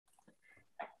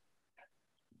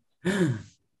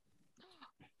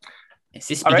Is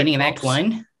this All right, beginning of Act folks.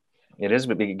 One? It is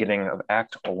the beginning of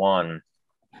Act One.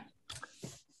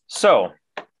 So,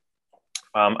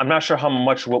 I'm not sure how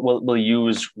much we'll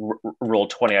use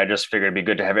Roll20. I just figured it'd be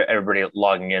good to have everybody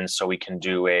logging in so we can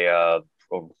do a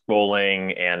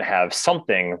rolling and have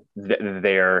something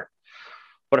there.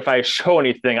 But if I show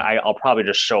anything, I'll probably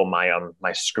just show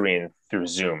my screen through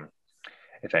Zoom,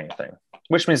 if anything.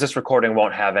 Which means this recording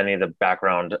won't have any of the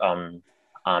background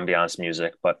ambiance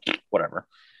music, but whatever.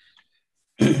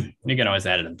 You can always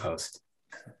add it in post.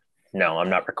 No, I'm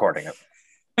not recording it.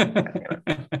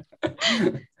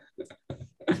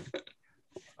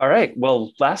 All right.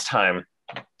 Well, last time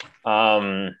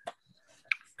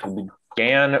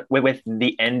began with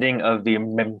the ending of the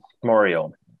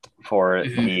memorial for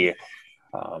the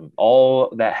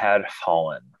all that had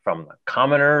fallen, from the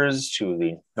commoners to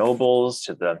the nobles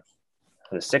to the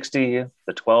 60,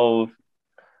 the 12,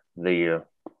 the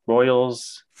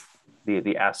royals,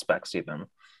 the aspects even.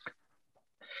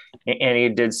 And he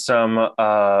did some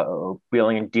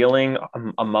wheeling and dealing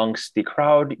amongst the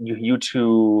crowd. You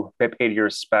two paid your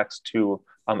respects to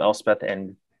Elspeth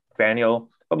and Vaniel,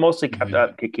 but mostly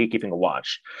kept keeping a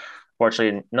watch.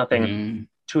 Fortunately, nothing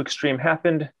too extreme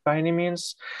happened by any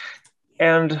means.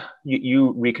 And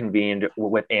you reconvened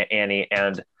with Annie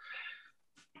and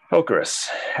Ocarus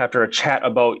after a chat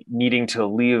about needing to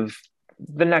leave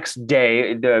the next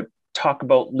day. The talk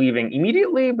about leaving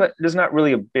immediately, but there's not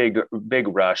really a big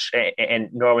rush, and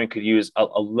Norwin could use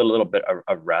a little bit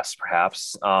of rest,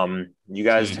 perhaps. You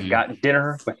guys got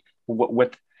dinner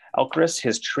with Elchris,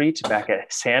 his treat, back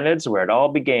at Sanids, where it all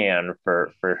began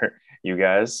for you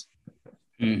guys.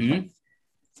 And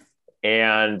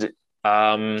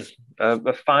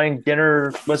a fine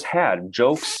dinner was had,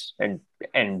 jokes and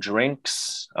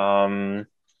drinks.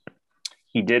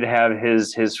 He did have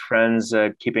his friends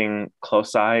keeping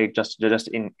close eye just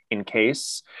in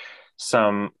case.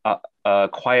 Some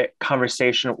quiet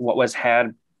conversation what was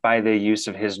had by the use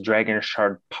of his dragon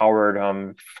shard powered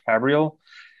Fabrial.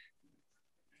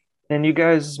 And you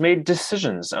guys made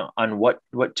decisions on what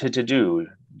to do.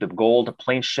 The goal to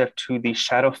plane shift to the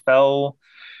Shadowfell,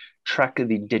 trek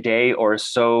the day or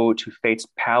so to Fate's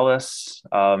Palace,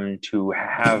 to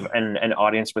have an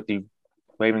audience with the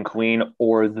Raven Queen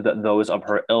or those of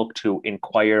her ilk to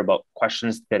inquire about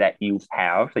questions that you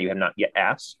have not yet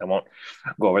asked. I won't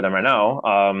go over them right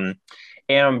now.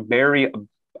 And bury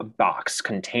a box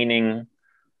containing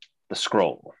the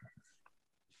scroll.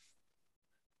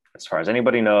 As far as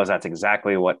anybody knows, that's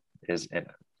exactly what is in it.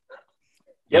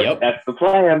 Yep. That's the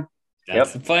plan.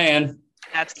 That's the plan.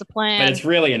 That's the plan. But it's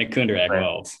really in a Kundarak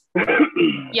Wells.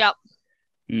 Yep.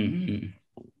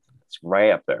 It's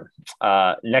right up there.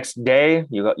 Next day,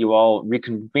 you all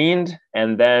reconvened,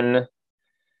 and then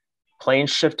plane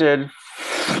shifted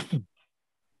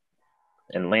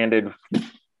and landed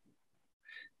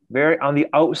very on the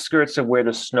outskirts of where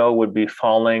the snow would be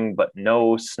falling, but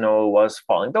no snow was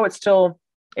falling, though it still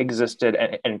existed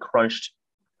and crunched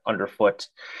underfoot.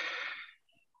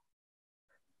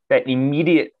 That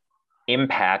immediate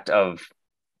impact of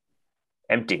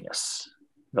emptiness,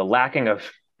 the lacking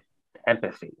of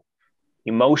empathy,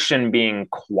 emotion being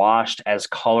quashed as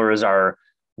colors are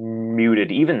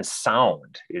muted, even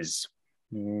sound is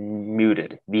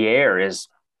muted. The air is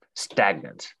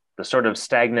stagnant, the sort of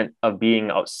stagnant of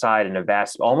being outside in a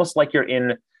vast, almost like you're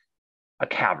in a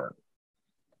cavern,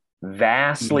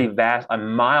 vastly vast,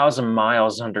 miles and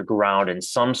miles underground in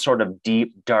some sort of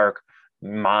deep, dark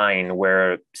mine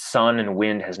where sun and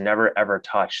wind has never ever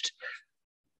touched.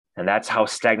 And that's how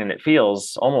stagnant it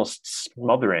feels, almost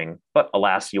smothering. But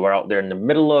alas, you are out there in the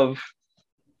middle of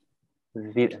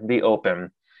the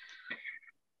open,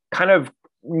 kind of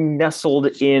nestled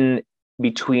in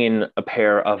between a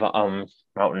pair of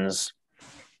mountains.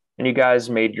 And you guys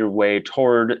made your way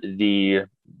toward the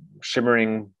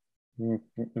shimmering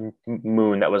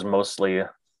moon that was mostly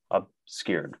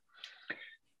obscured.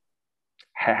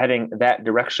 Heading that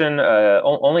direction,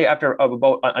 only after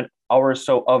about an hour or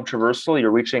so of traversal, you're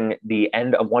reaching the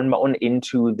end of one mountain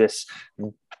into this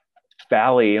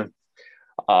valley,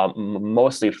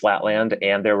 mostly flatland,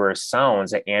 and there were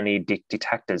sounds that Annie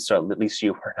detected, so at least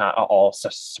you were not all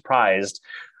surprised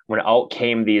when out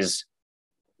came these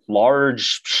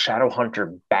large shadow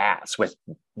hunter bats with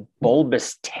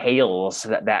bulbous tails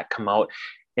that come out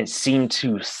and seem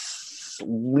to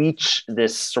leech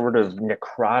this sort of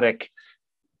necrotic,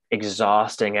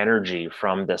 exhausting energy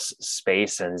from this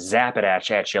space and zap it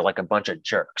at you like a bunch of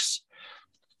jerks.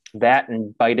 That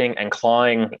and biting and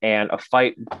clawing, and a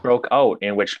fight broke out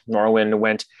in which Norwin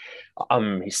went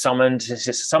He summoned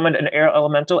an air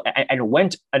elemental and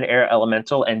went an air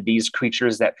elemental, and these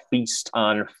creatures that feast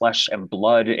on flesh and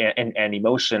blood and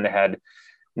emotion had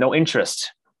no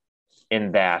interest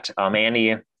in that.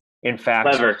 Annie, in fact,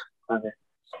 Clever. Okay.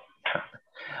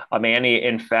 Annie,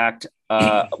 in fact,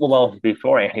 well,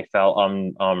 before Annie fell,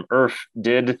 Earth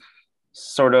did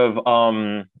sort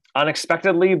of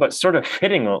unexpectedly, but sort of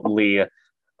fittingly,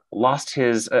 lost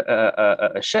his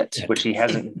shit, which he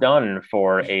hasn't done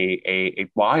for a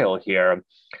while here.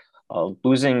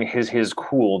 Losing his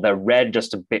cool, the red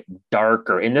just a bit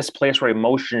darker. In this place where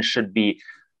emotion should be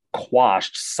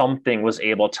quashed, something was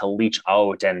able to leach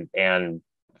out and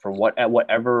for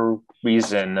whatever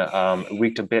reason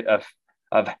wreaked a bit of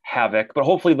havoc. But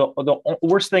hopefully the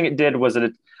worst thing it did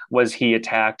was he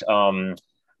attacked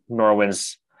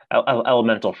Norwin's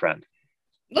elemental friend.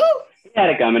 Woo! He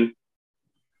had it coming.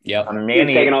 Yep. He's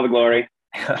taking all the glory.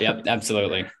 Yep,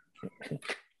 absolutely.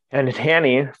 And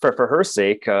Hanny, for her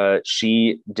sake,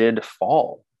 she did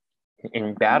fall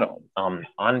in battle,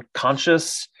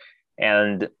 unconscious,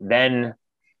 and then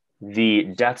the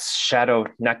Death's Shadow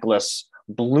necklace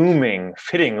blooming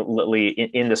fittingly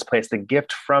in this place, the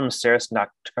gift from Cerys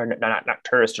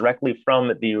Nocturus, directly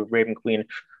from the Raven Queen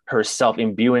herself,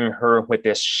 imbuing her with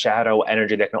this shadow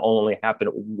energy that can only happen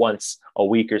once a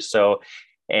week or so.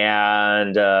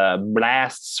 And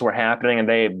blasts were happening,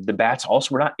 and the bats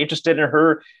also were not interested in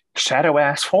her shadow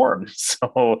ass form.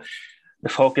 So the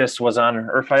focus was on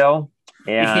Urfael,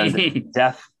 and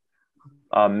Death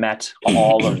met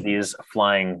all of these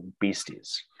flying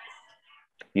beasties.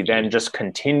 You then just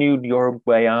continued your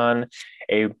way on.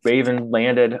 A raven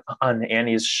landed on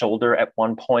Annie's shoulder at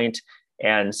one point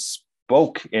and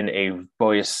spoke in a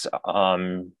voice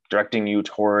directing you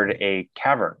toward a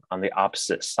cavern on the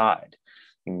opposite side.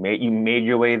 You made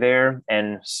your way there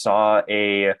and saw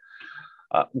a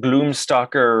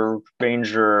Gloomstalker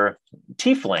Ranger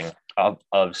tiefling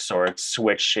of sorts,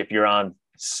 which if you're on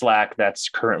Slack, that's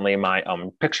currently my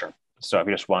picture. So if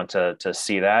you just want to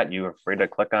see that, you're free to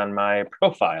click on my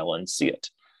profile and see it.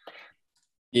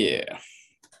 Yeah.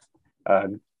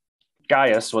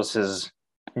 Gaius was his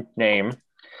name,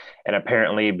 and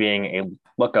apparently being a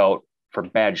lookout for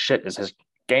bad shit is his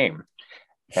game.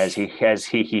 As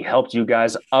he helped you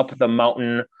guys up the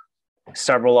mountain,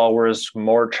 several hours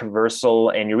more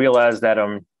traversal, and you realize that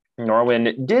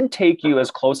Norwin did take you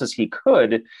as close as he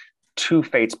could to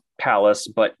Fate's Palace,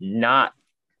 but not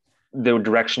the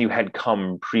direction you had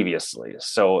come previously.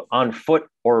 So on foot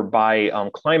or by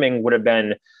climbing would have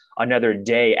been another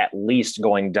day at least,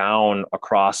 going down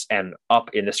across and up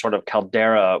in this sort of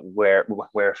caldera where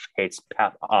Fate's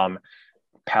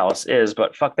Palace is.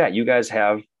 But fuck that, you guys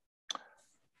have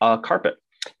a carpet.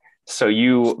 So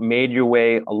you made your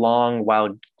way along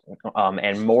while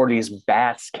and more of these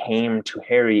bats came to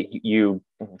harry you.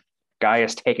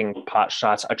 Gaius taking pot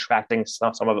shots, attracting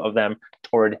some of them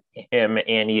toward him,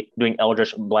 Annie doing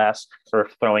eldritch blasts or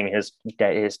throwing his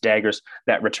daggers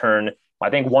that return. I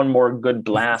think one more good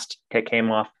blast came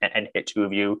off and hit two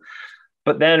of you.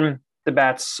 But then the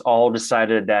bats all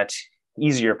decided that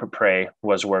easier prey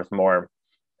was worth more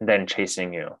than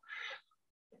chasing you.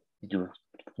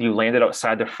 You landed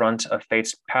outside the front of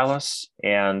Fate's Palace,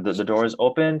 and the doors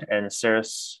opened, and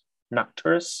Cerys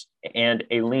Nocturus and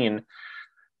Aileen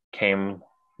came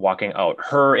walking out.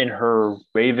 Her in her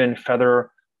raven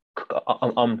feather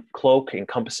cloak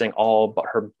encompassing all but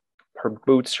her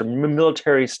boots, her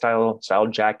military style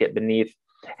jacket beneath,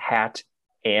 hat,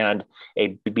 and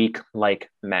a beak-like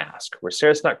mask. Where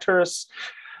Cerys Nocturus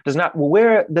does not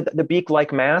wear the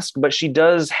beak-like mask, but she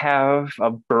does have a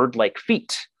bird-like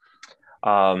feet.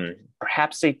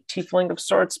 Perhaps a tiefling of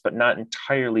sorts, but not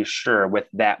entirely sure, with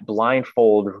that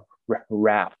blindfold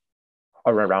wrap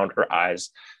around her eyes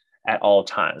at all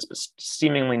times, but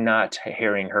seemingly not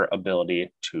hearing her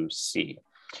ability to see.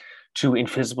 Two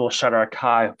invisible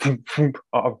Shadar-kai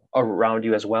around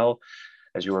you as well,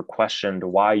 as you were questioned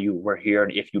why you were here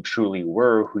and if you truly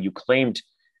were who you claimed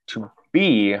to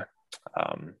be.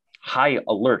 High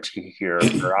alert here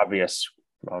for obvious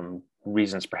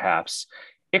reasons, perhaps.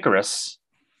 Icarus,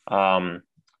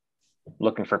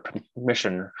 looking for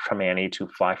permission from Annie to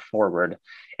fly forward,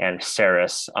 and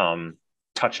Cerys,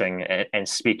 touching and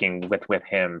speaking with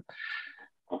him,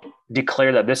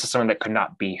 declare that this is something that could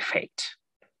not be fate,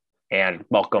 and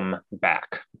welcome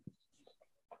back.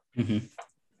 Mm-hmm.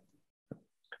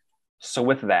 So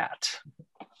with that,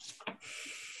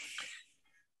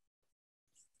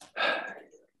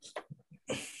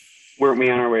 weren't we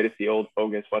on our way to see old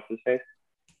Bogus? What's his face?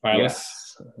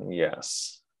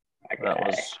 yes.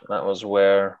 Okay. That was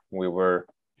where we were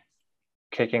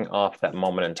kicking off that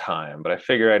moment in time, but I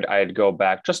figured I'd go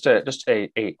back just a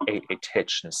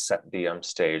titch and set the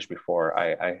stage before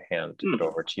I hand it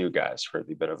over to you guys for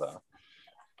the bit of a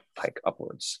hike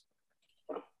upwards.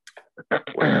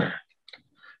 Okay.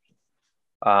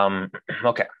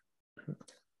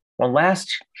 When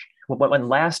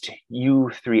last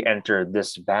you three entered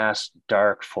this vast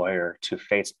dark foyer to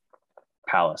Fate's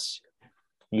palace,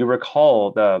 you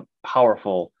recall the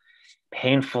powerful,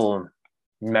 painful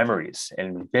memories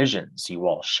and visions you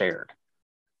all shared.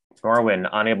 Norwin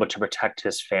unable to protect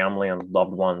his family and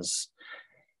loved ones,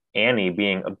 Annie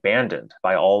being abandoned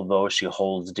by all those she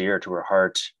holds dear to her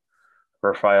heart,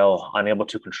 Raphael unable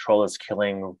to control his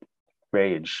killing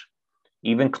rage,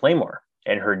 even Claymore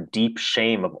and her deep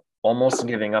shame of almost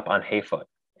giving up on Hayfoot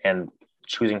and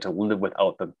choosing to live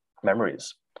without the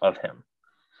memories of him.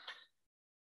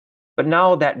 But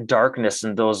now that darkness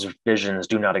and those visions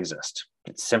do not exist.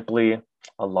 It's simply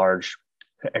a large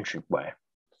entryway.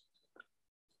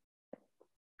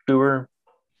 Sewer,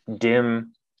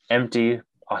 dim, empty,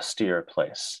 austere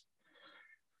place.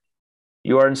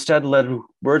 You are instead led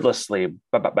wordlessly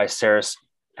by Ceres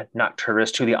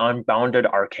Nocturus to the unbounded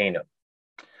Arcanum,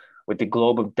 with the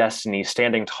globe of destiny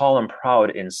standing tall and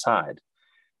proud inside.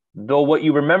 Though what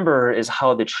you remember is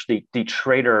how the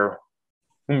traitor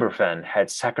Umberfen had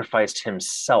sacrificed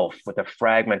himself with a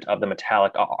fragment of the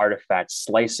metallic artifact,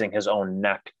 slicing his own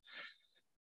neck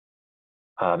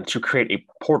to create a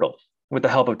portal with the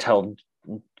help of Tel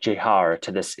Jehar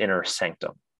to this inner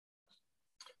sanctum.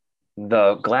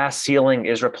 The glass ceiling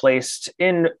is replaced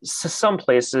in some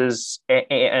places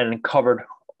and covered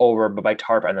over by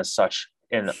tarp and as such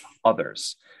in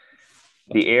others.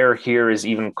 The air here is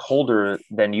even colder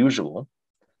than usual,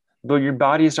 though your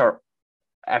bodies are,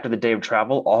 after the day of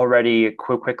travel, already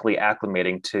quickly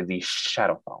acclimating to the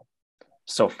Shadowfell.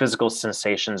 So physical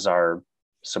sensations are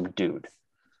subdued.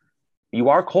 You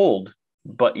are cold,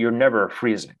 but you're never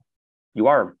freezing. You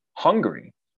are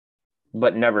hungry,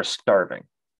 but never starving.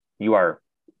 You are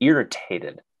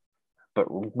irritated, but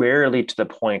rarely to the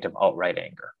point of outright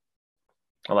anger.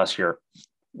 Unless you're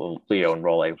Leo and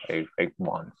roll a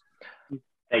 1.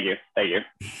 Thank you.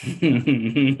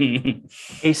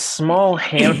 A small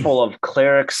handful of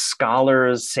clerics,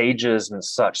 scholars, sages, and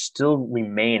such still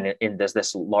remain in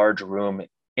this large room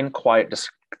in quiet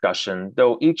discussion,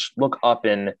 though each look up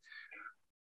in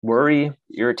worry,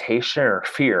 irritation, or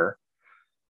fear,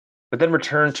 but then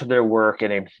return to their work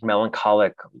in a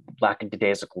melancholic,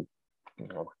 lackadaisical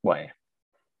way.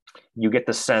 You get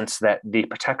the sense that the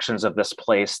protections of this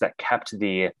place that kept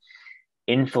the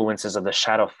influences of the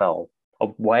Shadowfell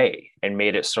away and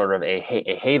made it sort of a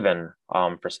haven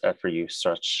for you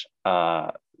such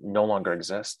no longer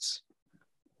exists.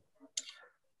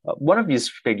 One of these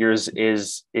figures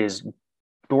is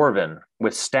Dorvin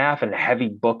with staff and heavy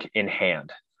book in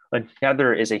hand.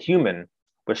 Another is a human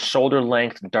with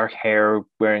shoulder-length dark hair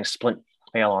wearing splint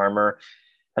mail armor,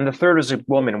 and the third is a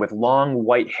woman with long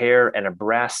white hair and a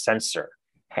brass censer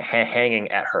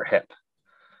hanging at her hip.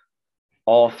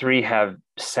 All three have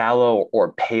sallow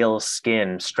or pale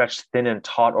skin, stretched thin and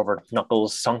taut over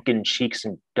knuckles, sunken cheeks,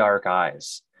 and dark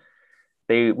eyes.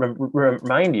 They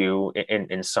remind you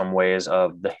in some ways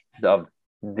of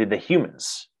the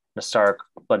humans, Nasark,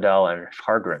 Bladel, and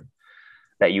Fargrim,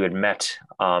 that you had met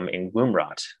in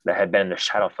Gloomrot, that had been in the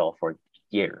Shadowfell for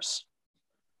years.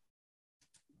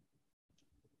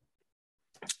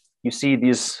 You see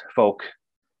these folk,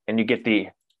 and you get the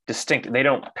distinct, they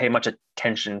don't pay much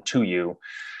attention to you,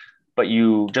 but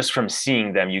you, just from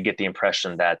seeing them, you get the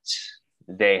impression that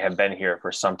they have been here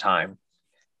for some time.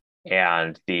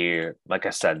 And like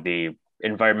I said, the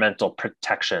environmental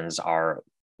protections are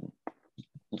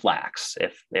lax,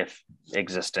 if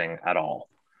existing at all.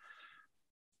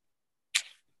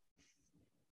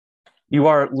 You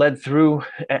are led through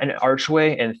an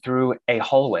archway and through a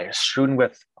hallway strewn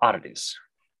with oddities.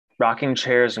 Rocking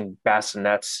chairs and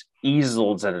bassinets,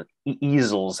 easels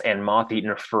and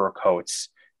moth-eaten fur coats,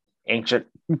 ancient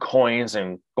coins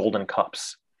and golden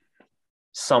cups.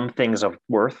 Some things of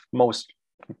worth, most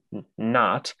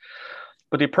not,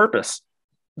 but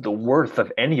the worth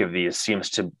of any of these seems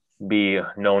to be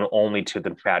known only to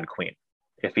the Bad Queen,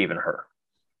 if even her.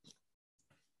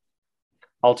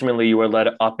 Ultimately, you are led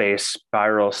up a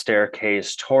spiral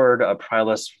staircase toward a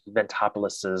Primus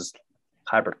Ventopolis's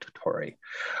laboratory,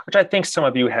 which I think some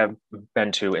of you have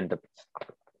been to in the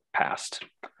past.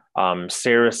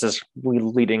 Ceres is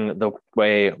leading the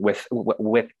way with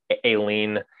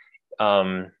Aileen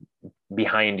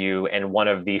behind you, and one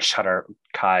of the Shutter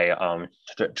Kai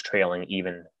trailing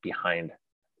even behind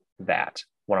that.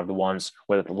 One of the ones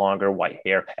with longer white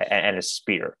hair and a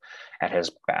spear at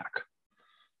his back.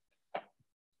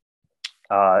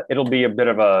 It'll be a bit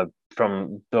of a,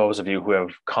 from those of you who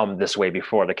have come this way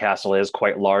before, the castle is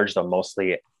quite large, though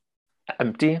mostly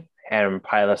empty, and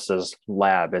Pylus's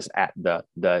lab is at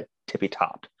the tippy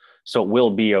top. So it will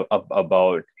be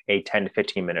about a 10 to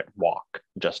 15 minute walk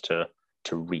just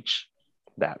to reach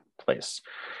that place.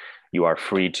 You are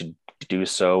free to do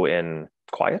so in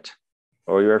quiet,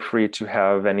 or you are free to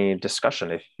have any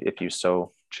discussion if you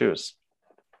so choose.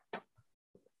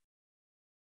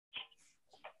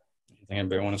 Anything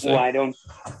anybody want to say? Why don't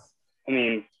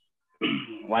the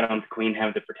queen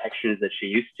have the protections that she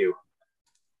used to?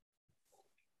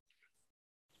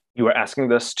 You are asking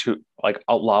this to like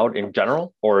out loud in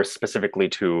general, or specifically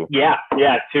to? Yeah,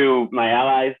 to my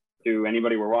allies, to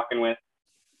anybody we're walking with.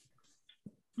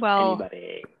 Well,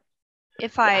 Anybody.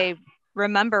 if I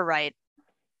remember right,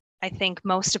 I think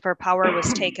most of her power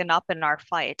was taken up in our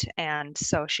fight, and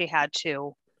so she had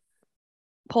to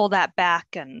pull that back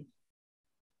and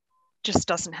just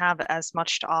doesn't have as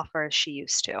much to offer as she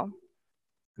used to.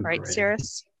 Right,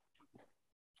 Cirrus?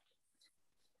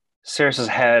 Cirrus's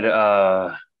head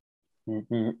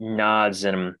nods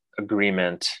in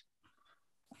agreement.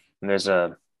 And there's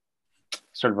a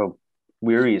sort of a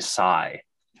weary sigh.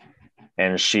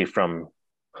 And she, from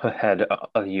ahead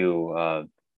of you,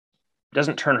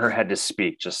 doesn't turn her head to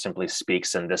speak, just simply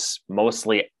speaks in this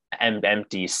mostly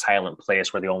empty, silent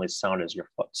place where the only sound is your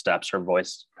footsteps. Her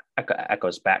voice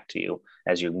echoes back to you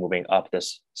as you're moving up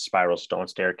this spiral stone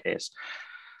staircase.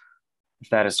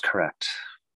 That is correct.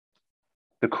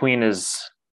 The queen has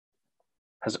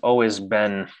always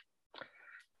been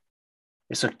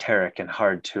esoteric and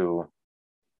hard to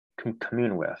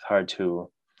commune with, hard to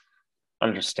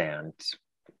understand.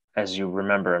 As you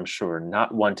remember, I'm sure,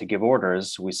 not one to give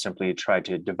orders, we simply try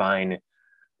to divine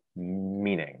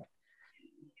meaning.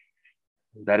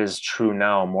 That is true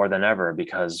now more than ever,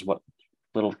 because what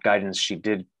little guidance she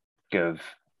did give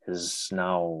has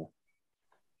not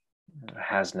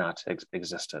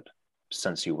existed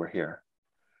since you were here.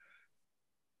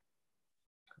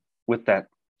 With that,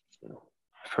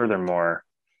 furthermore,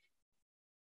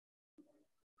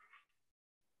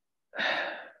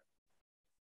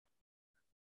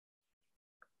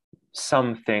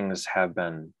 some things have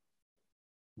been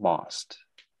lost.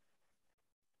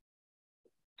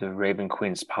 The Raven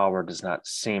Queen's power does not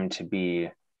seem to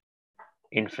be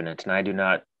infinite, and I do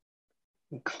not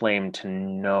claim to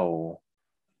know.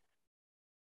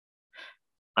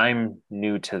 I'm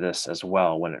new to this as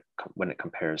well when it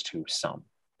compares to some.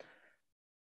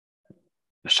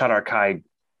 Shadar Kai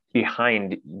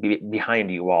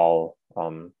behind you all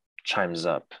chimes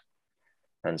up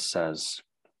and says,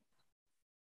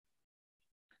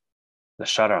 the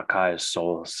Shadar Kai's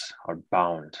souls are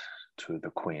bound to the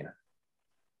queen.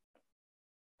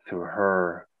 Through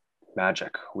her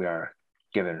magic, we are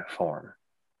given form,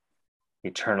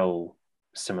 eternal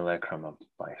simulacrum of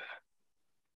life.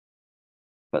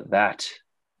 But that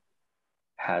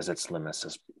has its limits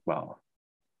as well.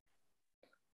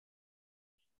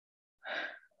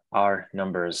 Our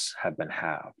numbers have been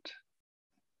halved,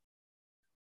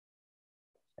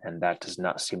 and that does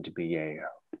not seem to be a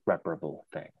reparable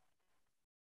thing.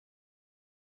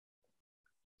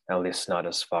 At least not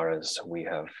as far as we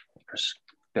have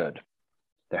understood.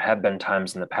 There have been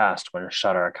times in the past when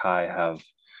Shadar Kai have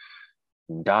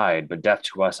died, but death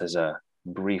to us is a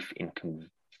brief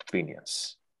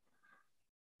inconvenience.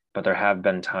 But there have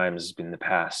been times in the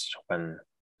past when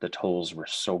the tolls were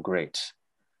so great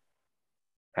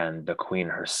and the queen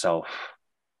herself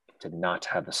did not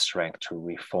have the strength to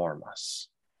reform us.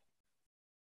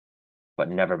 But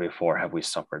never before have we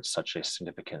suffered such a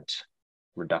significant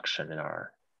reduction in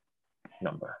our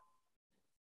number.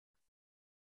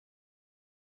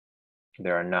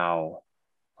 There are now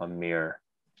a mere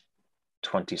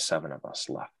 27 of us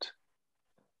left.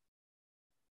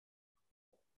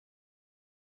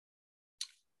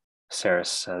 Sarah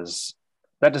says,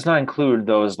 that does not include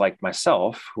those like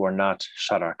myself who are not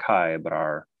Shadar Kai, but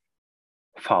are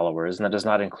followers, and that does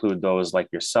not include those like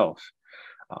yourself,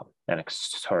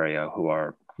 Anaxtoria, who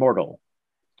are mortal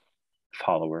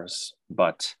followers.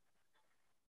 But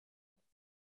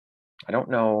I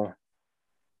don't know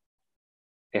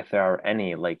if there are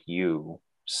any like you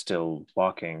still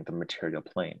walking the material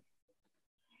plane.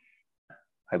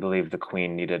 I believe the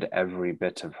queen needed every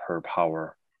bit of her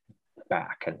power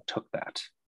back and took that.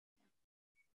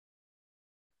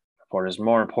 For it is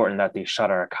more important that the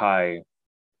Shadar Kai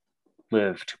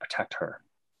live to protect her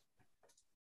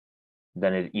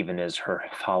than it even is her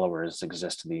followers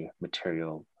exist in the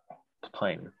material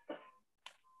plane.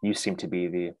 You seem to be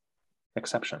the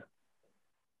exception.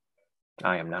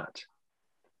 I am not.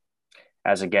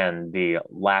 As again, the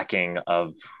lacking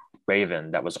of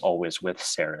raven that was always with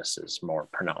Ceres is more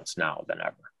pronounced now than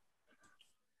ever.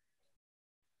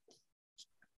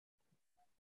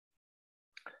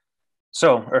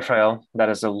 So, Raphael, that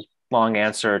is a long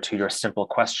answer to your simple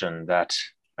question that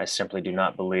I simply do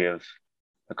not believe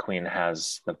the Queen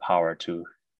has the power to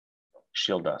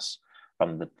shield us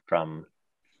from the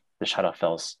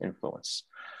Shadowfell's influence.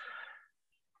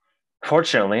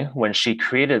 Fortunately, when she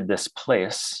created this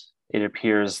place, it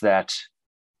appears that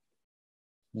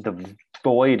the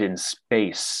void in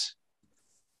space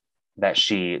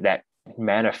that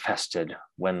manifested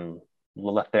when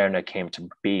Lilitherna came to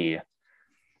be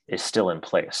is still in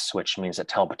place, which means that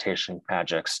teleportation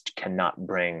magics cannot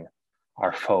bring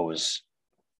our foes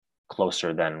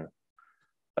closer than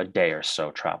a day or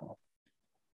so travel.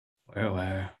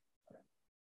 Where?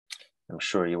 I'm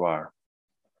sure you are.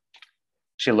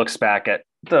 She looks back at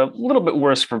the little bit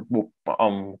worse for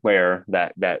where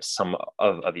that some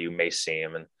of you may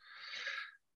seem, and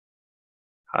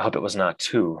I hope it was not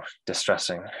too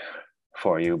distressing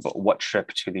for you, but what trip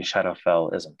to the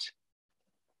Shadowfell isn't?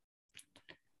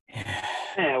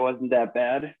 Yeah, it wasn't that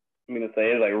bad. I'm gonna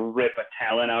say, like, rip a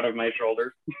talon out of my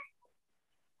shoulder.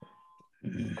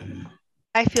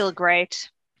 I feel great.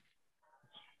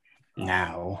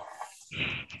 Now.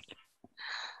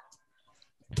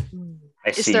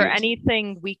 Is there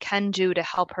anything we can do to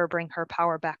help her bring her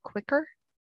power back quicker?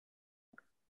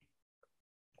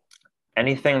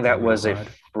 Anything that was a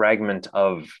fragment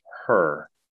of her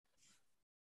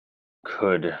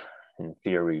could, in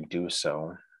theory, do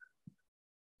so.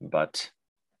 But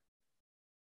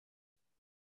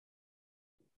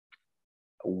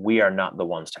we are not the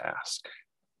ones to ask.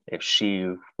 If she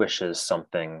wishes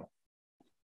something,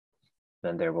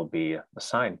 then there will be a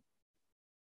sign.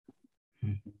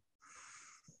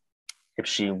 If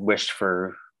she wished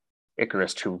for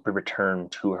Icarus to return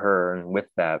to her, and with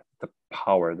that, the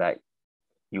power that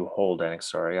you hold,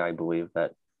 Anaxori, I believe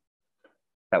that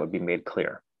would be made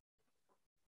clear.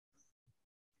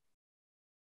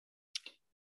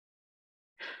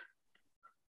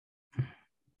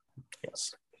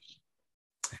 Yes.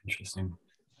 Interesting.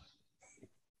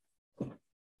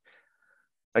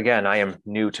 Again, I am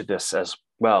new to this as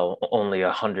well, only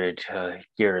 100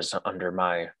 years under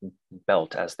my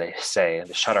belt, as they say.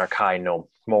 The Shadar Kai know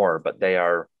more, but they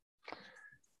are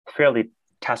fairly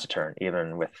taciturn,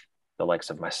 even with the likes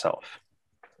of myself.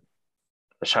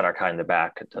 The Shadar Kai in the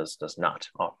back does not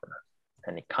offer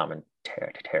any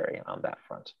commentary on that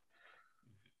front.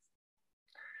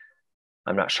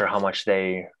 I'm not sure how much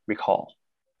they recall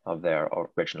of their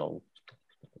original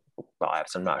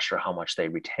lives. I'm not sure how much they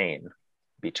retain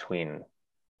between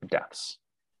deaths.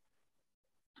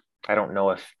 I don't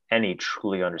know if any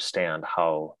truly understand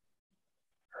how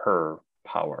her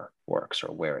power works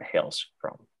or where it hails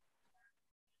from.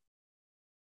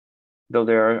 Though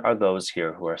there are those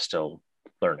here who are still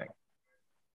learning.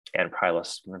 And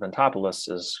Prilus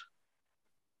Ventopoulos is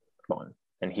one,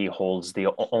 and he holds the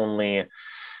only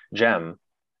gem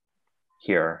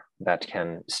here that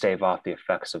can stave off the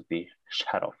effects of the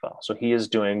Shadowfell. So he is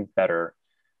doing better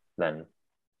than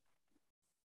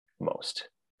most.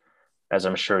 As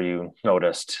I'm sure you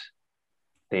noticed,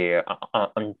 the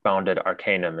Unbounded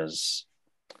Arcanum is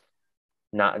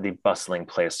not the bustling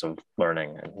place of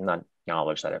learning and not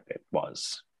knowledge that it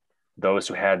was. Those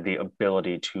who had the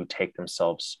ability to take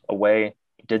themselves away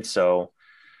did so,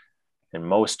 and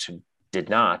most did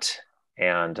not.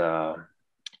 And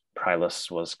Prilus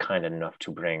was kind enough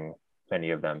to bring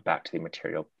many of them back to the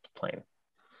material plane.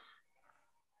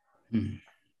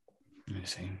 I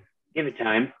see. Give it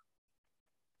time.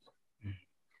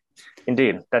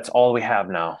 Indeed, that's all we have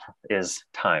now is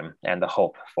time and the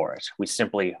hope for it. We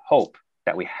simply hope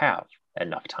that we have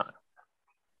enough time.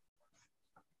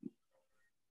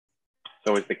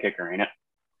 So is the kicker, ain't it?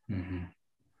 Mm-hmm.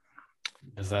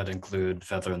 Does that include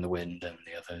Feather in the Wind and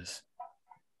the others?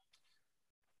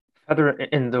 Feather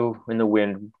in the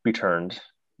Wind returned.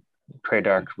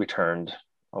 Treydarch returned.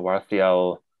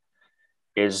 Awarthiel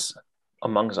is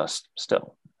amongst us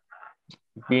still.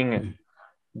 Being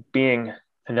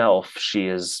an elf, she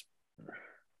is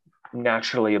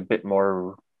naturally a bit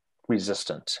more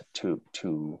resistant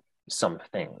to some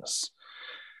things.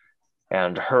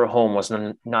 And her home was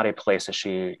not a place that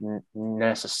she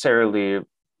necessarily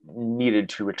needed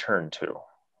to return to.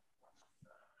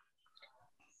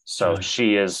 So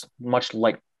she is much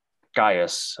like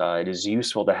Gaius. It is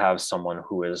useful to have someone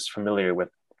who is familiar with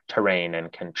terrain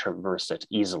and can traverse it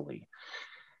easily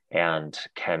and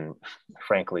can,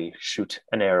 frankly, shoot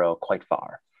an arrow quite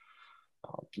far.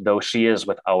 Though she is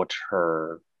without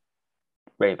her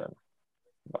raven.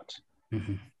 But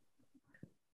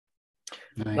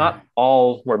Not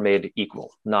all were made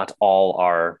equal. Not all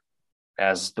are,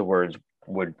 as the words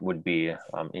would be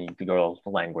in the girl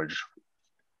language,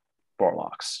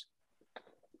 warlocks.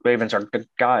 Ravens are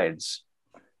guides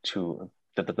to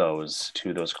those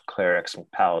clerics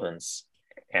and paladins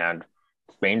and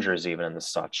rangers even and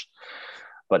such,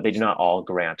 but they do not all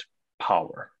grant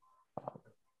power.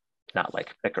 Not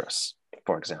like Icarus,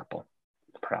 for example,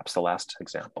 perhaps the last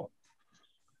example.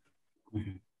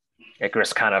 Mhm.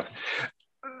 Icarus kind of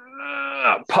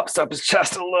puffs up his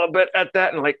chest a little bit at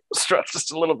that and like struts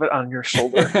just a little bit on your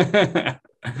shoulder.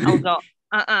 I'll go,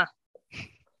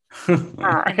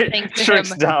 And think to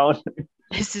Shrinks him, down.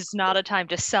 this is not a time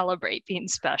to celebrate being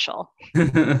special.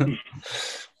 You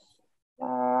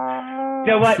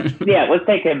know what? Yeah, let's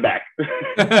take him back.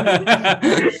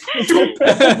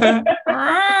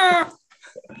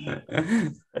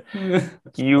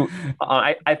 You,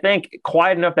 I think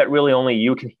quiet enough that really only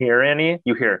you can hear Annie.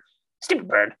 You hear "stupid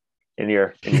bird" in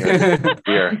your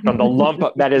ear from the lump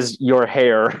that is your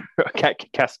hair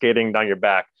cascading down your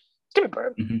back. Stupid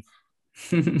bird.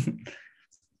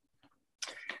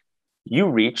 You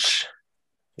reach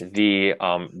the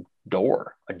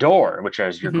door, which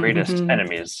is your greatest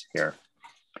enemies here.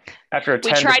 After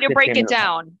We try to break it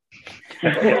down.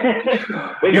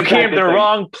 You came to the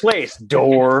wrong place,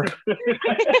 door.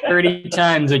 30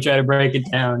 times I try to break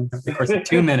it down over the course of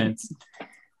 2 minutes.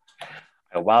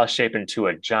 I wild shape into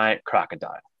a giant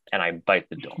crocodile, and I bite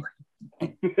the door.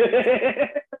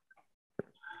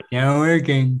 Not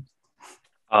working.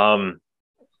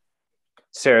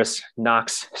 Ceres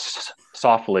knocks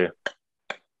softly.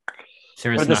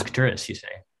 Ceres Nocturus, you say?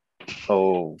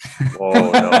 Oh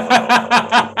no.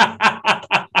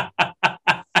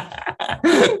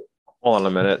 Hold on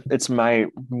a minute. It's my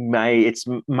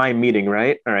meeting,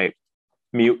 right? All right.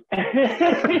 Mute.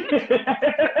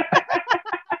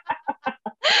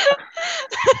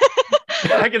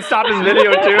 I can stop this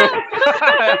video too.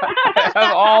 I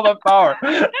have all the power.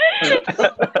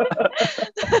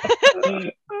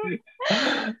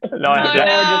 No, I have to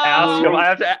ask him.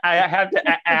 I have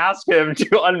to ask him to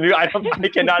unmute. I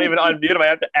cannot even unmute him. I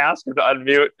have to ask him to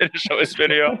unmute and show his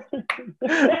video.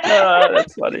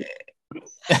 That's funny.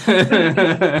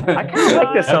 I kind of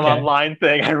like this online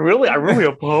thing. I really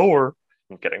have power.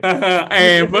 I'm kidding.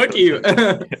 Hey, fuck you.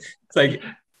 It's like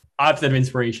opposite of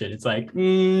inspiration. It's like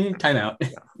time out.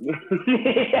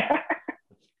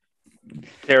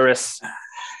 Eris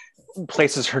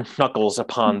places her knuckles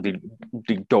upon the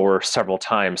door several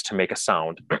times to make a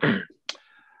sound.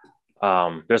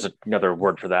 There's another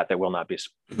word for that will not be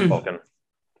spoken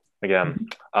again.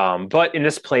 But in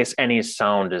this place, any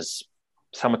sound is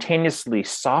simultaneously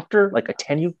softer, like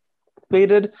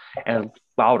attenuated, and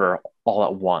louder all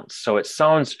at once. So it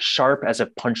sounds sharp as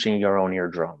if punching your own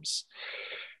eardrums.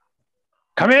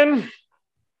 Come in.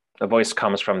 The voice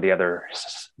comes from the other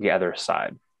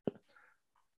side.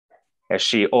 As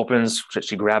she opens,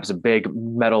 she grabs a big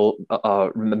metal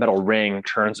ring,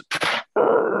 turns,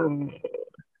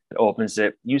 opens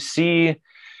it. You see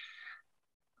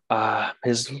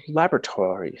his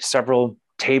laboratory, several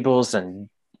tables and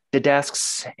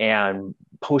desks and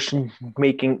potion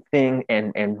making thing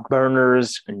and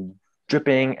burners and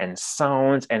dripping and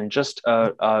sounds and just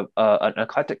an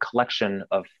eclectic collection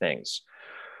of things.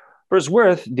 For his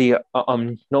worth, the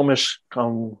gnomish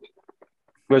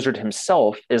wizard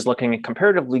himself is looking in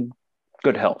comparatively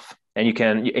good health, and you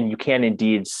can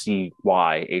indeed see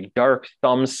why. A dark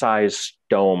thumb-sized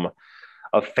dome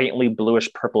of faintly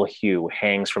bluish purple hue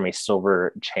hangs from a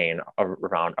silver chain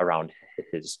around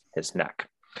his neck.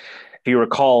 If you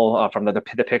recall from the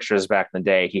pictures back in the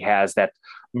day, he has that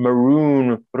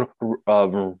maroon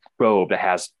robe that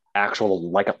has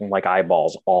actual like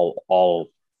eyeballs all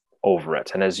over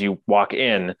it. And as you walk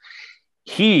in,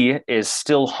 he is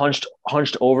still hunched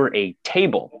over a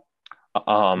table,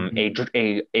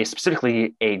 a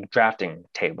specifically a drafting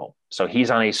table. So he's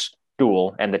on a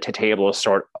stool, and the table is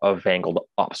sort of angled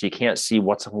up, so you can't see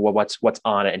what's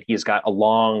on it. And he's got a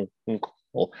long,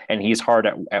 and he's hard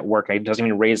at work. And he doesn't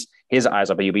even raise his eyes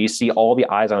up at you, but you see all the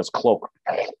eyes on his cloak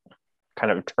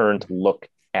kind of turn to look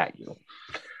at you.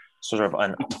 Sort of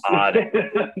an odd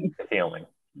feeling.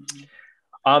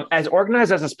 As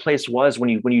organized as this place was when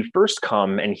you first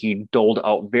come, and he doled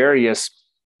out various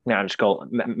magical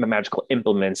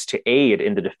implements to aid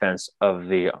in the defense of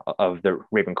the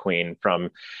Raven Queen, from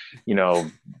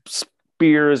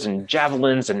spears and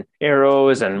javelins and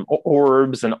arrows and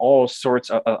orbs and all sorts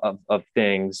of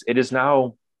things. It is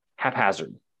now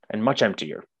haphazard and much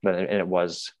emptier than it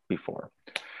was before.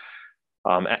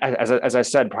 As I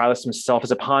said, Prilus himself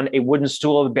is upon a wooden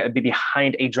stool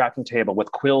behind a drafting table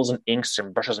with quills and inks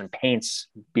and brushes and paints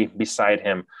beside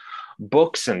him.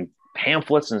 Books and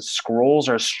pamphlets and scrolls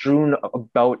are strewn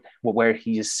about where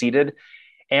he is seated,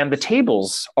 and the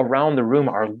tables around the room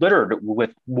are littered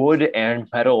with wood and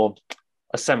metal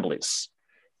assemblies.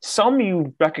 Some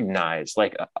you recognize,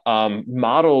 like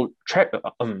model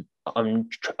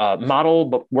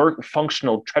but work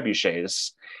functional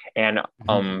trebuchets and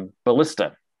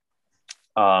ballista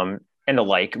and the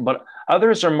like, but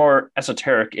others are more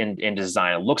esoteric in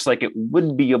design. It looks like it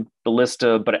would be a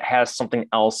ballista, but it has something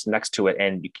else next to it,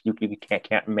 and you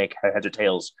can't make heads or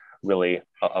tails really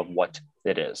of what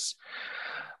it is.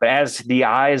 But as the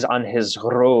eyes on his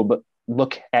robe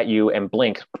look at you and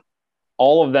blink,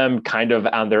 all of them kind of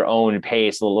on their own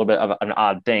pace, a little bit of an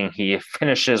odd thing. He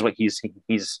finishes what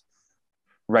he's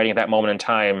writing at that moment in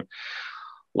time,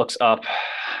 looks up,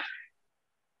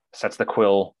 sets the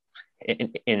quill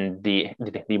in the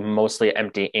mostly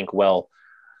empty ink well,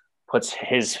 puts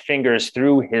his fingers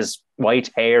through his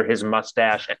white hair, his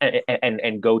mustache,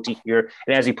 and goatee here.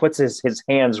 And as he puts his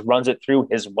hands, runs it through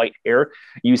his white hair,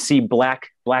 you see black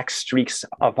streaks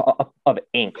of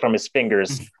ink from his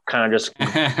fingers kind of just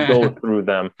go through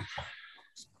them.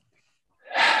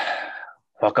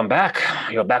 Welcome back.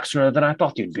 You're back sooner than I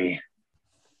thought you'd be.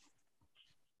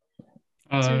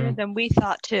 Sooner than we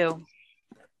thought too.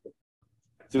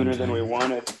 Sooner than we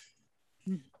wanted.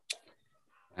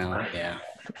 Well, yeah.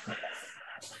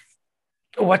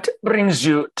 What brings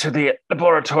you to the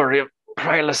laboratory of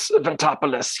Prilus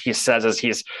Ventopoulos? He says as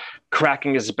he's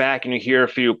cracking his back, and you hear a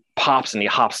few pops, and he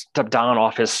hops down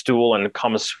off his stool and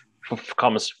comes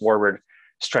forward,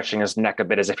 stretching his neck a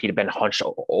bit as if he'd been hunched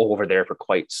over there for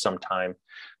quite some time.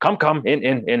 Come, in.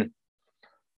 In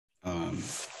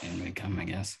we come, I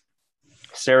guess.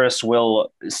 Saris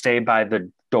will stay by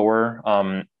the door.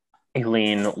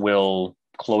 Aileen will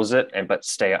close it but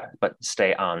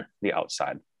stay on the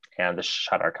outside. And the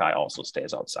Shadarkai also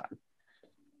stays outside.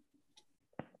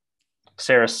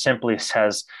 Saris simply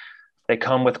says, they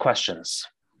come with questions,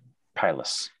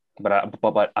 Prilus, but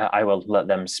I will let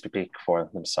them speak for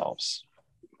themselves.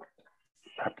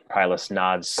 Prilus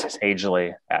nods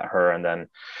sagely at her and then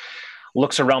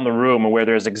looks around the room where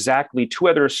there's exactly two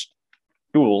other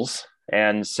stools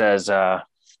and says,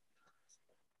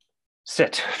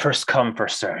 sit, first come,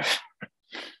 first serve.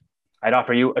 I'd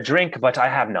offer you a drink, but I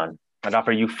have none. I'd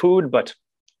offer you food, but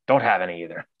don't have any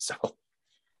either. So,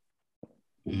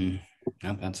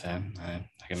 not bad, Sam. I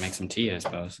can make some tea, I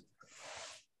suppose.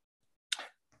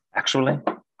 Actually,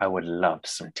 I would love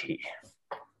some tea.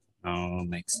 I'll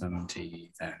make some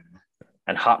tea then.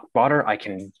 And hot water, I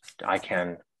can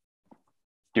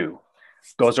do.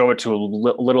 Goes over to a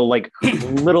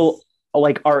little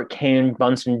arcane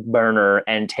Bunsen burner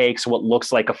and takes what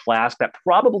looks like a flask that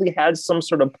probably has some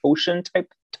sort of potion type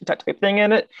thing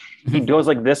in it. He goes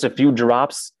like this, a few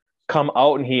drops come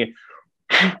out, and he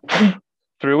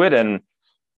threw it and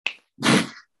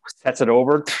sets it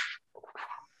over.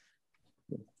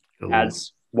 Ooh.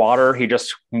 Adds water. He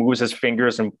just moves his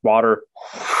fingers, and water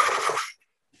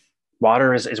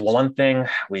is one thing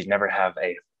we never have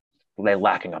a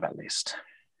lacking of, at least.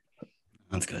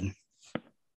 That's good.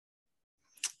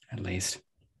 At least.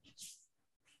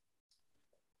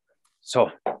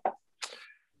 So,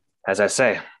 as I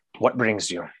say, what brings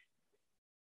you?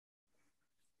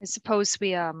 I suppose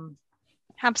we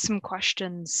have some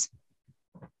questions.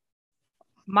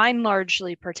 Mine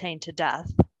largely pertain to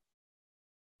death.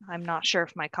 I'm not sure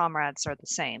if my comrades are the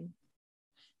same.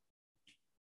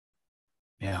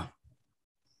 Yeah.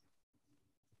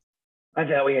 I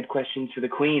thought we had questions for the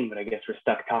queen, but I guess we're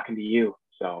stuck talking to you.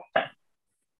 So,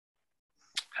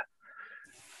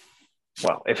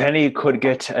 well, if any could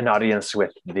get an audience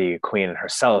with the queen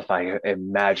herself, I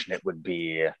imagine it would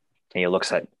be, and he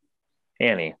looks at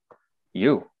Annie,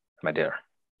 you, my dear.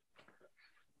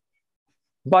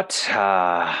 But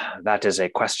that is a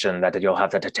question that you'll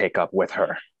have to take up with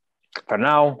her. For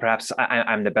now, perhaps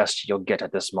I'm the best you'll get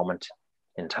at this moment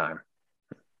in time.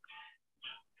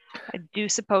 I do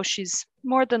suppose she's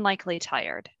more than likely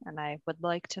tired, and I would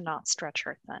like to not stretch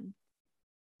her thin.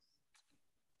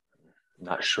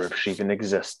 Not sure if she even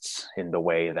exists in the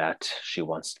way that she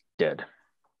once did.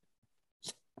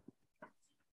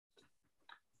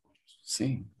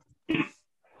 See.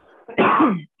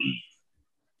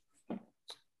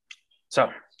 So,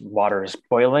 water is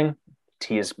boiling,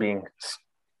 tea is being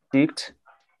steeped.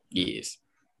 Yes.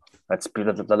 Let's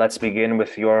begin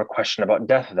with your question about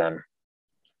death then.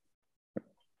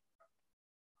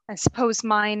 I suppose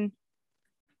mine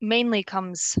mainly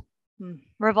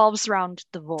revolves around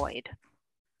the void.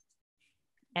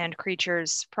 and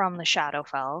creatures from the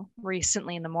Shadowfell.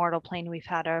 Recently in the mortal plane, we've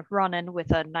had a run-in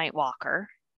with a Nightwalker,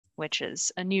 which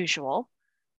is unusual.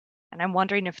 And I'm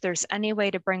wondering if there's any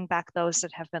way to bring back those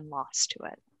that have been lost to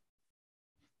it.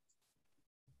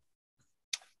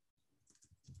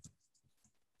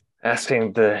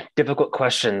 Asking the difficult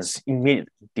questions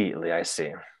immediately, I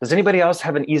see. Does anybody else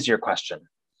have an easier question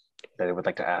that they would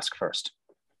like to ask first?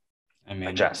 I mean,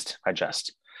 I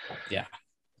jest. Yeah.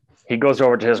 He goes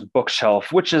over to his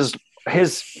bookshelf, which is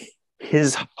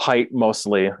his height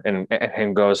mostly,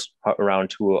 and goes around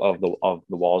two of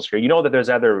the walls here. You know that there's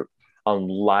other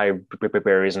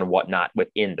libraries and whatnot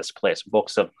within this place,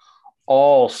 books of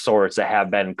all sorts that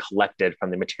have been collected from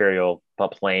the material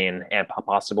plane and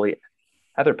possibly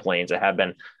other planes that have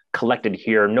been collected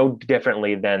here, no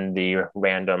differently than the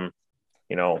random,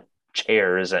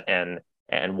 chairs and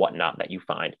whatnot that you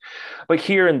find. But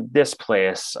here in this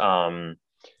place,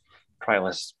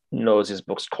 Primus knows his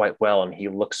books quite well, and he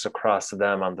looks across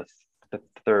them on the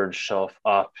third shelf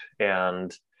up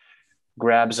and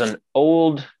grabs an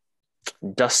old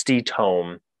dusty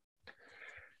tome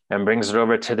and brings it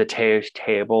over to the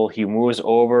table. He moves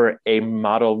over a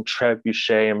model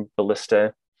trebuchet and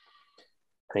ballista,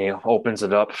 and he opens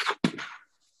it up.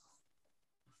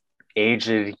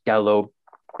 Aged yellow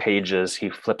pages he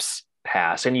flips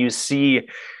past, and you see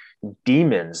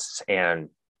demons and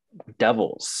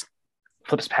devils.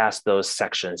 Flips past those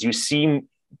sections. You see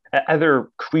other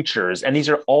creatures, and these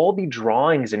are all the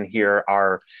drawings in here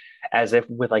are as if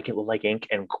with like ink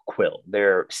and quill.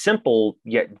 They're simple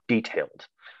yet detailed.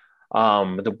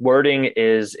 The wording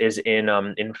is in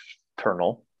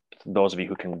infernal. Those of you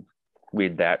who can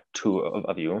read that, two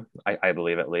of you, I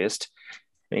believe at least.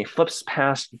 And he flips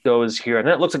past those here, and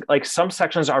then it looks like some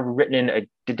sections are written in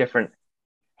a different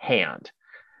hand.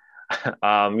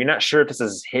 You're not sure if this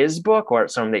is his book or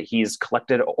it's something that he's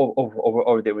collected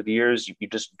over the years. You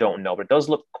just don't know, but it does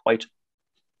look quite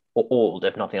old,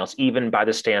 if nothing else, even by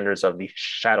the standards of the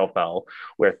Shadowfell,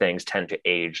 where things tend to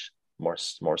age more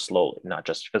slowly, not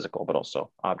just physical, but also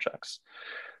objects.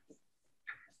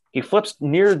 He flips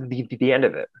near the end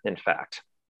of it, in fact.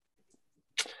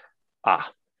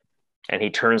 And he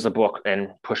turns the book and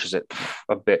pushes it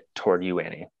a bit toward you,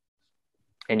 Annie.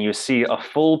 And you see a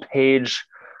full page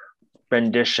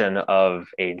rendition of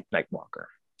a Nightwalker.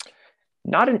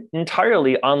 Not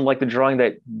entirely unlike the drawing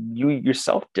that you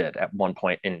yourself did at one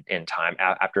point in time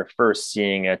after first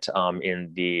seeing it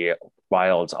in the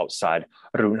wilds outside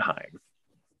Runheim.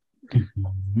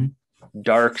 Mm-hmm.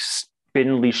 Dark,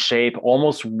 spindly shape,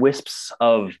 almost wisps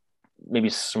of maybe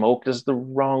smoke is the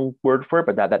wrong word for it,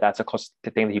 but that's a close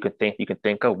thing that you could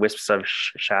think of, wisps of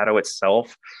shadow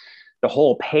itself. The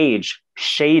whole page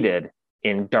shaded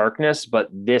in darkness, but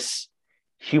this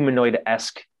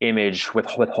humanoid-esque image with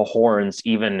horns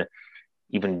even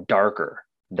darker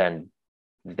than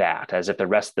that, as if the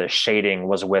rest of the shading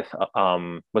was with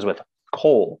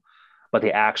coal, but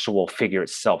the actual figure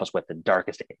itself was with the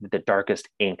darkest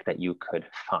ink that you could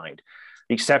find.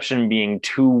 The exception being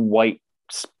two white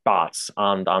spots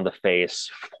on the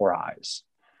face, 4 eyes.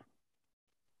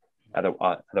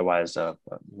 Otherwise, a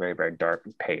very, very dark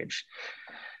page.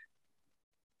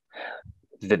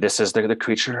 This is the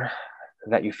creature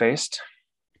that you faced?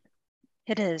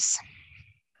 It is.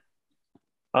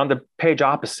 On the page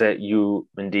opposite, you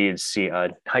indeed see a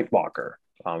Nightwalker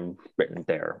written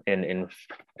there in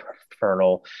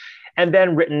Infernal, and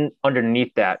then written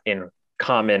underneath that in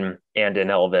Common and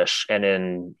in Elvish and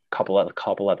in a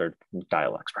couple other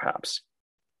dialects, perhaps.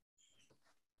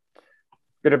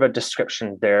 Bit of a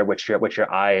description there, which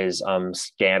your eyes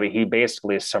scan, but he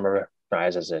basically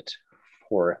summarizes it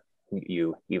for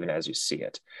you, even as you see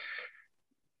it.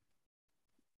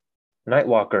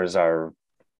 Nightwalkers are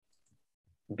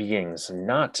beings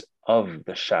not of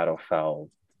the Shadowfell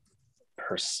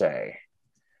per se.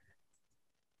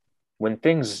 When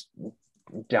things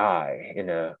die in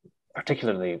a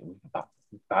particularly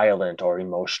violent or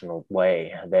emotional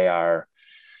way,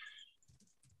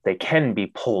 they can be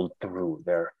pulled through.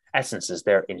 Their essences,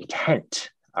 their intent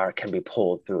can be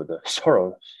pulled through the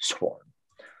sorrow swarm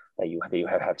that you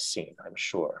have seen, I'm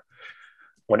sure.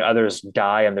 When others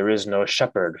die and there is no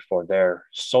shepherd for their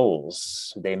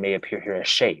souls, they may appear here as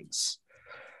shades.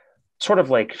 Sort of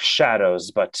like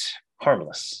shadows, but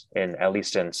harmless, at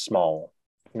least in small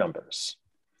numbers.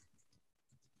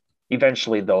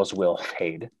 Eventually those will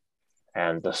fade,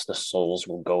 and the souls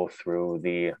will go through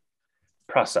the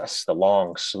process, the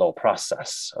long, slow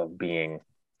process of being,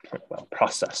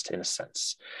 processed in a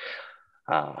sense.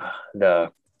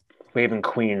 The Raven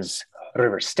Queen's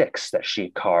river Styx that she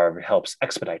carved helps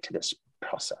expedite this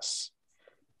process.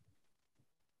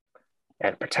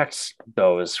 and protects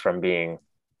those from being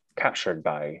captured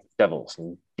by devils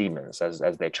and demons as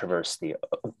they traverse the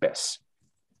abyss.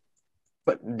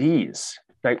 But these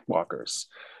Nightwalkers,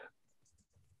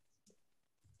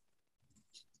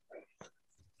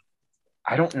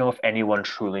 I don't know if anyone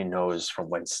truly knows from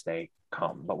whence they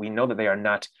come, but we know that they are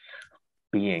not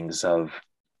beings of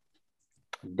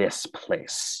this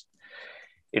place.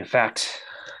 In fact,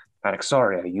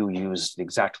 Anaxaria, you used the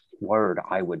exact word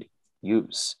I would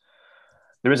use.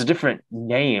 There is a different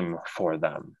name for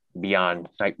them beyond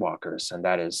Nightwalkers, and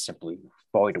that is simply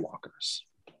Voidwalkers.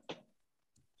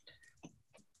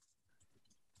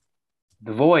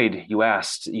 The void, you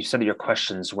said that your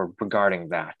questions were regarding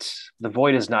that. The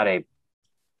void is not a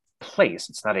place,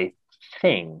 it's not a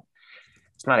thing,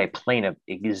 it's not a plane of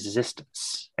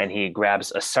existence. And he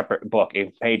grabs a separate book,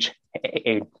 a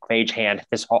mage hand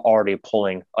is already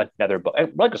pulling another book,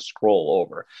 like a scroll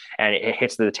over, and it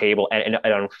hits the table and it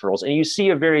unfurls. And you see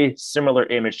a very similar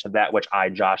image to that which I,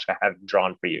 Josh, have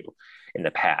drawn for you in the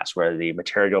past, where the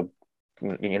material,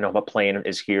 plane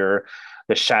is here.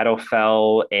 The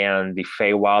Shadowfell and the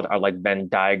Feywild are like Venn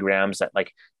diagrams that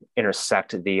like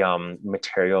intersect the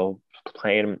material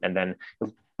plane, and then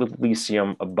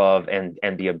Elysium above and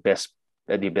the abyss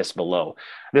below.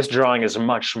 This drawing is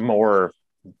much more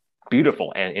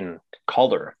beautiful and in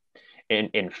color,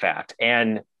 in fact.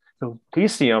 And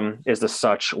Elysium is the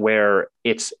such where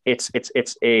it's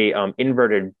a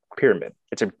inverted pyramid.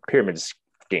 It's a pyramid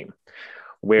scheme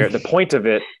where the point of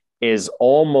it is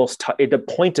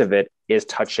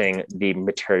touching the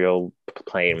material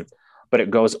plane, but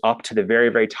it goes up to the very,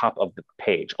 very top of the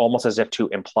page, almost as if to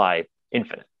imply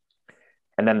infinite.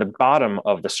 And then the bottom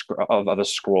of the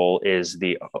scroll is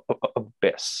the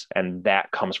abyss, and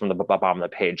that comes from the bottom of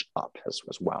the page up as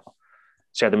well.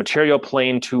 So you have the material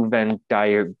plane, two Venn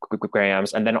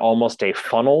diagrams, and then almost a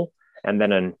funnel, and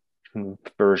then an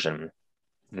inversion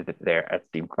there at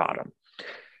the bottom.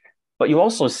 But you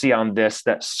also see on this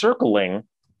that circling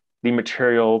the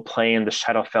material plane, the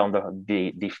Shadowfell, and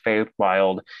the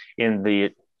Feywild in the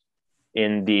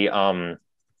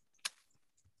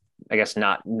I guess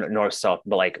not north south,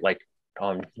 but like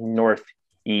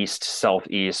northeast,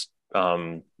 southeast,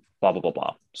 blah blah blah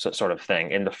blah, sort of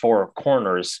thing. In the four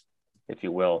corners, if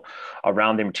you will,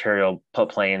 around the material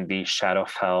plane, the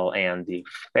Shadowfell and the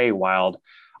Feywild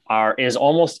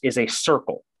is a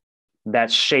circle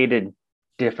that's shaded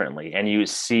differently, and you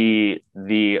see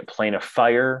the plane of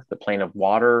fire, the plane of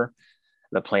water,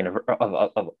 the plane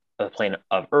of the plane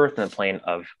of earth, and the plane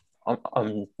of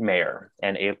Mare,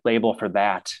 and a label for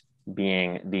that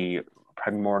being the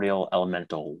primordial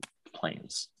elemental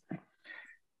planes.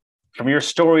 From your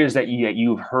stories that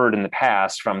you've heard in the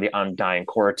past from the Undying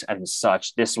Court and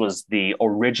such, this was the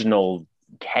original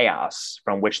chaos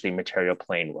from which the material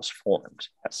plane was formed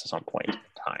at some point in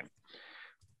time.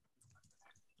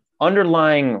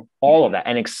 Underlying all of that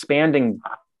and expanding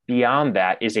beyond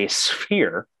that is a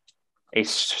sphere, a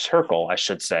circle, I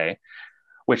should say,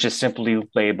 which is simply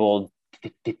labeled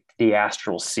the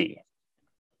astral sea.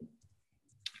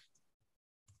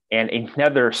 And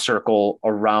another circle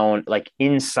around, like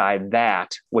inside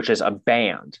that, which is a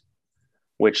band,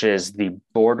 which is the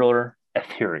border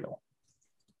ethereal.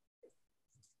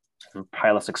 And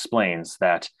Pylus explains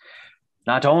that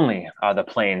not only are the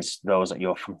planes those that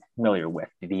you're familiar with,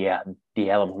 the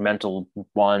elemental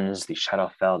ones, the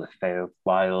Shadowfell, the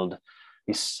Feywild,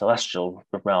 the celestial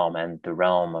realm, and the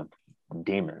realm of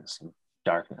demons and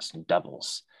darkness and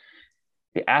devils.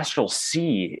 The astral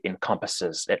sea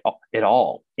encompasses it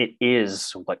all. It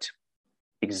is what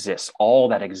exists. All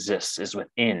that exists is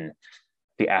within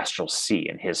the astral sea,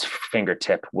 and his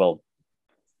fingertip will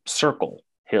circle.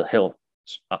 He'll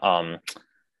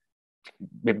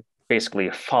basically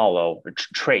follow or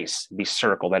trace the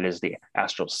circle that is the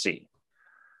astral sea.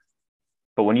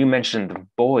 But when you mention the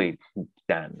void,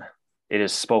 then it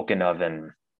is spoken of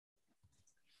in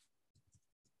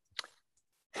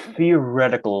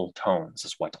theoretical tones,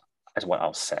 is what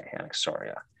I'll say,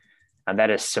 Anaxaria. And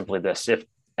that is simply this: if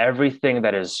everything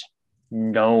that is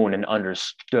known and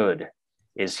understood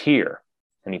is here,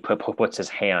 and he puts his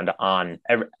hand on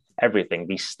everything,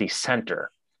 the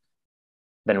center,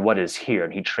 then what is here?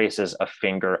 And he traces a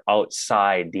finger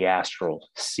outside the astral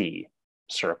sea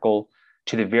circle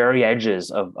to the very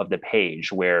edges of the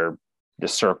page where the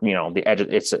circle, the edge,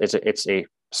 it's a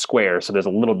square, so there's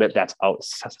a little bit that's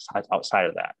outside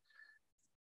of that.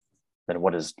 Then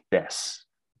what is this?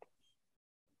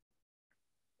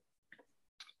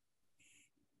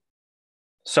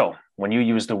 So when you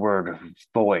use the word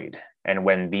void, and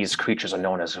when these creatures are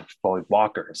known as void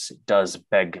walkers, it does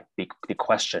beg the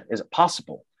question: is it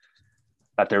possible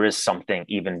that there is something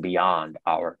even beyond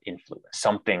our influence,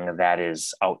 something that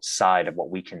is outside of what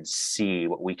we can see,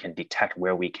 what we can detect,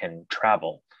 where we can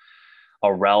travel,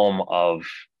 a realm of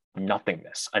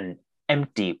nothingness, an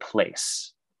empty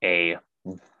place, a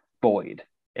void,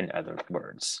 in other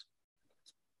words.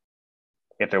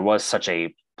 If there was such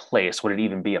a place, would it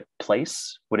even be a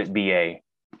place? Would it be a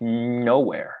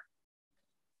nowhere?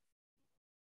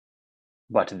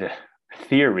 But the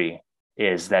theory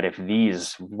is that if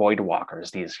these void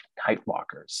walkers, these night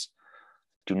walkers,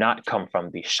 do not come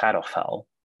from the Shadowfell,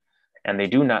 and they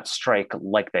do not strike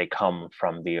like they come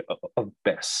from the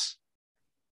abyss,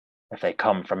 if they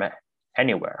come from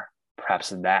anywhere, perhaps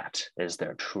that is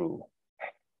their truly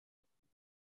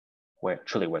where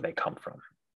they come from.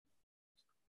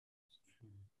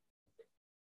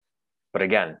 But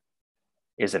again,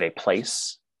 is it a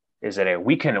place? Is it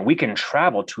we can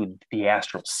travel to the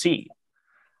astral sea.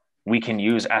 We can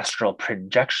use astral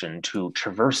projection to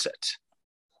traverse it.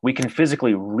 We can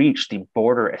physically reach the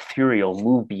border ethereal,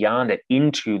 move beyond it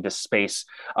into the space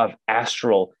of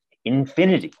astral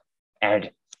infinity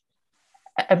and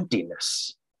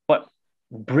emptiness, but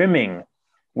brimming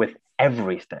with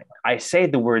everything. I say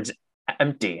the words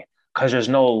empty because there's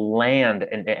no land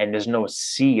and there's no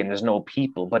sea and there's no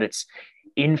people, but it's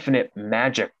infinite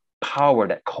magic power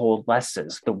that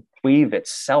coalesces. The wave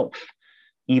itself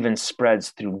even spreads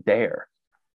through there.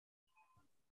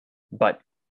 But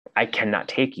I cannot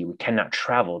take you. We cannot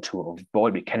travel to a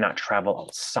void. We cannot travel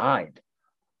outside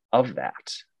of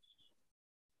that.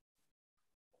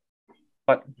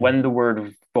 But when the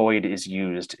word void is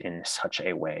used in such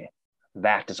a way,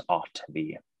 that is oft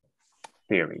the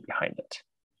theory behind it.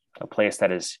 A place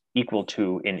that is equal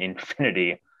to in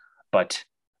infinity, but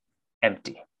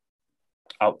empty,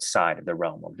 outside of the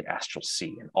realm of the astral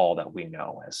sea and all that we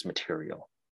know as material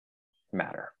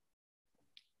matter.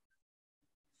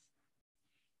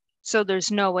 So there's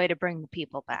no way to bring the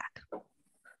people back.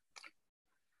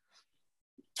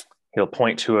 He'll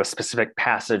point to a specific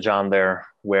passage on there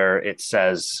where it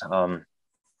says,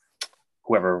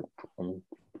 whoever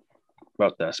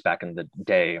wrote this back in the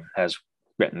day has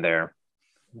written there,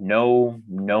 no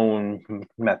known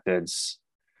methods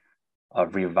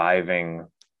of reviving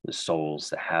the souls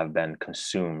that have been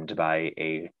consumed by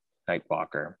a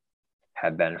Nightwalker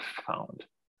have been found.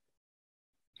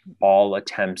 All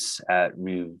attempts at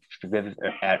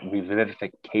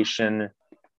revivification,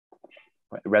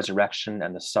 resurrection,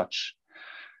 and the such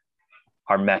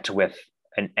are met with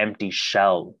an empty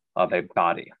shell of a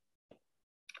body,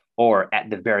 or at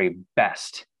the very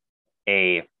best,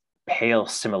 a pale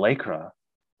simulacra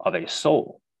of a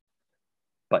soul,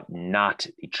 but not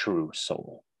the true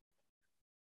soul.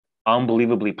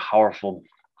 Unbelievably powerful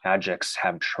magics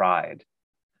have tried,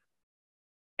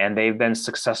 and they've been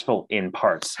successful in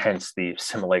parts, hence the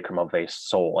simulacrum of a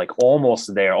soul, like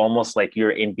almost there, almost like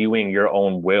you're imbuing your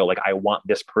own will. Like, I want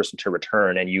this person to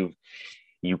return, and you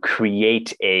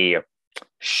create a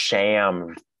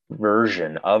sham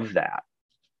version of that.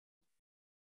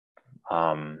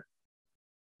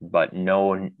 But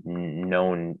no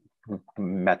known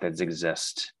methods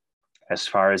exist. As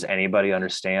far as anybody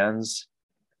understands,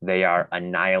 they are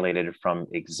annihilated from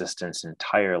existence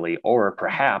entirely, or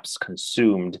perhaps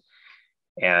consumed,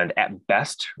 and at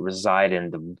best reside in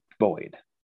the void,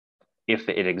 if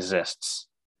it exists,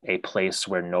 a place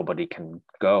where nobody can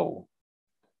go.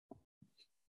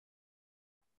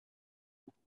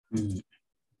 Especially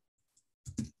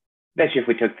if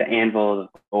we took the anvil of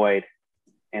the void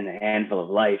and the anvil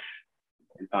of life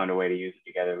and found a way to use it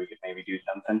together, we could maybe do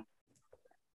something.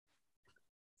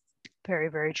 Very,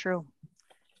 very true.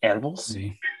 Anvils?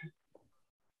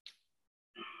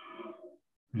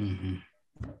 Mm-hmm.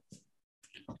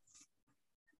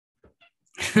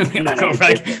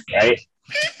 Right?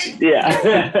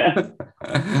 Yeah.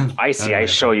 I see. I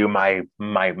show you my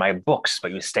books,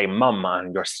 but you stay mum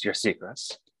on your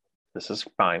secrets. This is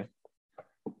fine.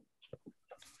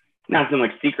 Not so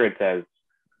much secrets as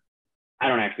I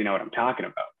don't actually know what I'm talking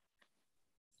about.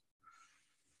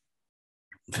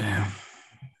 Fair.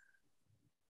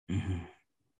 Mm-hmm.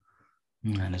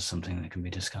 That is something that can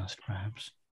be discussed, perhaps.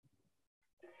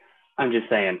 I'm just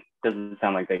saying, doesn't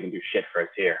sound like they can do shit for us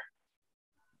here.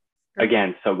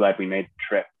 Again, so glad we made the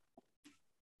trip.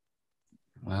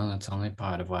 Well, that's only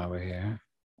part of why we're here.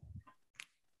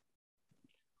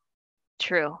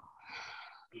 True.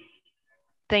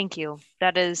 Thank you.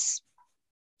 That is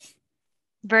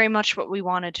very much what we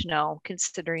wanted to know,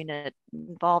 considering it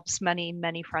involves many,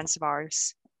 many friends of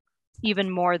ours,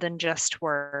 even more than just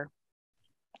were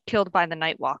killed by the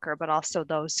Nightwalker, but also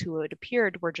those who it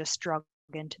appeared were just dragged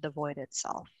into the void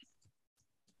itself.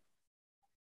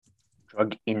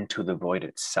 drug into the void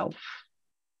itself.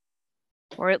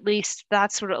 Or at least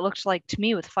that's what it looked like to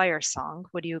me with Fire Song.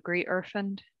 Would you agree,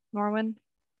 Erfund, Norwin?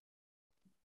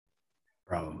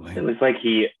 Probably. It was like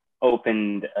he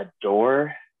opened a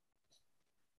door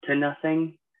to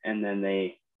nothing, and then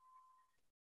they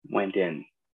went in.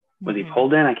 Was he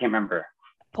pulled in? I can't remember.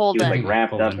 Pulled He was in. like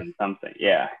wrapped Pulled up in. in something.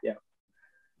 Yeah.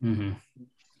 Mm-hmm.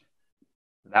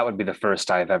 That would be the first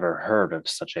I've ever heard of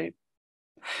such a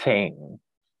thing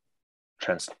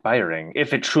transpiring,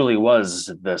 if it truly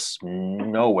was this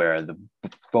nowhere, the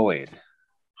void.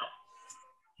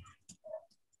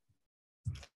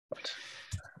 But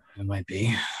It might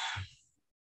be.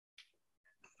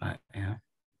 But yeah.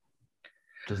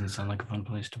 Doesn't sound like a fun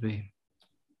place to be.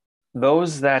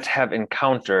 those that have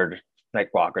encountered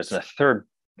Nightwalkers in a third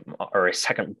or a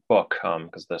second book,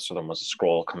 because this other one was a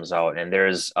scroll, comes out, and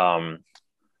there's a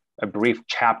brief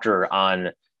chapter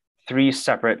on 3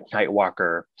 separate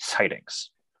Nightwalker sightings,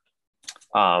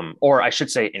 or I should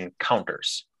say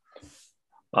encounters.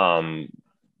 2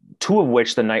 of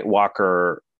which the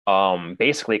Nightwalker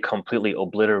basically completely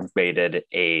obliterated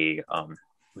a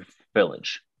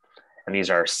village, and these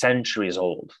are centuries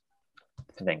old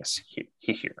things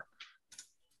here.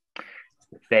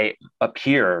 They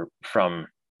appear from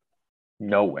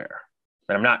nowhere.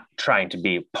 And I'm not trying to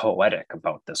be poetic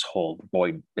about this whole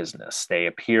void business. They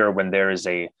appear when there is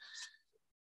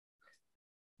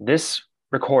this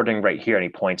recording right here, and he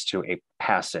points to a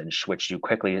passage which you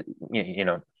quickly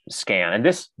scan. And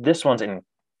this one's in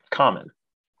Common,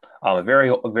 a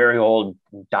very old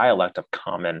dialect of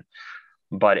Common,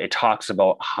 but it talks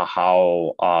about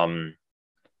how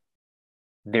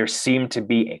there seemed to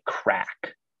be a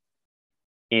crack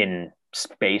in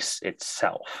space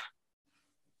itself.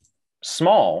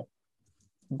 Small,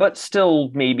 but still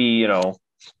maybe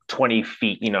 20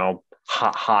 feet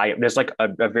high. There's like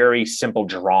a very simple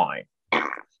drawing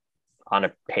on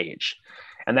a page,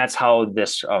 and that's how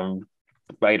this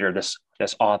writer, this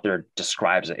author,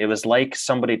 describes it. It was like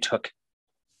somebody took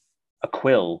a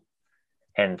quill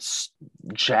and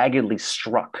jaggedly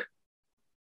struck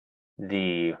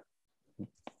the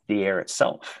air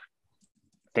itself.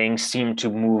 Things seemed to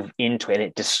move into it, and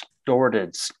it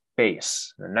distorted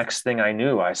space. The next thing I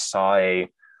knew, I saw a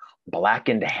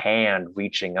blackened hand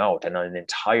reaching out, and an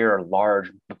entire large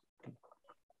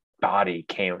body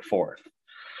came forth.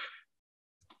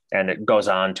 And it goes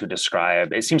on to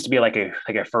describe, it seems to be like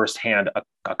a firsthand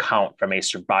account from a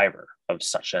survivor of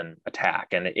such an attack.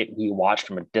 And he watched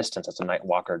from a distance as a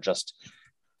Nightwalker just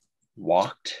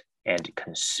walked and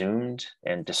consumed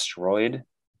and destroyed,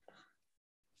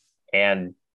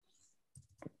 and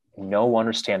no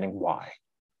understanding why.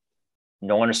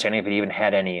 No understanding if it even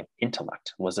had any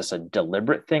intellect. Was this a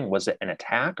deliberate thing? Was it an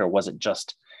attack, or was it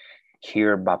just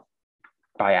here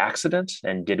by accident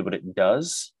and did what it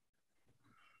does?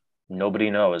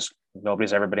 Nobody knows.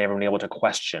 Nobody's ever been able to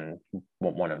question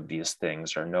one of these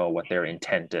things or know what their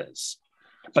intent is.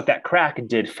 But that crack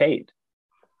did fade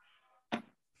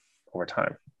over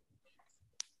time.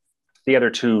 The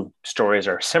other 2 stories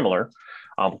are similar.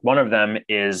 One of them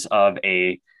is of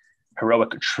a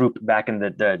heroic troop back in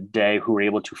the day who were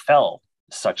able to fell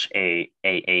such a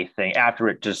thing after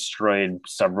it destroyed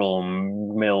several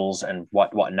mills and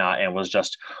whatnot, and was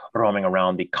just roaming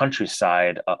around the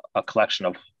countryside. A collection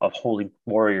of holy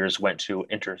warriors went to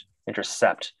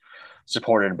intercept,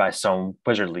 supported by some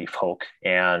wizardly folk,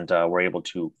 and were able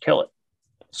to kill it.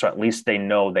 So at least they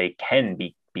know they can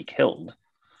be killed.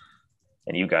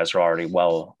 And you guys are already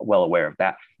well aware of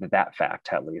that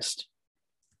fact, at least.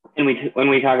 And when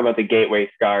we talk about the gateway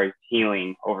scars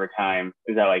healing over time,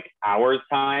 is that like hours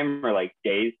time or like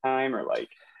days time, or like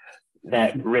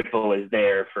that ripple is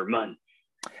there for months?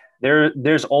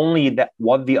 There's only that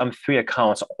one of the 3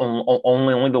 accounts.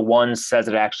 Only the one says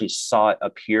it actually saw it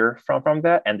appear from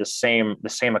that, and the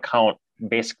same account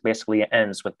basically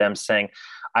ends with them saying,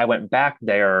 "I went back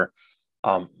there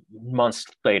months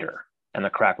later, and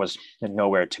the crack was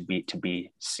nowhere to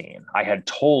be seen. I had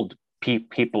told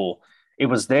people it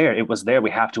was there.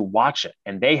 We have to watch it."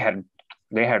 And they had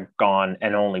gone,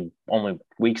 and only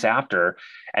weeks after,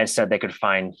 and said they could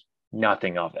find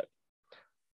nothing of it.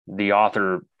 The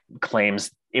author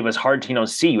claims it was hard to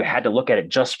see. You had to look at it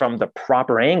just from the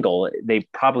proper angle. They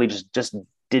probably just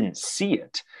didn't see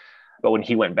it. But when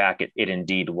he went back, it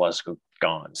indeed was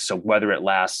gone. So whether it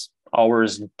lasts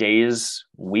hours, days,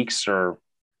 weeks, or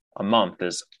a month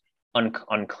is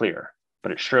unclear.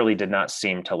 But it surely did not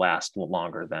seem to last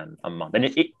longer than a month.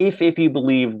 And if you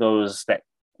believe those that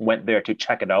went there to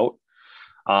check it out,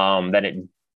 then it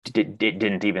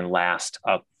didn't even last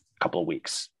a couple of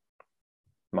weeks.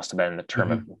 Must have been in the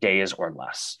term of days or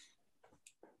less.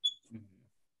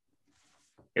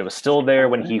 It was still there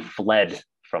when he fled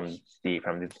from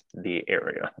the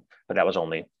area, but that was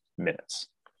only minutes.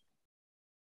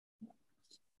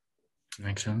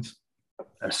 Makes sense.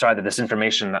 I'm sorry that this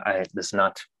information is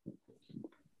not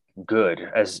good.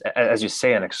 As you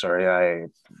say, Anaxori,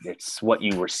 it's what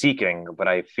you were seeking, but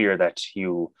I fear that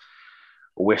you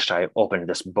wished I opened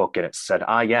this book and it said,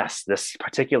 yes, this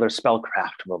particular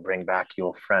spellcraft will bring back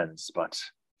your friends, but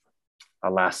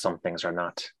alas, some things are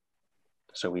not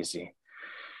so easy.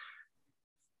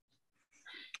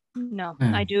 No,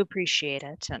 I do appreciate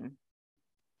it, and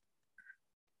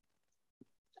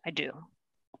I do.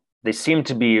 They seem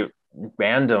to be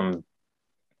random,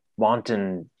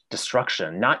 wanton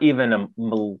destruction, not even a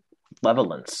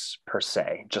malevolence per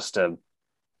se, just they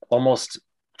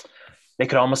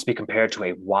could almost be compared to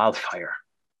a wildfire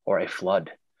or a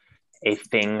flood, a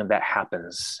thing that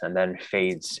happens and then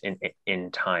fades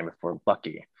in time if we're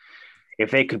lucky.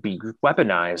 If they could be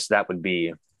weaponized, that would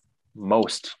be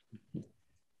most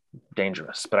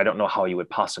dangerous, but I don't know how you would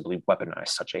possibly weaponize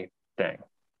such a thing.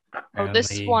 Oh,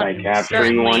 this one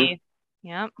certainly,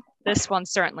 yeah, this one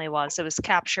certainly was. It was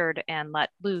captured and let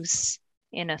loose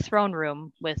in a throne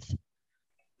room with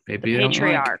the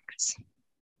patriarchs.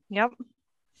 Yep.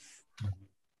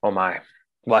 Oh my.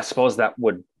 Well, I suppose that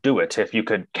would do it. If you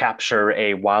could capture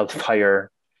a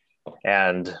wildfire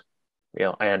and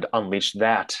unleash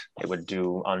that, it would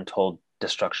do untold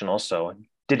destruction also.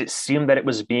 Did it seem that it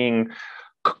was being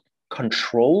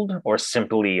controlled or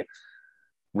simply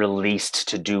released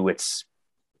to do its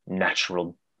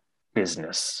natural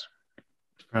business?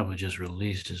 Probably just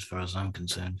released as far as I'm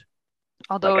concerned.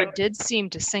 Although it did seem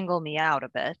to single me out a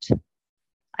bit.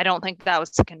 I don't think that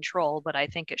was the control, but I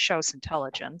think it shows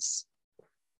intelligence.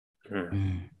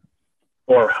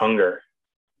 Or hunger.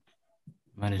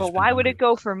 But why would it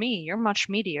go for me? You're much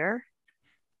meatier.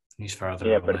 He's farther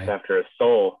away. away. But if after a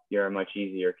soul, you're a much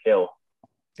easier kill.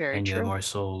 Very and true. You have more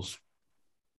souls.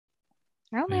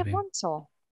 I only have one soul.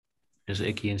 Does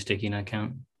Icky and Sticky not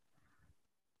count?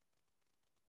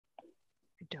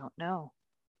 I don't know.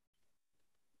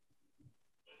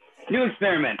 New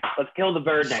experiment. Let's kill the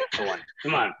bird next to one.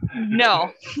 Come on.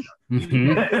 No.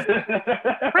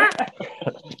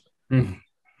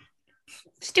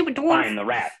 Stupid dwarf. Fine, the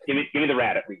rat. Give me the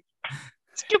rat at least.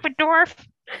 Stupid dwarf.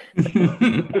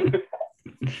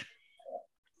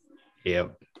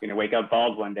 Yep. You're gonna wake up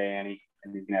bald one day, Annie,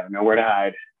 and he's gonna have nowhere to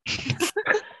hide.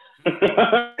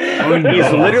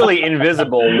 He's literally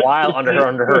invisible while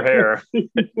under her hair.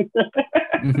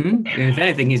 If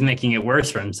anything, he's making it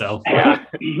worse for himself. Yeah.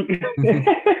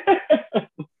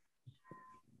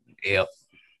 Yep.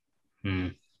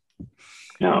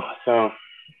 No, so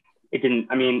it didn't.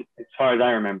 I mean, as far as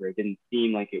I remember, it didn't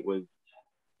seem like it was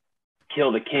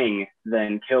kill the king,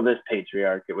 then kill this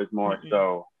patriarch. It was more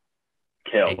so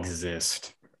kill.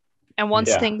 Exist. And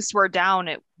once things were down,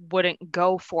 it wouldn't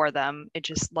go for them. It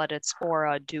just let its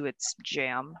aura do its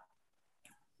jam.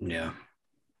 Yeah.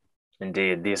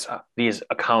 Indeed, these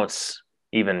accounts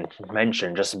even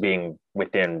mention just being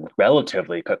within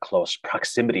relatively close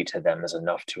proximity to them is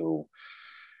enough to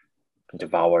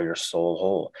devour your soul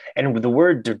whole. And the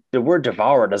word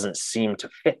devour doesn't seem to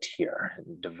fit here.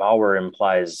 Devour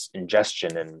implies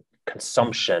ingestion and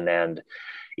consumption and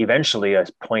eventually a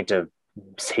point of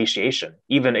satiation.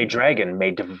 Even a dragon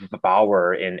may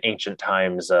devour in ancient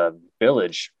times a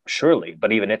village, surely,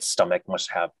 but even its stomach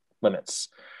must have limits.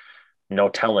 No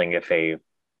telling if a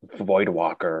void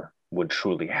walker would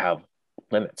truly have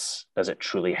limits. Does it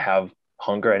truly have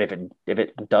hunger? And if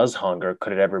it does hunger,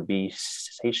 could it ever be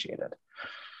satiated?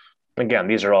 Again,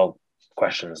 these are all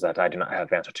questions that I do not have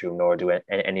the answer to, nor do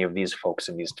any of these folks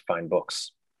in these fine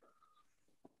books.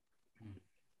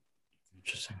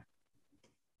 Interesting.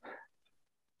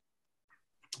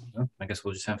 Well, I guess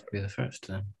we'll just have to be the first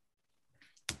then.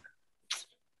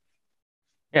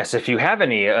 Yes, if you have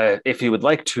any, if you would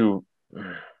like to,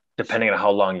 depending on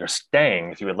how long you're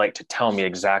staying, if you would like to tell me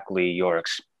exactly your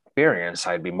experience,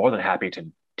 I'd be more than happy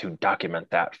to document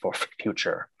that for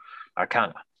future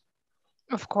Arcana.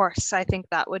 Of course, I think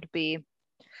that would be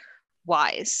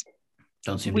wise.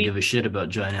 Don't seem to give a shit about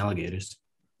giant alligators.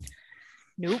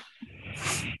 Nope.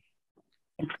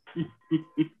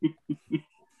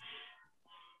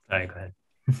 Sorry, go ahead.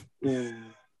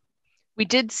 We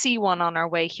did see one on our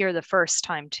way here the first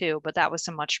time too, but that was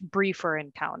a much briefer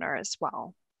encounter as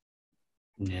well.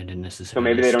 Yeah, didn't necessarily. So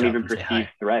maybe they don't even perceive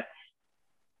threats.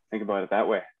 Think about it that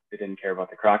way. They didn't care about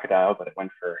the crocodile, but it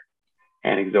went for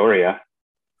Anaxoria.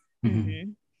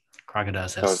 Mm-hmm.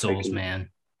 Crocodiles have souls, man.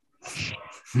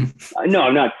 No,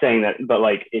 I'm not saying that, but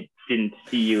like it didn't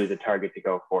see you as a target to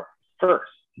go for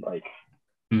first. Like,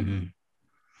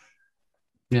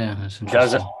 Yeah, that's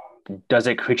interesting. Does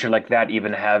a creature like that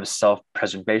even have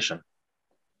self-preservation?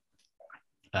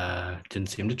 Didn't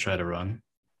seem to try to run.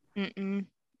 Mm-mm.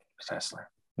 Precisely.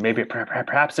 Maybe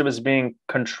perhaps it was being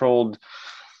controlled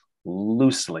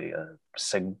loosely, a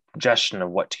suggestion of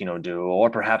what to do, or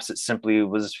perhaps it simply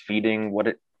was feeding what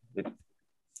it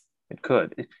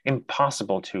could.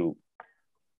 Impossible to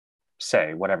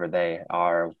say, whatever they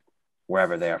are,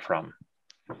 wherever they are from.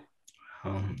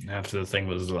 After the thing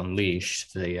was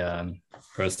unleashed, the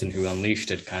person who unleashed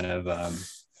it kind of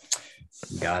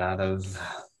got out of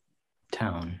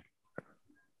town.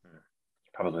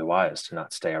 Probably wise to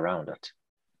not stay around it.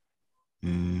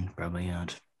 Probably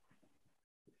not.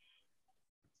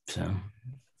 So,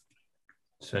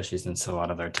 especially since a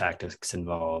lot of their tactics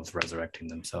involve resurrecting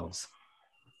themselves.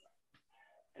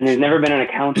 And there's never been an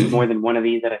account of more than one of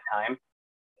these at a time.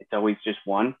 It's always just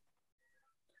one.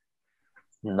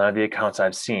 None of the accounts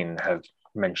I've seen have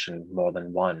mentioned more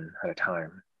than one at a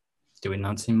time. Do we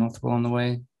not see multiple on the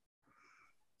way?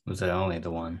 Was it only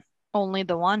the one? Only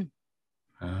the one.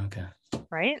 Oh, okay.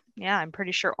 Right? Yeah, I'm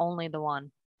pretty sure only the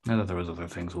one. I thought there was other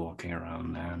things walking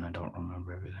around there, and I don't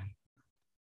remember everything.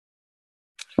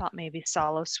 Thought maybe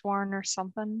Solosworn or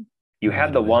something. You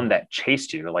had the one that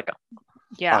chased you, like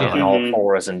on all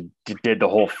fours, and did the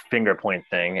whole finger point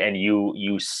thing, and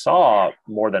you saw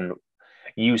more than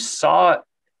you saw.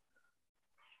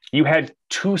 You had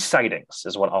two sightings,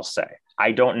 is what I'll say.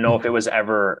 I don't know if it was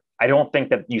ever. I don't think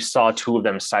that you saw two of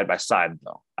them side by side,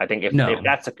 though. I think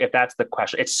if that's the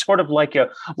question, it's sort of like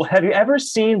have you ever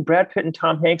seen Brad Pitt and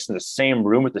Tom Hanks in the same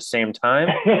room at the same time?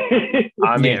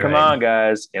 I mean, come on,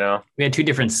 guys. We had two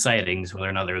different sightings. Whether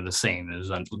or not they're the same is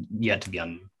yet to be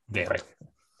unveiled.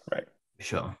 Right.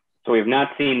 Sure. So we have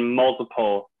not seen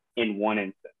multiple in one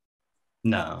instance.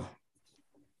 No.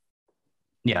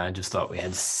 Yeah, I just thought we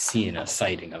had seen a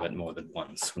sighting of it more than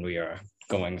once when we are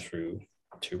going through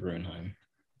to Runeheim.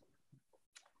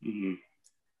 Mm-hmm.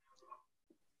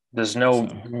 There's no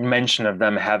mention of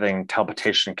them having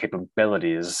teleportation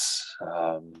capabilities,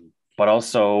 but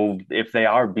also if they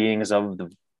are beings of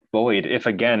the void, if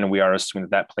again we are assuming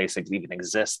that place even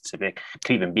exists, if it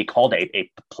could even be called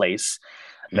a place,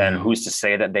 then who's to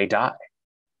say that they die?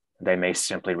 They may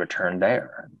simply return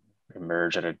there and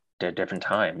emerge at a different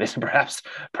time. Perhaps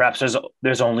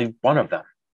there's only one of them.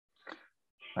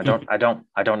 I don't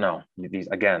know. These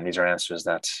are answers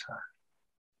that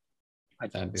I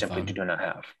simply do not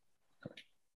have.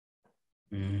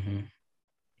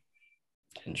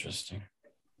 Interesting.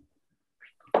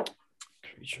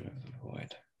 Creature of the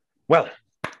void. Well,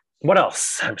 what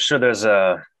else? I'm sure there's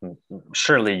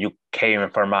surely you came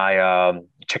for my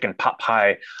chicken pot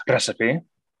pie recipe.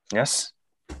 Yes.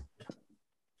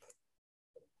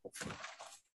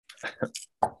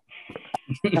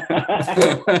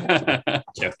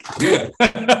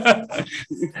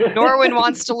 Norwin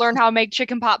wants to learn how to make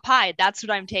chicken pot pie. That's what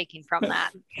I'm taking from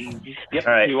that. Yep.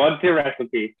 All right. He wants your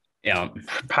recipe. Yeah.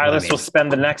 Pylus will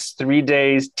spend the next 3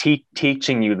 days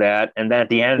teaching you that, and then at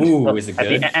the end,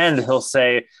 he'll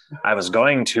say, "I was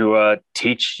going to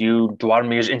teach you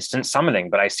Dwarmir's instant summoning,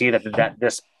 but I see that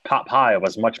this pot pie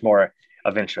was much more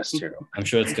of interest to you." I'm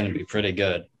sure it's going to be pretty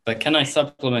good, but can I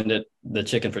supplement the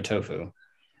chicken for tofu?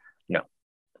 No.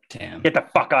 Damn. Get the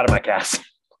fuck out of my cast.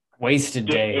 Wasted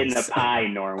Get days. in the pie,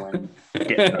 Norwin.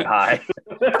 Get in the pie.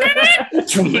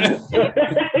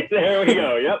 There we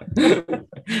go. Yep.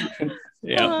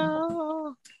 Yeah.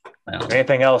 Oh. Well,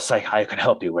 Anything else I could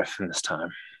help you with in this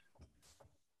time?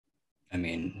 I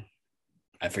mean,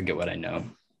 I forget what I know.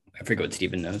 I forget what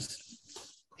Steven knows.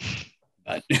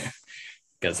 But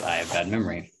because I have bad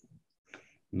memory.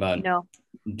 But No.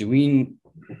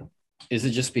 is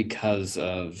it just because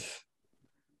of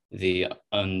the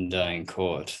Undying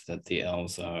Court that the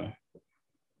elves are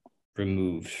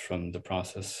removed from the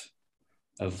process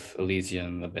of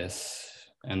Elysium, Abyss,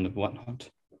 and whatnot?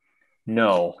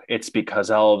 No, it's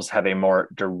because elves have a more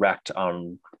direct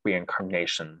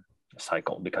reincarnation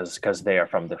cycle because they are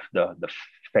from the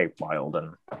Feywild,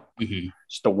 and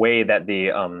just the way that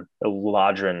the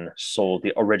Eladrin soul,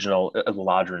 the original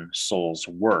Eladrin souls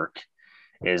work,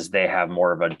 is they have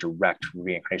more of a direct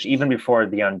reincarnation. Even before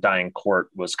the Undying Court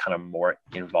was kind of more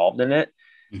involved in it,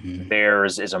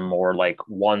 theirs is a more like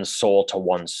one soul to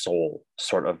one soul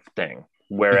sort of thing.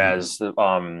 Whereas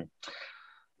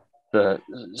the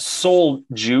soul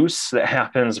juice that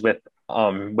happens with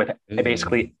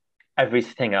basically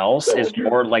everything else is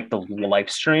more like the life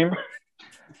stream.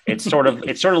 It's sort of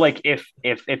like if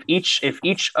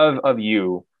each of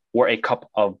you were a cup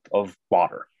of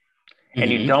water, and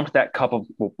you dump that cup of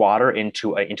water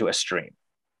into a stream,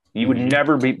 you would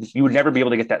never be able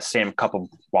to get that same cup of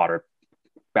water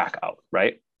back out,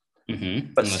 right?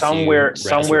 Mm-hmm. But Unless somewhere, you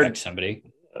resurrect somebody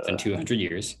within 200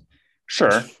 years.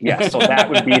 Sure, yeah. So that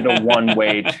would be the one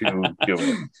way to do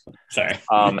it. Sorry.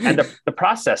 And the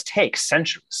process takes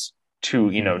centuries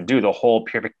to, do the whole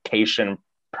purification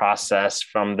process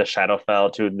from the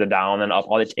Shadowfell to the down and up.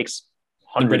 All it takes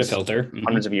hundreds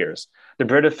of years. The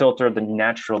Brita filter, the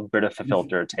natural Brita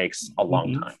filter, takes a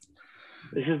long time.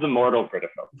 This is the mortal Brita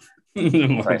filter. The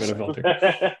mortal Brita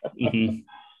filter.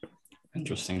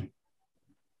 Interesting.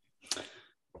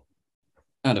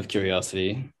 Out of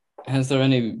curiosity, has there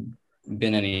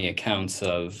been any accounts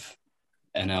of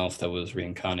an elf that was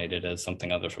reincarnated as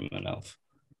something other from an elf?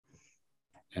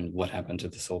 And what happened to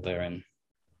the soul therein?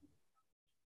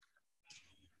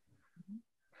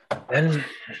 Then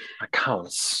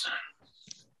accounts.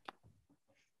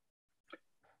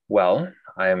 Well,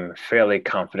 I'm fairly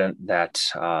confident that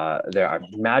there are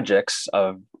magics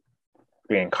of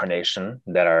reincarnation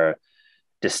that are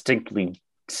distinctly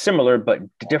similar but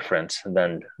different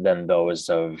than those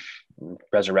of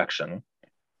resurrection.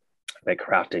 They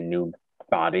craft a new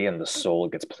body and the soul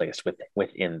gets placed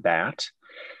within that.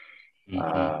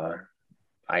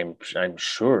 I'm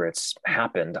sure it's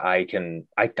happened. I can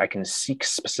seek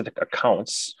specific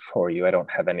accounts for you. I don't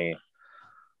have any at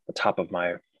the top of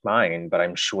my mind, but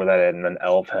I'm sure that an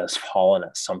elf has fallen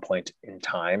at some point in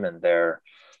time and their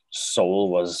soul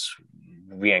was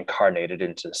reincarnated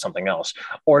into something else.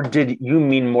 Or did you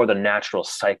mean more the natural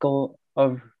cycle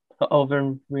of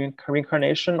elven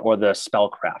reincarnation or the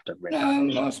spellcraft of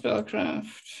reincarnation? More spellcraft,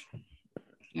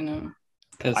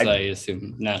 because I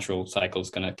assume natural cycle is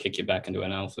going to kick you back into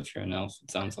an elf if you're an elf,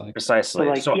 it sounds like.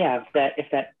 Precisely. So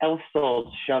if that elf soul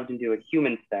is shoved into a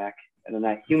human sack and then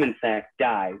that human sack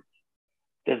dies,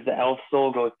 does the elf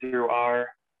soul go through our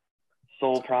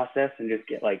soul process and just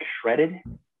get shredded?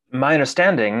 My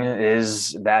understanding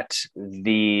is that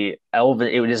it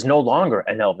is no longer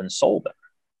an elven soul then.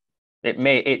 It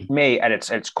may at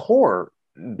its core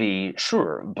be,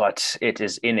 sure, but it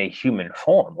is in a human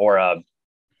form or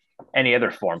any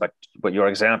other form. But your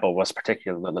example was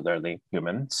particularly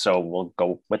human, so we'll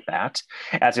go with that.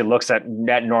 As he looks at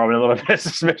Norman a little bit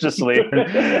suspiciously.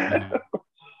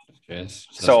 Yes.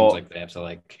 So it seems like they have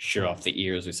to shear off the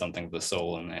ears or something of the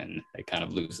soul, and then it kind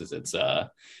of loses its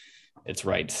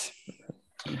rights.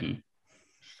 Mm-hmm.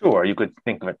 Sure, you could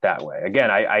think of it that way. Again,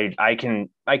 I can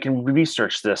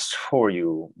research this for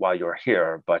you while you're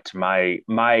here, but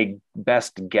my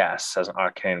best guess as an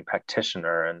arcane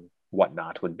practitioner and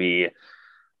whatnot would be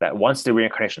that once the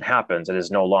reincarnation happens, it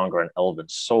is no longer an elven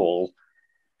soul.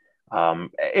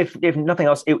 If nothing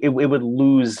else, it would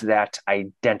lose that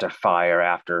identifier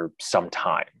after some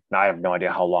time. Now, I have no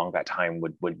idea how long that time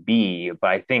would be, but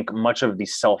I think much of the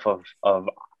self of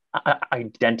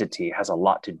identity has a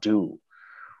lot to do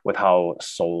with how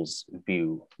souls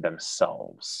view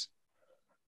themselves.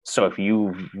 So if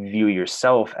you view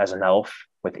yourself as an elf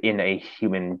within a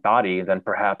human body, then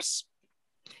perhaps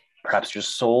your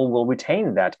soul will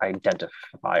retain that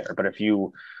identifier. But if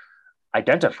you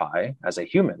identify as a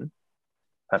human,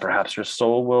 then perhaps your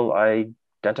soul will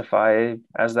identify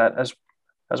as that as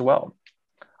well.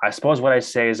 I suppose what I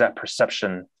say is that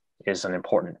perception is an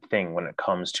important thing when it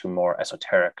comes to more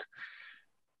esoteric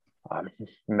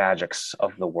magics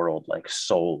of the world, like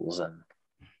souls and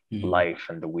life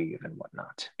and the weave and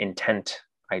whatnot. Intent,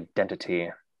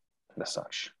 identity, and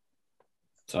such.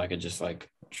 So I could just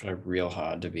try real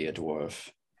hard to be a dwarf.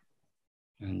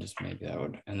 And just maybe that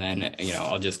would, and then,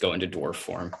 I'll just go into dwarf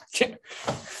form.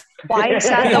 Why is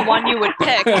that the one you would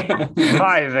pick?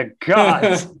 By the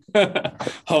gods.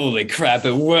 Holy crap,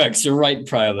 it works. You're right,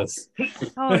 Prialus.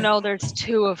 Oh no, there's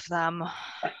two of them.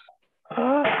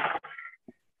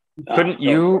 Couldn't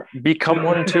you become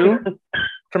one too?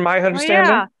 From my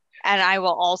understanding? Yeah. And I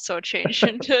will also change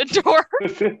into a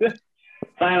dwarf.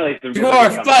 Finally,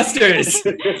 Dwarf Busters!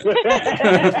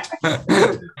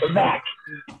 We're back.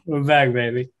 We're back,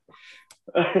 baby.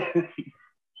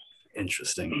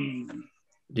 Interesting.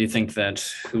 Do you think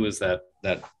who was that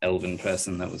elven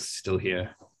person that was still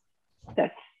here?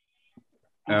 That's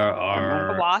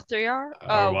Awathiar?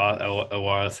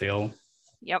 Awarathiel.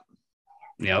 Yep.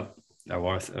 Yep.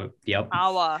 Yep.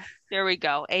 Awa. There we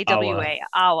go. AWA.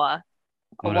 Awa.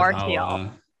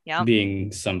 Awarthiel. Yeah.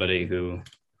 Being somebody who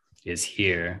is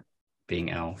here,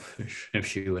 being elf, if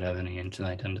she would have any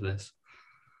insight into this.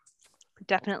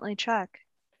 Definitely check.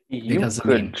 You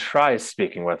could try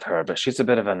speaking with her, but she's a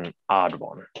bit of an odd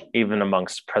one, even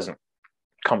amongst present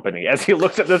company, as he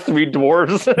looks at the three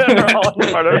dwarves that are all in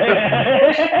front of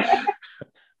him.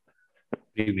 What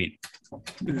do you mean?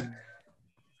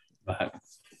 But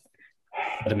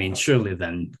I mean, surely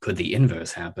then, could the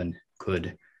inverse happen?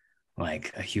 Could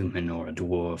like a human or a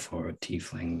dwarf or a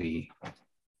tiefling be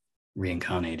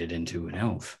reincarnated into an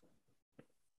elf?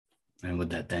 And would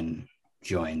that then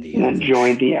join the And then elven?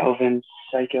 join the elven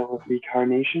cycle of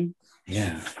reincarnation.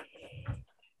 Yeah.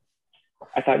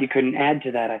 I thought you couldn't add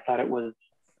to that. I thought it was,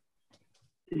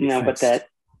 but Fixed. that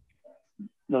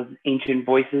those ancient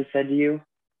voices said to you,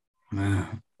 Uh,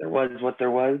 there was what there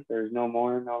was. There's no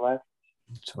more, no less.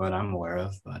 That's what I'm aware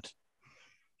of, but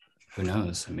who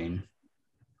knows? I mean,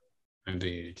 maybe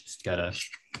you just gotta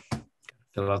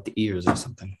fill out the ears or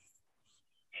something.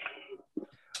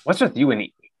 What's with you and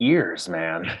ears,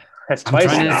 man? That's I'm twice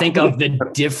trying to now. think of the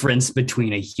difference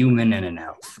between a human and an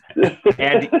elf.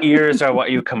 And ears are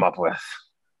what you come up with.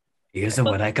 Ears are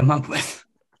what I come up with.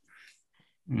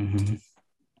 Mm-hmm.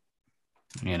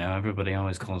 Everybody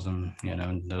always calls them,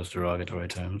 those derogatory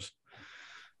terms.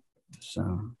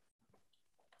 So,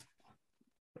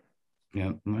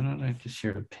 yeah, where did I just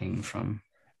hear a ping from?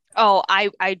 Oh,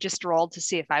 I just rolled to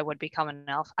see if I would become an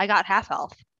elf. I got half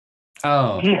elf.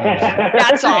 Oh,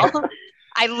 That's all.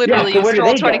 I literally Yeah, so where used do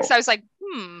roll they 20 go? because I was like,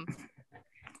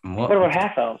 What about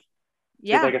half elves?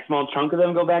 yeah. Does like a small chunk of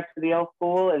them go back to the elf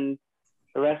pool and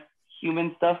the rest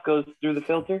human stuff goes through the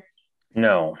filter?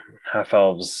 No, half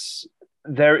elves.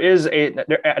 There is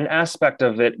an aspect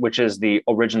of it which is the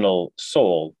original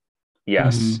soul,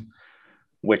 yes,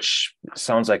 which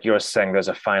sounds like you're saying there's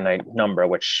a finite number,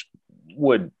 which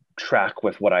would track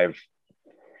with what I've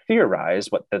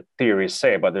theorized, what the theories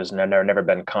say, but there's never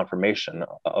been confirmation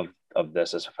of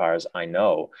this as far as I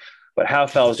know. But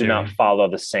half elves do not follow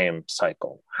the same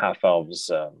cycle. Half elves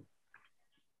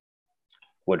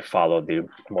would follow the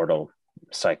mortal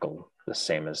cycle the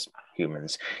same as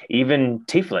humans. Even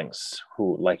tieflings,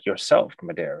 who, like yourself,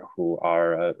 Medea, who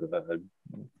are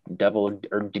devil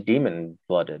or demon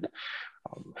blooded,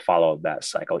 follow that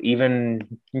cycle.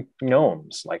 Even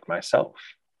gnomes, like myself,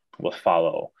 will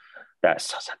follow that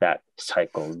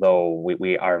cycle, though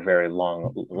we are very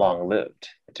long lived.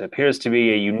 It appears to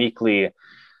be a uniquely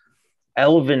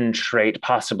elven trait,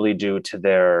 possibly due to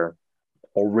their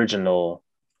original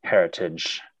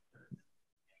heritage.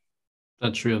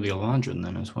 That's true of the Eladrin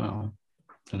then as well,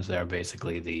 since they're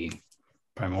basically the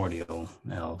primordial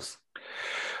elves.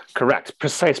 Correct.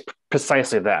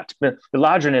 Precisely that. The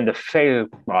Eladrin and the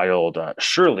Feywild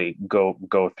surely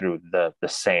go through the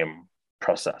same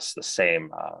process, the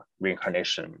same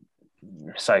reincarnation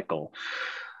cycle.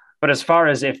 But as far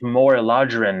as if more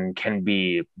Eladrin can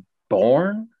be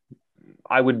born,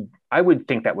 I would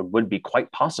think that would be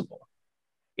quite possible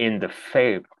in the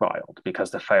Feywild, because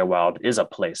the Feywild is a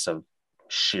place of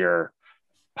sheer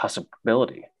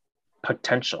possibility,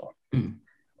 potential.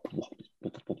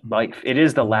 Life. It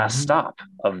is the last stop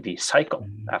of the cycle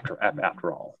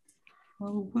after all.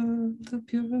 A world of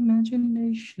pure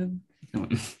imagination.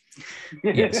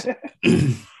 Yes.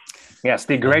 Yes,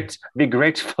 the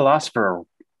great philosopher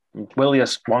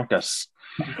Willius Wonkus.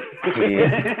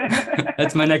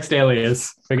 That's my next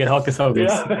alias. Forget Hocus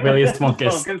Pocus. Yeah. Willius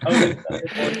Wonkus.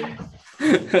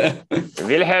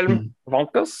 Wilhelm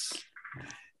Wonkus.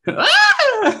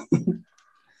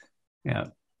 Yeah.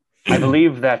 I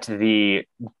believe that the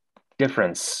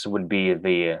difference would be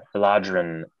the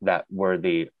Eladrin that were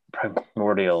the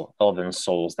primordial elven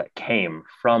souls that came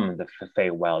from the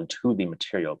Feywild to the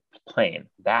material plane.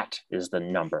 That is the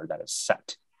number that is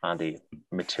set on the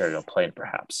material plane,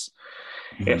 perhaps.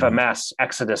 If a mass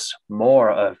exodus more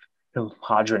of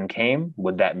Eladrin came,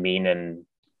 would that mean in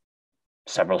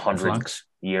several hundred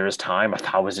years' time,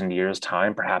 1,000 years'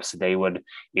 time, perhaps they would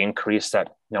increase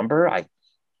that number?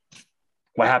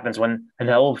 What happens when an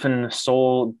elven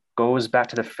soul goes back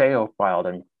to the Feywild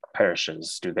and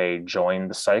perishes? Do they join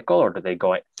the cycle, or do they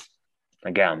go?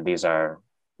 Again, these are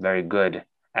very good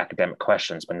academic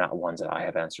questions, but not ones that I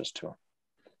have answers to.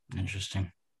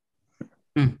 Interesting.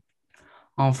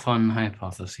 All fun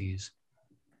hypotheses.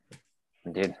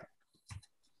 Indeed.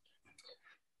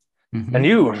 Mm-hmm. And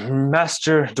you,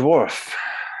 Master Dwarf,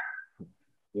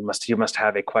 you must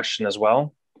have a question as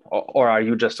well, or are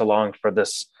you just along for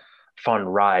this fun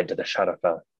ride to the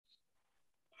Shadowfell?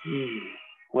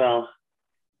 Well,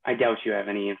 I doubt you have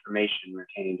any information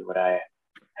pertaining to what I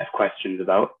have questions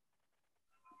about.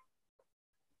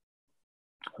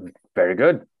 Very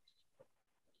good.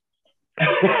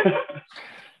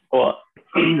 Well,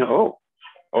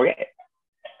 okay.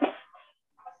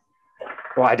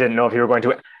 Well, I didn't know if you were going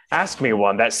to ask me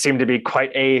one. That seemed to be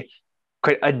quite a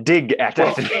dig at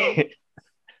me.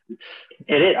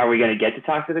 It is. Are we going to get to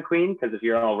talk to the queen? Because if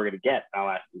you're all we're going to get, I'll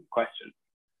ask you a question.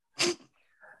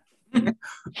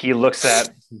 He looks at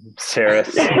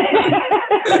Saris.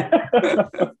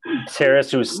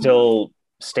 Saris, who's still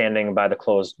standing by the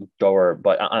closed door,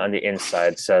 but on the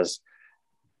inside says,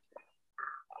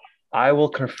 I will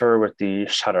confer with the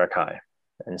Shadarkai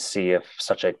and see if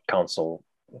such a council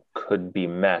could be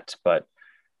met, but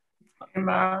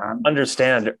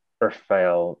understand,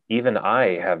 Urfael, even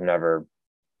I have never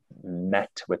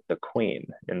met with the queen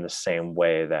in the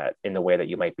way that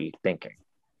you might be thinking.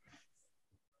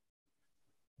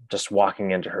 Just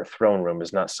walking into her throne room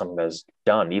is not something that is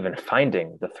done. Even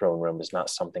finding the throne room is not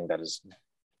something that is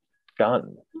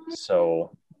done.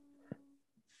 So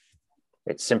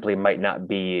it simply might not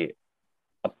be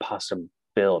a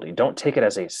possibility. Don't take it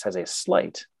as a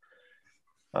slight.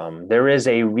 There is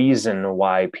a reason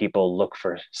why people look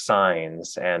for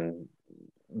signs and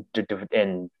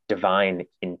divine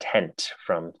intent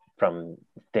from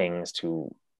things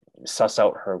to suss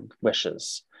out her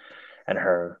wishes and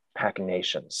her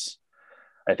machinations.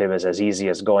 If it was as easy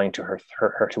as going to her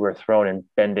throne and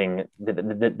bending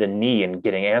the knee and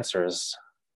getting answers,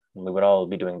 we would all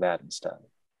be doing that instead.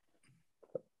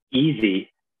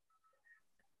 Easy.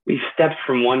 We've stepped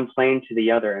from one plane to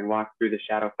the other and walked through the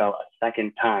Shadowfell a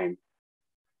second time.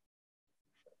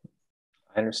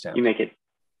 I understand. You make it.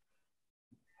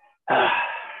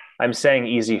 I'm saying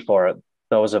easy for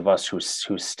those of us who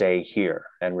stay here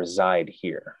and reside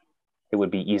here. It would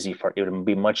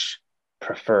be much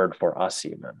preferred for us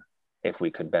even if we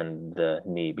could bend the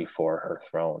knee before her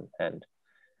throne and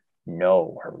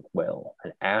know her will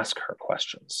and ask her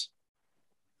questions.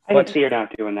 I can see her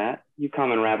not doing that. You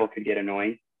common rabble could get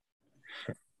annoying.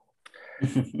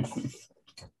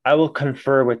 I will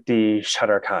confer with the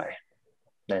Shadarkai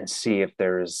and see if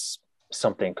there's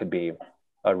something could be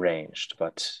arranged,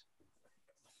 but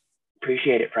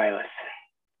appreciate it, Prylis.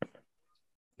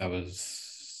 That was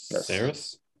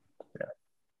Saris? Yeah.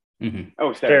 Mm-hmm.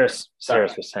 Oh, Saris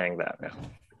was saying that. Yeah.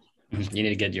 You need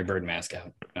to get your bird mask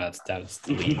out. That's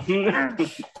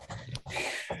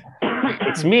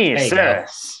It's me,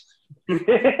 Saris.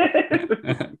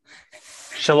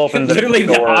 She'll open the literally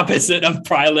door. The opposite of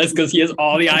Prylis because he has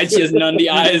all the eyes, she has none of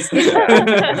the eyes.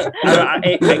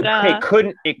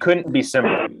 It couldn't be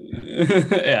simpler.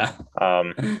 Yeah.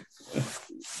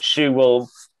 She will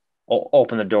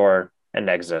open the door and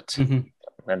exit, Mm-hmm.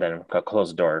 and then close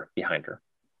the door behind her.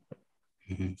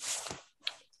 Mm-hmm.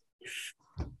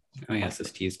 Oh yes,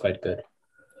 this tea is quite good.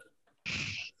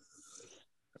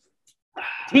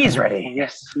 Tea's ready.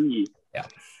 Yes, tea. Yeah.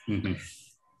 Mm-hmm.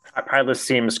 Prylis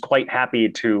seems quite happy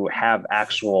to have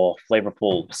actual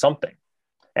flavorful something.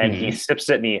 And he sips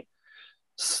it and he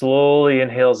slowly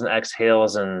inhales and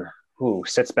exhales and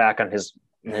sits back on his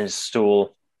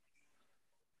stool.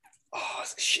 Oh,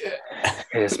 shit.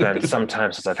 It has been some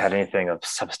time since I've had anything of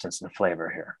substance and flavor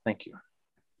here. Thank you.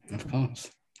 Of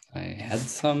course. I had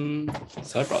some,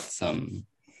 so I brought some.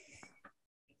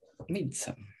 Made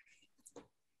some.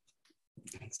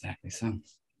 Exactly so.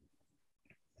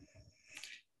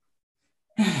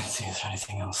 Let's see, is there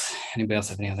anything else? Anybody else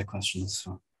have any other questions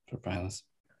for Prylis?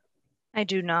 I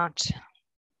do not,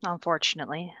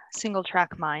 unfortunately. Single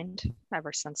track mind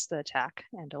ever since the attack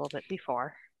and a little bit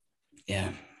before.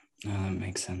 Yeah, that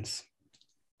makes sense.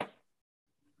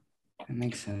 It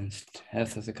makes sense.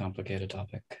 Health is a complicated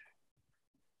topic.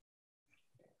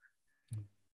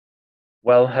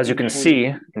 Well, as you can see,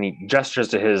 and he gestures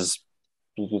to his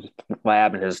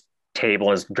lab and his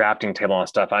table, his drafting table and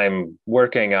stuff, I'm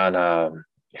working on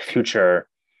future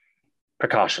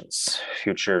precautions,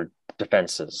 future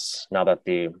defenses. Now that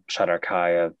the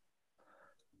Shadarkai,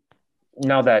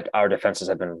 now that our defenses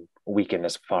have been weakened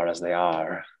as far as they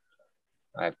are,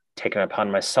 I've taken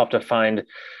upon myself to find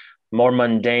more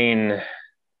mundane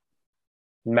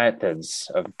methods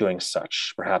of doing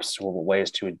such, perhaps ways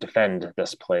to defend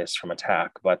this place from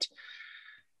attack, but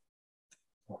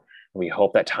we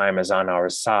hope that time is on our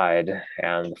side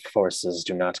and the forces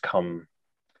do not come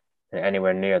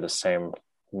anywhere near the same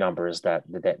numbers that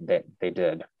they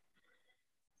did.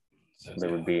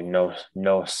 There would be no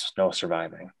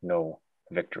surviving, no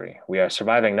victory. We are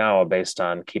surviving now based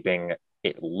on keeping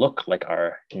it look like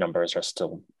our numbers are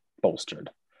still bolstered.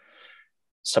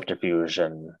 Subterfuge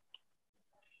and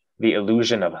the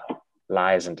illusion of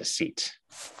lies and deceit.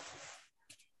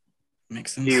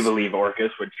 Makes sense. Do you believe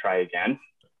Orcus would try again?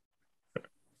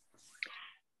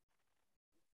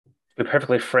 To be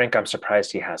perfectly frank, I'm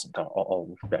surprised he hasn't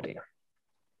already.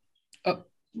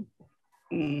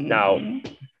 Now,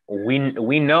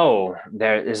 we know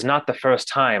there is not the first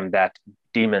time that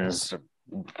demons,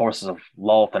 forces of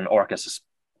Lolth and Orcus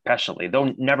especially,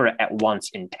 though never at once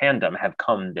in tandem, have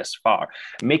come this far.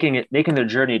 Making their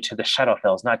journey to the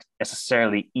Shadowfell is not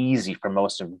necessarily easy for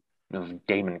most of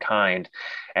demon kind,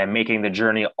 and making the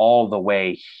journey all the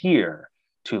way here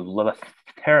to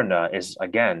Latherna is,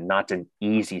 again, not an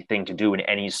easy thing to do in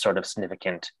any sort of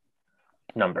significant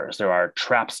numbers. There are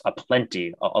traps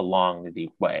aplenty along the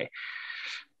way.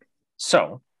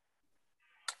 So,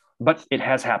 but it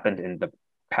has happened in the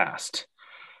past.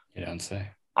 You don't say.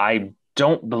 I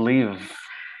don't believe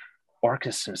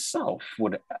Orcus himself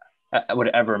would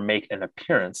ever make an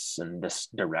appearance in this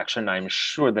direction. I'm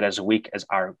sure that as weak as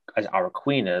our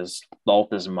queen is,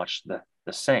 Lolth is much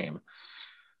the same.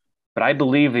 But I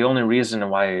believe the only reason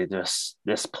why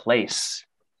this place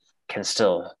can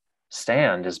still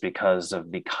stand is because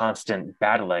of the constant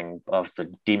battling of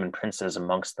the demon princes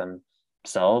amongst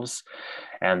themselves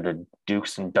and the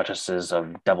dukes and duchesses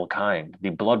of devil kind. The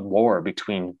blood war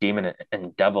between demon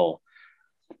and devil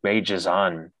rages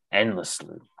on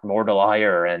endlessly. Mortal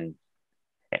ire and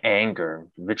anger,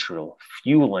 vitriol,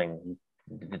 fueling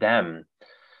them.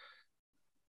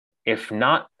 If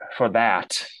not for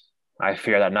that, I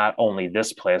fear that not only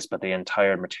this place, but the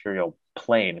entire material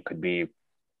plane would be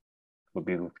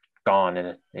gone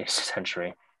in a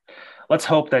century. Let's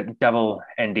hope that devil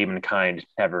and demon kind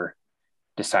never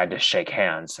decide to shake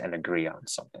hands and agree on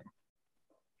something.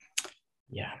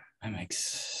 Yeah, that makes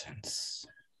sense.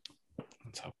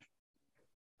 Let's hope.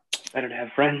 Better to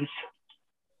have friends.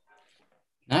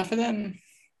 Not for them.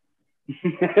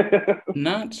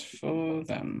 Not for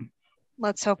them.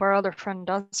 Let's hope our other friend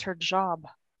does her job.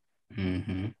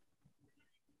 Mm-hmm.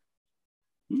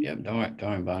 Yep, don't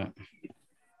worry about it.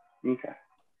 Okay.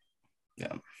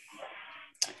 Yeah.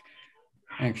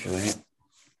 Actually,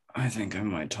 I think I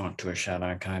might talk to a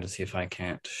Shadar-kai to see if I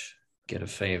can't get a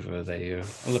favor. They are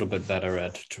a little bit better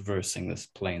at traversing this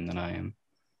plane than I am.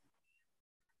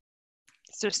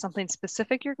 Is there something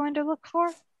specific you're going to look for?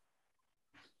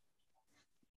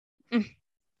 Yeah.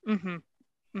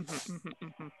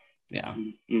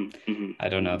 Mm-hmm. I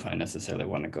don't know if I necessarily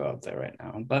want to go out there right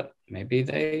now, but maybe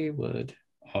they would.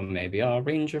 Or maybe our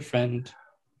ranger friend.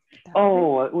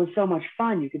 Oh, it was so much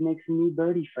fun. You could make some new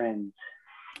birdie friends.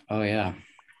 Oh, yeah.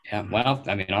 Yeah, well,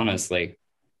 I mean, honestly,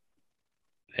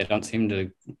 they don't seem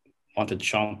to want to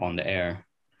chomp on the air.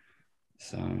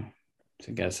 So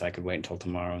I guess I could wait until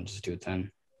tomorrow and just do it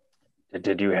then.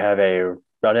 Did you have a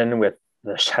run-in with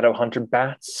the Shadow Hunter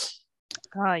bats?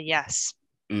 Yes.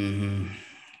 Mm-hmm.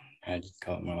 I'd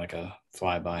call it more like a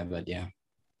flyby, but yeah.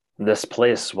 This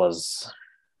place was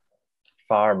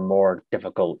far more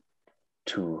difficult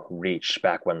to reach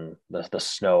back when the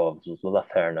snow of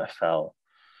Latherna fell.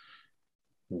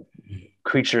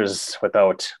 Creatures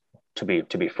without, to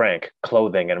be frank,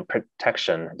 clothing and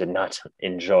protection did not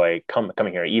enjoy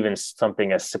coming here. Even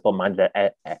something as simple-minded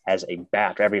as a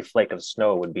bat, every flake of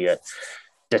snow would be a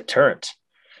deterrent.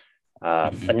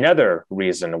 Another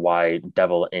reason why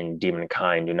devil and demon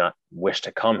kind do not wish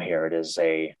to come here, it is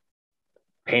a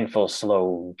painful,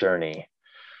 slow journey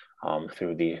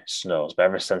through the snows. But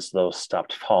ever since those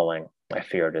stopped falling, I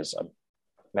fear it is a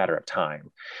matter of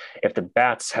time. If the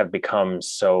bats have become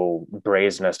so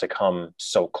brazen as to come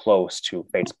so close to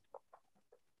Fate's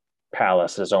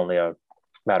palace, it is only a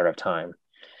matter of time.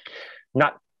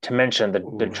 Not to mention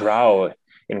the drow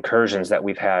incursions that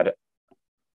we've had.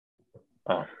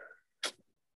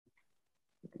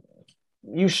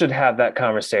 You should have that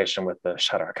conversation with the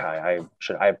Shadar-kai.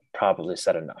 I probably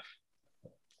said enough.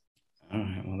 All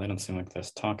right, well, they don't seem like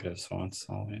there's talkative swans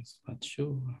always, but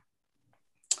sure.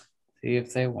 See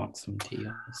if they want some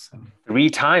deals. So. 3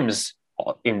 times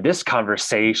in this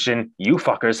conversation, you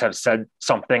fuckers have said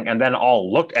something and then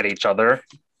all looked at each other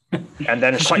and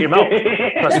then shut your mouth.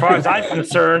 As far as I'm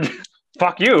concerned,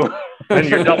 fuck you and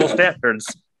your double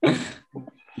standards.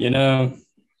 You know,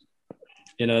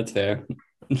 it's fair.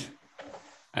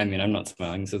 I mean, I'm not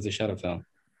smiling, so it's a Shadowfell.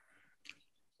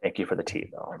 Thank you for the tea,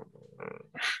 though.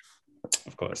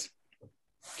 Of course.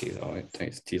 Tea's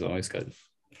always good.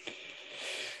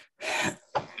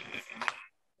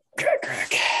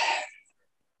 Crack.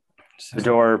 The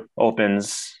door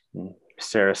opens.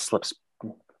 Sarah slips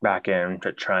back in,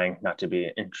 trying not to be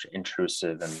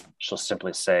intrusive, and she'll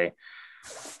simply say,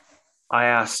 I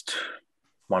asked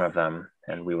one of them,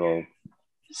 and we will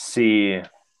see.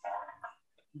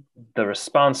 The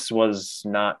response was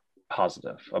not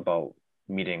positive about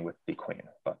meeting with the queen,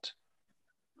 but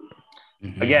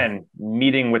again,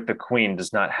 meeting with the queen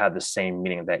does not have the same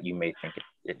meaning that you may think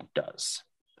it does.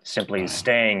 Simply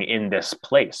staying in this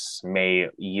place may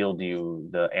yield you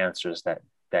the answers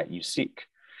that you seek,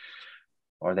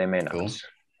 or they may not. Cool.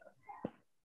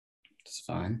 It's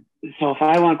fine. So if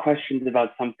I want questions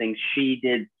about something she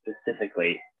did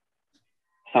specifically,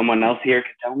 someone else here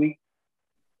could tell me?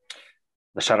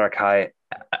 The Shadar-kai,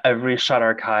 every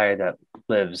Shadar-kai that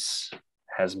lives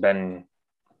has been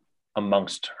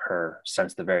amongst her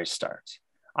since the very start.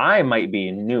 I might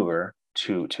be newer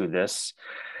to this.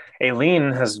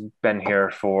 Aileen has been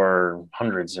here for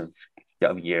hundreds of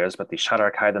years, but the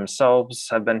Shadarkai themselves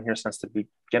have been here since the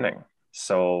beginning.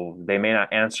 So they may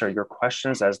not answer your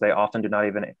questions, as they often do not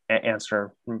even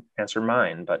answer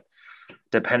mine. But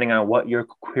depending on what your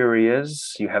query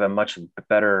is, you have a much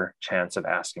better chance of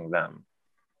asking them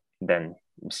than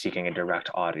seeking a direct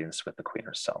audience with the queen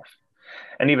herself.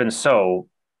 And even so,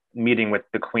 meeting with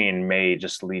the queen may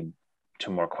just lead to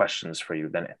more questions for you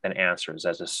than answers,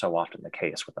 as is so often the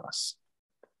case with us.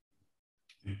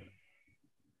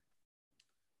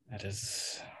 That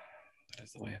is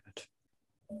the way of it.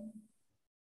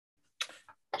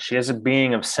 She is a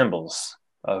being of symbols,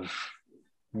 of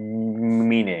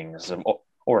meanings, of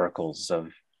oracles,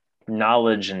 of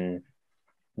knowledge and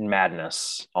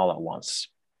madness all at once.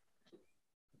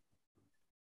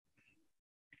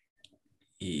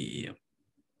 Yep.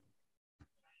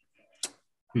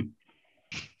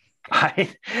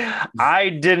 I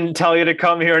didn't tell you to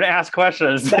come here and ask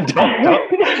questions.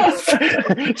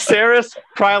 don't. Saris,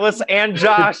 Prylis, and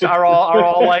Josh are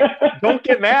all like, don't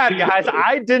get mad, guys.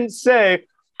 I didn't say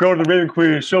go to the Raven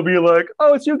Queen. She'll be like,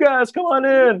 oh, it's you guys. Come on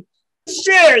in.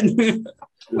 Shit!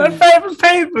 My favorite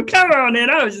paper. Come on in.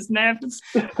 I was just napping.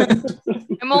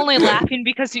 I'm only laughing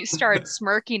because you started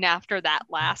smirking after that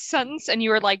last sentence, and you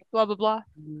were like, blah blah blah.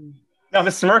 No, I'm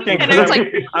smirking And it's because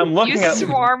like, I'm looking you at.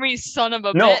 swarmy son of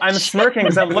a No, bitch. I'm smirking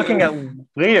because I'm looking at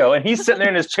Leo, and he's sitting there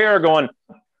in his chair going,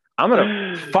 I'm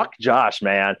gonna fuck Josh,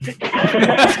 man. I'm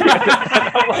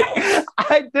like,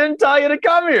 I didn't tell you to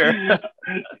come here.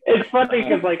 It's funny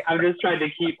because like I'm just trying to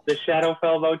keep the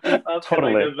Shadowfell motif up.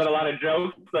 Totally. Like, there's been a lot of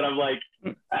jokes that I'm like,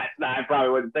 I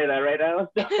probably wouldn't say that right now.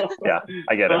 So. Yeah,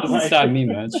 I get it. Doesn't stop me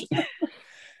much.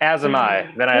 As am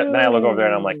I. Then I look over there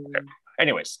and I'm like, okay.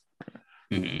 Anyways.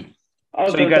 Mm-hmm.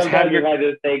 Also, So you guys sometimes have your- if I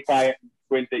just stay quiet and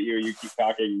squint at you, you keep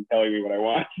talking and telling me what I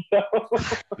want. So.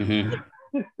 Mm-hmm.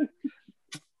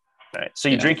 All right. So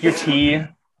you drink your tea.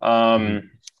 I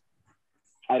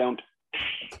don't.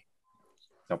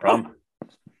 No problem.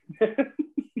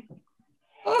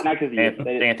 Not because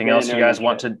Anything else you guys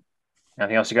want to?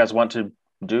 Anything else you guys want to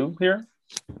do here?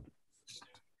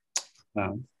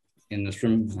 In this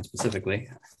room specifically,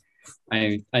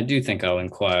 I do think I'll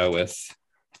inquire with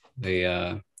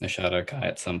the Shadarkai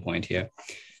at some point here.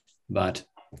 But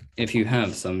if you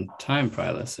have some time,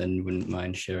 Prylis, and wouldn't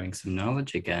mind sharing some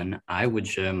knowledge again, I would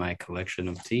share my collection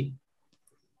of tea.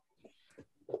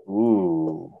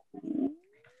 Ooh.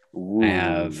 I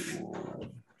have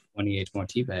 28 more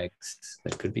tea bags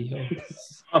that could be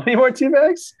yours. How many more tea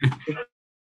bags?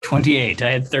 28.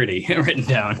 I had 30 written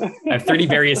down. I have 30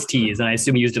 various teas, and I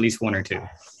assume you used at least one or two.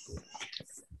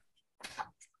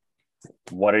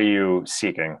 What are you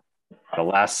seeking? The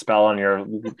last spell on your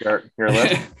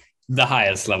list? The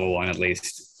highest level one, at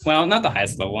least. Well, not the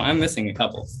highest level one. I'm missing a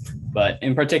couple. But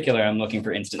in particular, I'm looking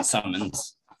for instant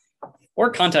summons. Or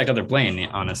contact other plane,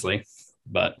 honestly.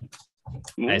 But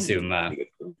I assume that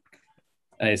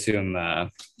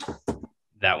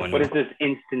one. What does this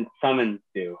instant summons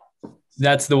do?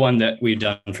 That's the one that we've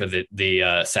done for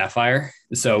the sapphire.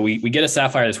 So we get a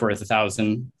sapphire that's worth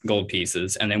 1,000 gold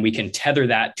pieces, and then we can tether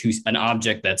that to an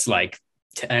object that's like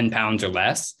 10 pounds or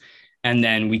less. And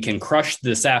then we can crush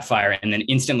the sapphire and then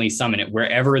instantly summon it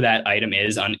wherever that item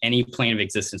is on any plane of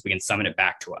existence. We can summon it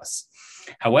back to us.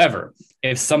 However,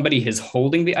 if somebody is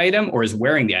holding the item or is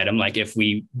wearing the item, like if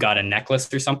we got a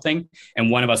necklace or something and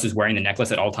one of us is wearing the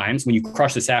necklace at all times, when you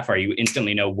crush the sapphire, you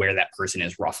instantly know where that person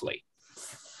is roughly.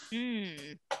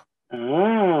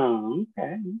 Oh,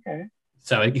 okay.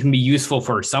 So it can be useful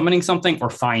for summoning something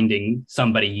or finding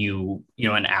somebody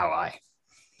an ally,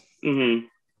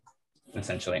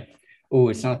 essentially. Oh,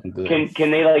 it's not looking good.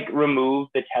 Can they like remove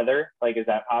the tether? Like, is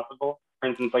that possible? For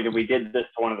instance, like if we did this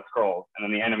to one of the scrolls and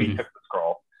then the enemy took the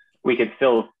scroll, we could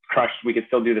still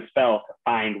do the spell to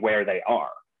find where they are.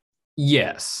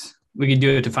 Yes, we could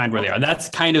do it to find where they are. That's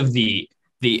kind of the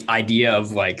idea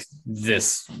of like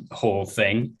this whole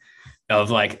thing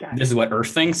of like, this is what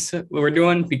Earth thinks we're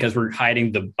doing because we're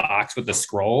hiding the box with the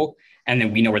scroll and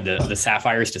then we know where the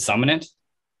sapphire is to summon it.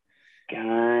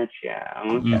 Gotcha.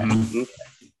 Okay. Mm-hmm.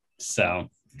 So,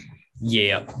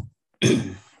 yeah.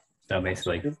 So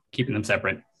basically keeping them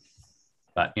separate.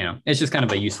 But, it's just kind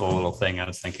of a useful little thing I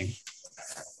was thinking.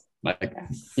 Like,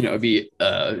 it'd be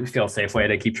a feel-safe way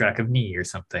to keep track of knee or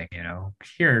something,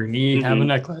 Here, knee, have a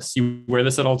necklace. You wear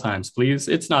this at all times, please.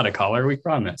 It's not a collar, we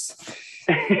promise.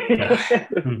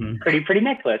 Pretty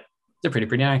necklace. It's a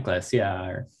pretty necklace,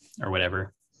 yeah, or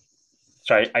whatever.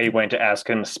 So are you going to ask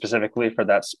him specifically for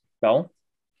that spell?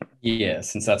 Yeah,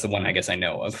 since that's the one I guess I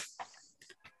know of.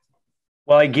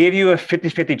 Well, I gave you a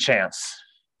 50-50 chance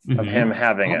of Mhm. him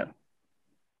having Oh. it,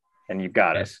 and you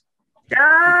got it. Yes.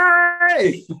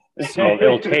 Yay! So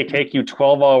it'll take you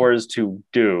 12 hours to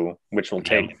do, which will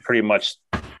take Yep. pretty much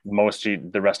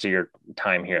the rest of your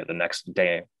time here, the next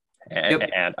day and, Yep.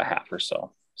 and a half or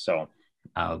so. So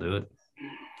I'll do it.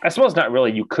 I suppose not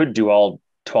really. You could do all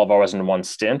 12 hours in one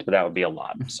stint, but that would be a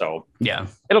lot. So Yeah.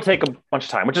 it'll take a bunch of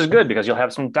time, which is good because you'll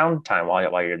have some downtime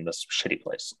while you're in this shitty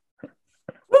place.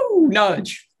 Woo!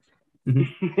 Nudge.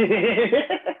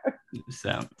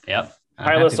 So, yep. I'm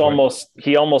happy Hylas for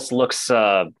it. almost looks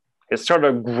it sort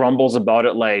of grumbles about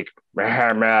it like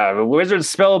the wizard's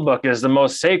spell book is the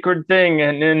most sacred thing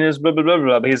and in his blah blah blah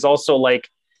blah. But he's also like,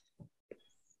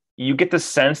 you get the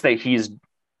sense that he's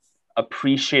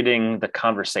appreciating the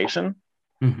conversation.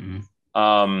 Mhm.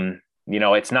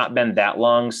 It's not been that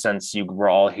long since you were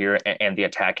all here and the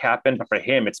attack happened, but for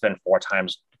him it's been 4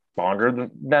 times longer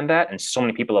than that, and so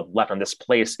many people have left, and this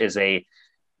place is a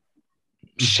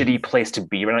shitty place to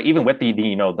be right now. Even with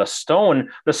the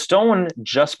stone, the stone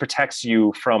just protects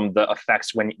you from the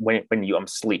effects when you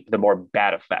sleep, the more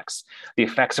bad effects. The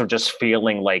effects of just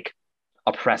feeling like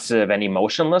oppressive and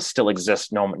emotionless still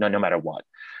exist no matter what.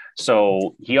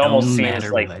 So he almost No seems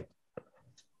matter like, what.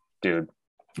 dude.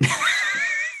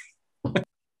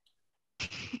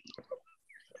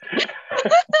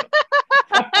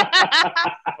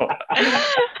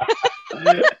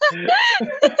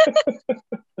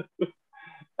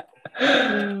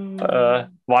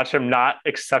 Watch him not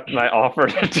accept my offer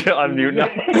to unmute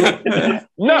now.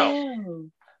 No.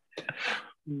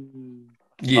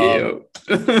 Yeah.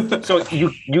 So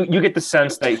you get the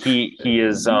sense that he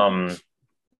is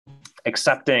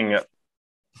accepting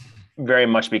very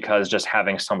much because just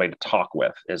having somebody to talk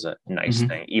with is a nice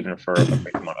thing, even for a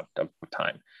brief amount of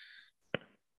time.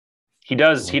 He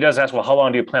does ask, well, how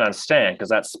long do you plan on staying? Because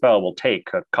that spell will take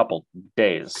a couple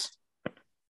days.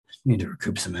 Need to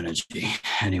recoup some energy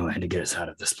anyway to get us out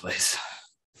of this place.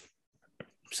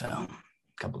 So, a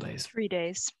couple days. 3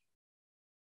 days.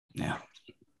 Yeah.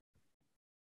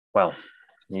 Well,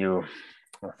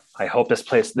 I hope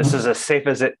this is as safe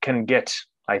as it can get,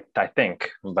 I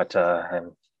think, but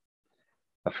I'm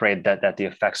afraid that the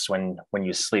effects when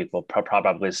you sleep will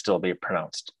probably still be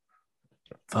pronounced.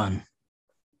 Fun.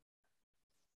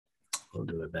 We'll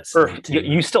do it best.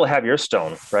 You still have your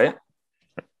stone, right?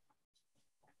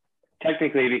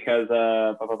 Technically, because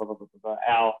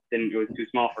Al didn't, it was too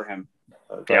small for him.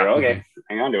 So Yeah. Okay,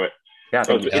 hang on to it. Yeah,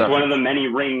 So it's one of the many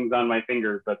rings on my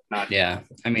fingers that's not. Yeah,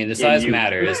 I mean the size use.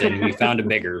 matters, and we found a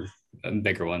bigger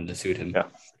one to suit him. Yeah.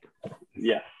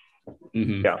 Yeah.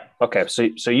 Mm-hmm. Yeah. Okay.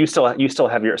 So you still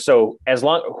have your, so as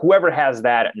long whoever has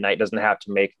that at night doesn't have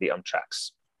to make the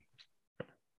checks.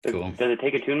 Cool. Does it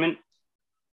take attunement?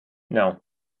 No.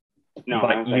 No.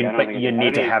 But you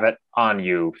need to have it on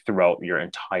you throughout your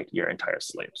entire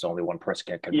sleep. So only one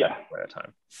person can benefit at a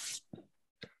time.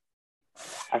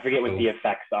 I forget what the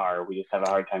effects are. We just have a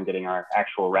hard time getting our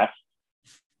actual rest.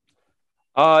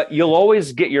 You'll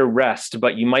always get your rest,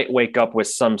 but you might wake up with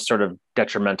some sort of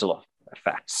detrimental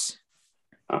effects.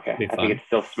 Okay. I think it's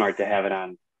still smart to have it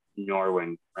on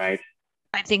Norwin, right?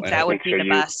 I think that would be the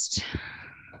best.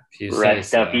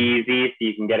 Rest up easy so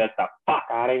you can get us the fuck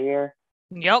out of here.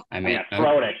 Yep. I mean, I'm gonna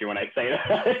throw it at you when I say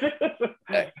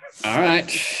that. All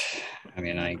right. I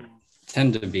mean, I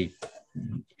tend to be.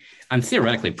 I'm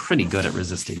theoretically pretty good at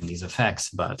resisting these effects,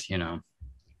 but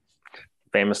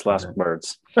famous last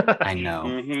words. I know.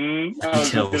 Mm-hmm.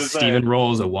 Until Steven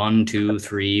rolls a 1, 2,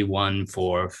 3, 1,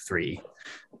 4, 3.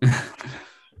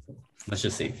 Let's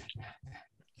just see.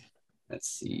 Let's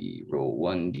see. Roll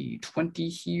 1d20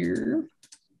 here.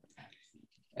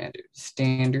 And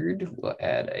standard, we'll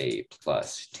add a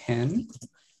 +10.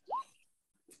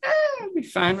 It'll be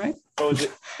fine, right? Oh, is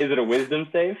it a wisdom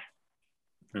save?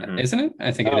 Mm-hmm. Isn't it?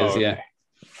 I think it is, okay. yeah.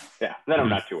 Yeah, then I'm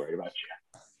not too worried about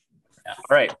you. Yeah.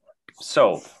 All right.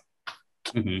 So,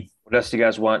 Mm-hmm. what else do you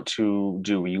guys want to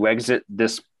do? You exit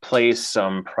this place.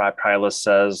 Pryla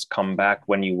says, come back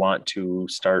when you want to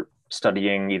start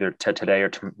studying either today or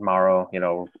tomorrow.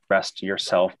 Rest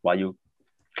yourself while you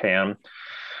can.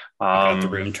 Out the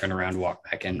room, turn around, walk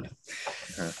back in.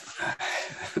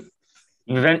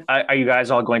 Are you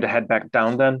guys all going to head back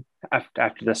down then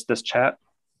after this chat?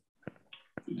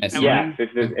 Yeah,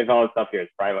 if all the stuff here is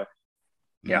private.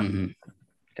 Yeah. Mm-hmm.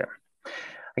 Okay.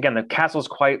 Again, the castle's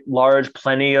quite large,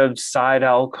 plenty of side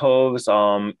alcoves,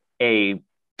 a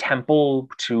temple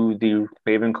to the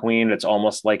Raven Queen. It's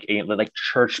almost like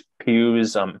church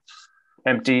pews,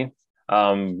 empty.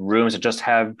 Rooms that just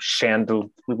have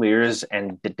chandeliers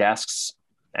and the desks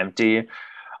empty.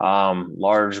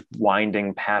 Large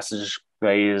winding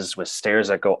passageways with stairs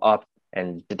that go up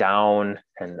and down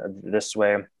and this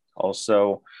way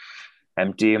also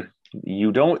empty.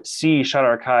 You don't see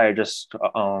Shadar Kai just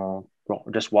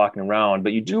walking around,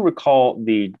 but you do recall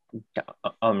the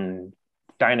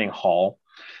dining hall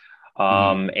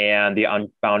and the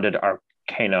Unbounded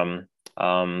Arcanum,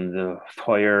 the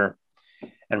foyer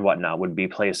and whatnot would be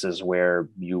places where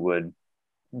you would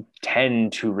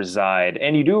tend to reside.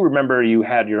 And you do remember you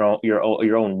had your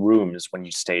own rooms when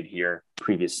you stayed here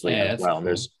previously as well. Cool.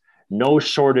 There's no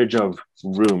shortage of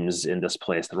rooms in this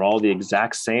place. They're all the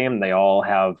exact same. They all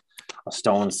have a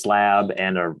stone slab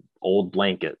and a old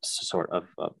blankets sort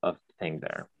of thing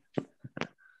there.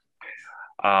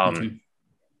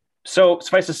 So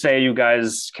suffice to say, you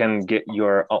guys can get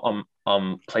your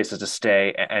places to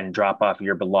stay and drop off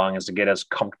your belongings to get as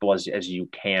comfortable as you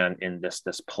can in this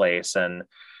place. And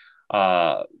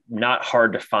not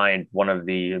hard to find one of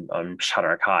the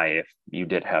Shadar Kai if you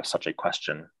did have such a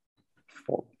question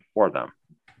for them.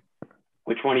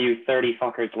 Which one of you 30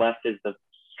 fuckers left is the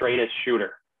straightest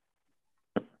shooter?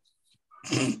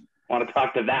 Want to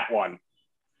talk to that one?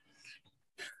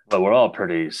 Well, we're all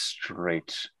pretty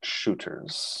straight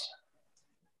shooters.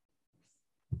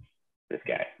 This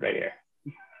guy right here.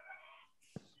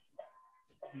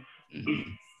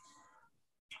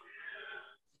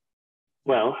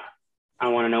 Well, I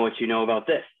want to know what you know about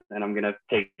this. And I'm going to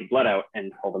take the blood out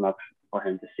and hold them up for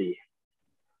him to see.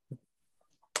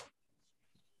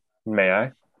 May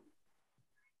I?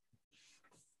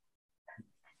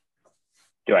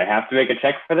 Do I have to make a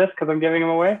check for this because I'm giving him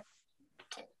away?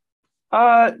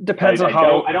 Depends on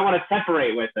how... I don't want to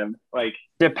separate with him. Like,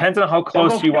 depends on how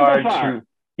close you are to...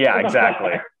 Yeah,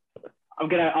 exactly. I'm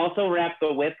going to also wrap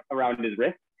the whip around his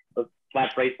wrist. The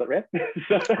flat bracelet wrist.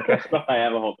 so I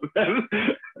have a hold of him.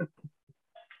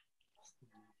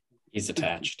 He's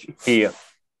attached. He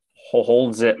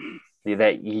holds it.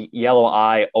 That yellow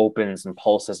eye opens and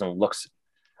pulses and looks.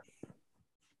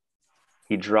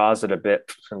 He draws it a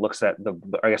bit and looks at the.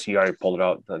 I guess you already pulled it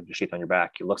out, the sheath on your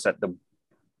back. He looks at the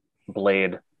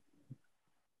blade.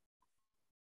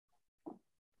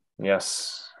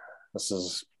 Yes, this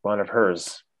is one of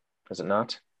hers, is it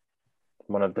not?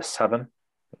 One of the 7.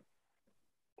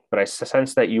 But I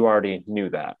sense that you already knew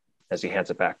that as he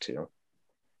hands it back to you.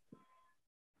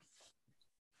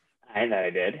 I thought I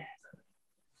did.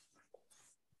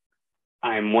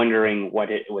 I'm wondering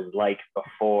what it was like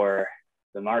before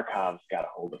the Markovs got a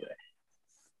hold of it.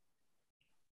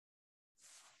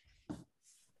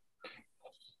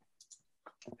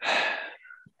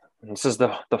 This is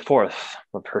the 4th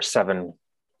of her 7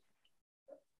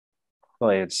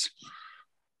 blades.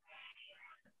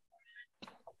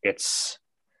 It's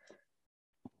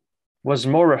was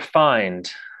more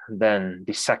refined than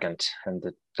the 2nd and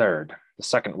the 3rd. The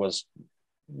 2nd was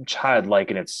childlike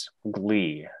in its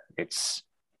glee, its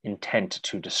intent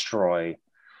to destroy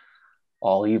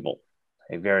all evil.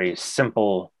 A very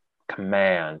simple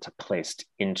command placed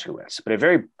into it. But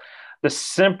the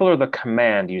simpler the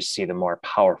command you see, the more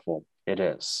powerful it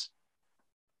is.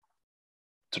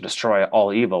 To destroy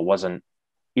all evil was an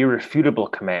irrefutable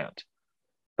command,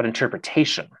 but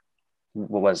interpretation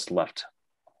was left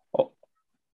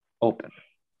open.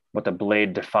 What the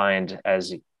blade defined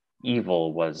as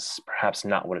evil was perhaps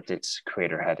not what its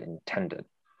creator had intended.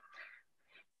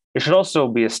 It should also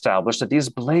be established that these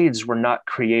blades were not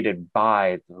created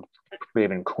by the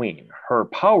Raven Queen. Her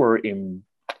power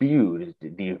imbued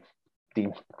the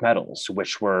metals,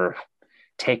 which were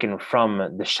taken from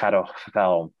the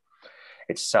Shadowfell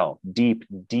itself, deep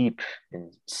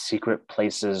in secret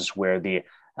places where the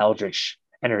eldritch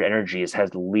energies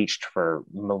has leached for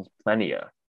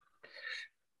millennia.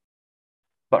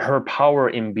 But her power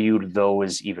imbued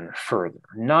those even further,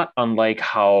 not unlike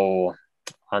how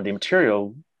on the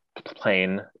material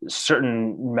plane,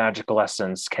 certain magical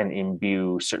essence can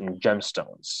imbue certain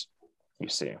gemstones, you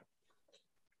see.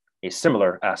 A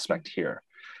similar aspect here.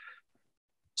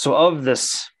 So of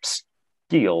this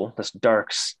steel, this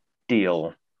dark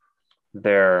steel,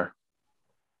 there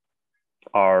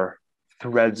are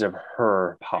threads of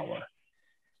her power.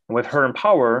 And with her in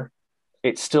power,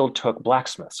 it still took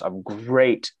blacksmiths of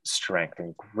great strength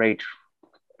and great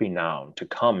renown to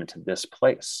come to this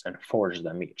place and forge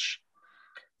them each.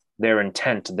 Their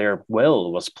intent, their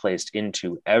will was placed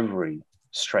into every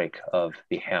strike of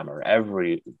the hammer,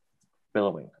 every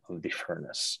billowing of the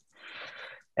furnace.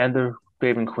 And the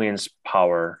Raven Queen's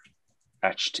power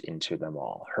etched into them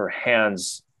all. Her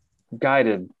hands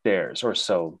guided theirs, or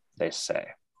so they say.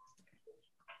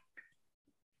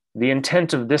 The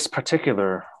intent of this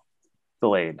particular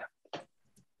blade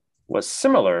was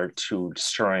similar to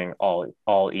destroying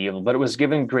all evil, but it was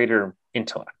given greater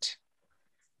intellect.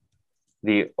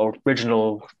 The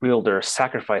original wielder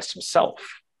sacrificed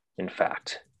himself, in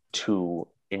fact, to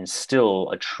instill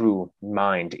a true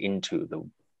mind into the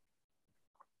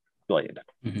blade.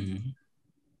 Mm-hmm.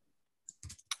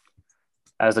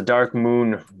 As the Dark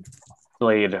Moon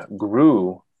blade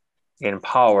grew in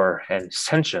power and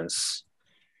sentience,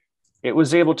 it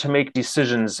was able to make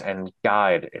decisions and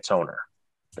guide its owner,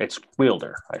 its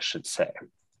wielder, I should say.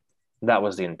 That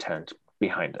was the intent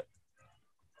behind it.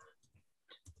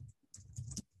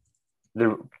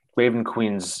 The Raven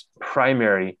Queen's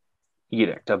primary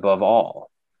edict, above all,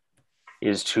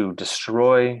 is to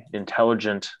destroy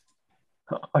intelligent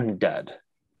undead,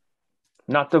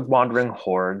 not the wandering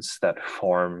hordes that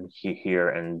form here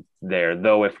and there,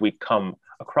 though if we come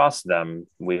across them,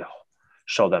 we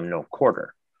show them no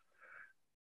quarter.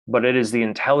 But it is the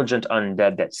intelligent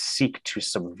undead that seek to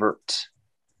subvert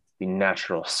the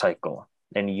natural cycle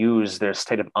and use their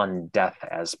state of undeath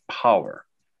as power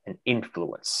and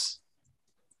influence.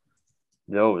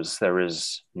 Those there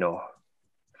is no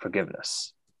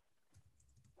forgiveness.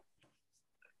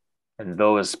 And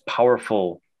those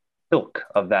powerful ilk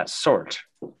of that sort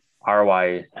are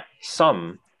why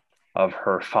some of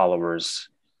her followers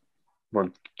were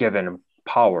given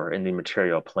power in the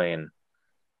material plane,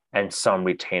 and some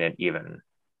retain it even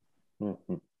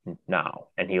now.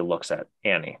 And he looks at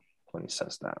Annie when he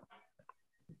says that.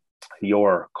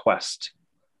 Your quest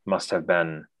must have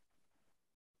been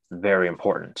very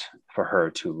important for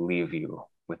her to leave you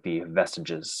with the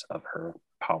vestiges of her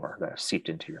power that have seeped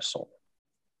into your soul.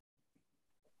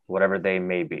 Whatever they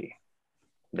may be,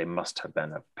 they must have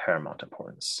been of paramount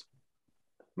importance.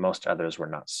 Most others were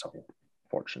not so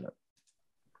fortunate.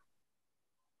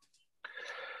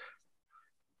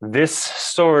 This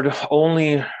sword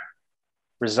only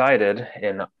resided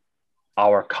in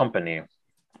our company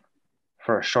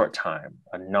for a short time,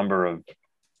 a number of,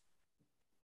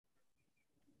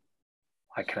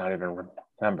 I cannot even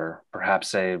remember,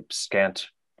 perhaps a scant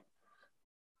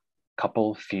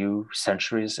few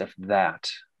centuries, if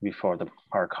that, before the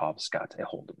Markovs got a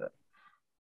hold of it.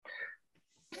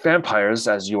 Vampires,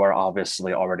 as you are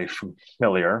obviously already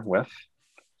familiar with,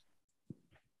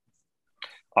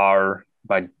 are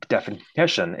by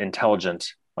definition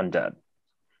intelligent undead.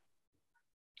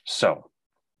 So,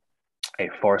 a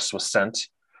force was sent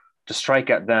to strike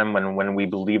at them when we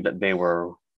believed that they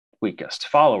were weakest,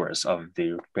 followers of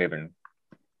the Raven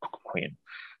Queen.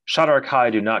 Shadar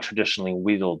Kai do not traditionally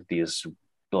wield these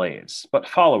blades, but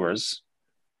followers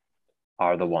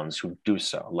are the ones who do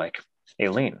so, like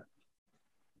Aileen.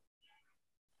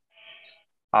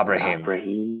 Abraham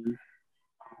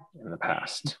in the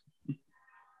past.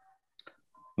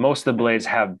 Most of the blades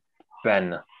have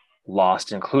been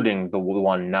lost, including the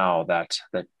one now that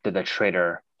the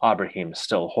traitor Abraham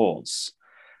still holds.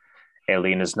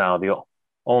 Aileen is now the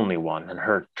only one, and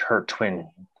her twin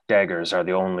daggers are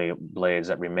the only blades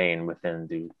that remain within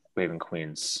the Raven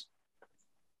Queen's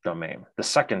domain. The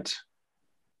second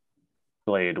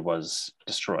blade was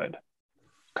destroyed,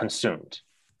 consumed,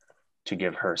 to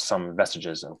give her some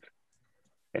vestiges of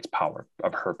its power,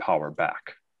 of her power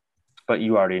back. But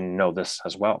you already know this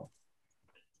as well.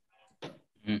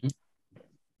 Mm-hmm.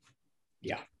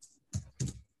 Yeah.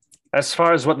 As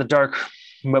far as what the Dark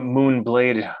Moon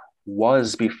blade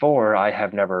was before, I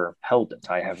have never held it.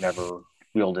 I have never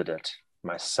wielded it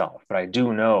myself, but I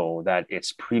do know that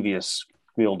its previous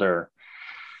wielder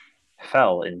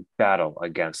fell in battle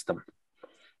against the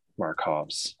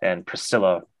Markovs, and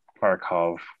Priscilla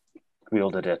Markov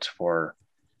wielded it for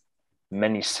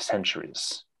many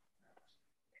centuries.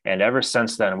 And ever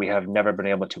since then, we have never been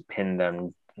able to pin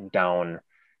them down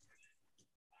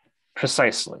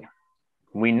precisely.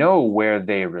 We know where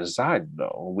they reside,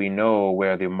 though. We know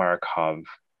where the Markov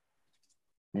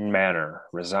manor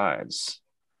resides.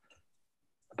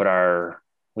 But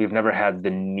we've never had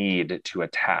the need to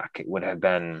attack. It would have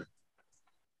been,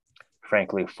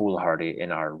 frankly, foolhardy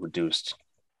in our reduced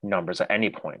numbers at any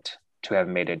point to have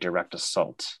made a direct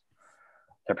assault.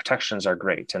 Their protections are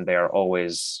great, and they are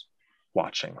always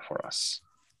watching for us.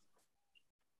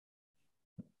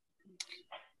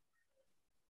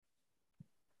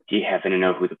 Do you happen to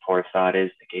know who the poor sod is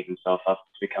that gave himself up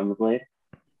to become the blade?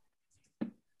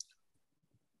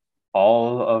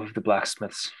 All of the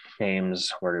blacksmith's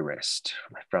names were erased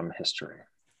from history.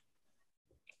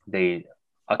 The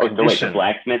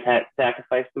blacksmith had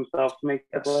sacrificed himself to make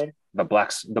the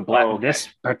blade? This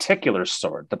particular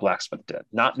sword, the blacksmith did,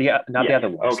 not the other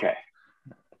ones. Okay.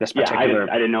 This particular.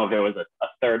 I didn't know if there was a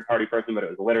third party person, but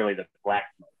it was literally the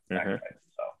blacksmith. Mm-hmm.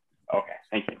 So, okay,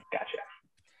 thank you. Gotcha.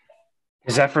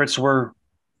 His efforts were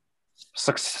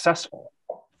successful.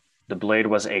 The blade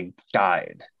was a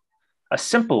guide, a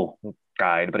simple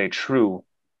guide, but a true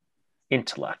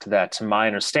intellect. That, to my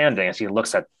understanding, as he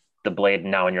looks at the blade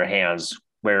now in your hands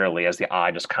warily, as the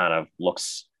eye just kind of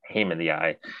looks him in the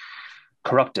eye,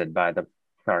 corrupted by the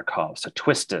Narkovs, so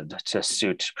twisted to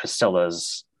suit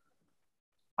Priscilla's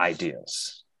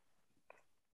ideas.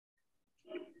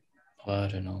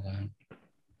 Blood and all that.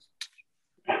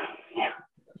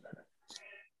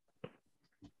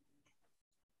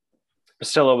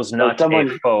 Priscilla was not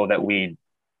someone- a foe that we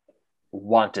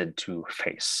wanted to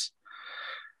face.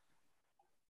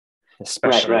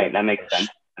 Especially, Right. That makes sense.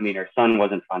 I mean, her son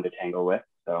wasn't fun to tangle with,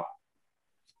 so.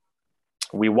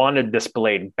 we wanted this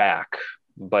blade back,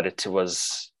 but it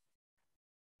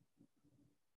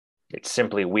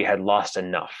simply, we had lost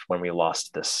enough when we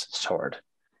lost this sword.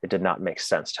 It did not make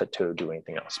sense to do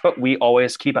anything else. But we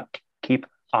always keep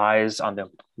eyes on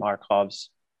the Markovs'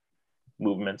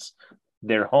 movements.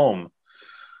 Their home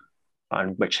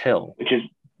on Witch Hill. Which is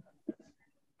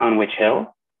on which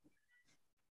hill?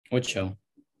 What show?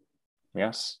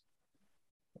 Yes.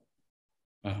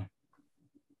 Oh,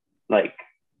 Like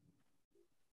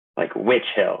Witch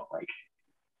Hill, WITCH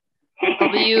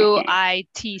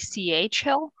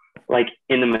Hill? like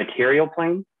in the material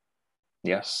plane.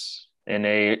 Yes. In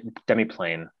a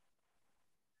demiplane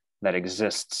that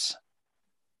exists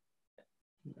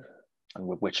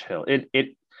on Witch Hill.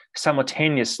 It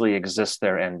simultaneously exists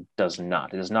there and does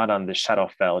not. It is not on the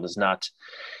Shadowfell. It is not.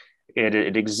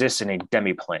 It exists in a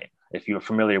demiplane. If you're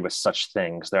familiar with such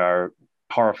things, there are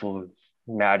powerful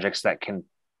magics that can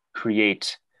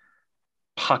create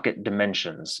pocket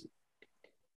dimensions,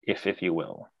 if you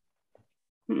will.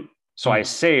 So I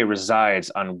say resides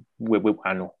on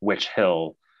Witch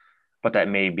Hill, but that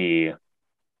may be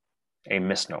a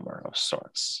misnomer of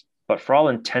sorts. But for all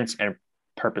intents and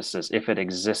purposes, if it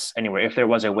exists anywhere, if there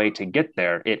was a way to get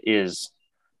there, it is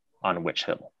on Witch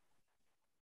Hill.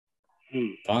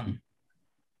 fun.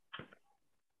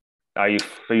 Are you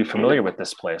familiar with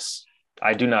this place?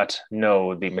 I do not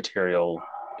know the material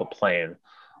plane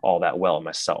all that well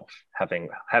myself, having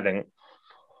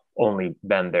only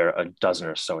been there a dozen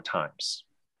or so times.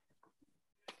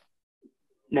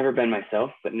 Never been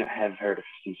myself, but have heard of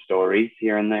some stories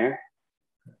here and there.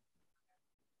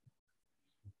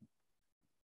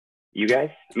 You guys?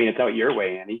 I mean, it's out your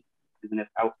way, Andy. Isn't it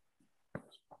out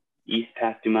east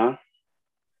past Dumas?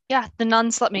 Yeah, the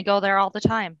nuns let me go there all the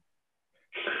time.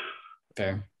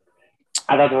 Fair.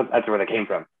 I thought that's where they came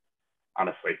from.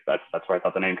 Honestly, that's where I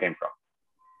thought the name came from.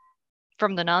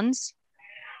 From the nuns?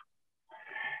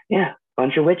 Yeah,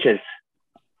 bunch of witches.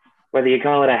 Whether you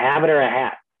call it a habit or a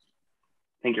hat,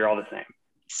 I think you're all the same.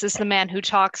 This is the man who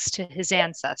talks to his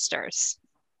ancestors.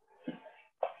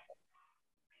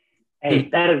 Hey,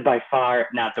 that is by far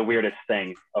not the weirdest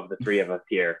thing of the three of us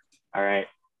here. All right.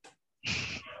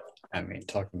 I mean,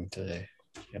 talking to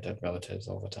your dead relatives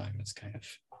all the time is kind of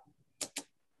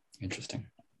interesting.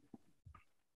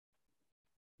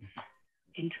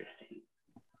 Interesting.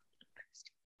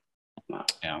 Wow.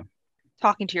 Yeah.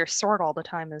 Talking to your sword all the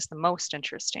time is the most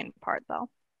interesting part, though.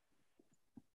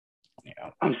 Yeah.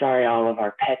 I'm sorry all of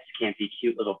our pets can't be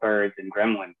cute little birds and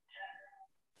gremlins.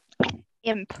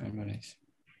 Imp. Everybody's.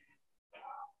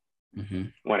 Mm-hmm.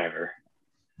 Whatever.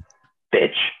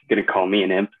 Bitch. Gonna call me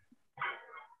an imp.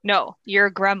 No, you're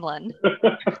a gremlin.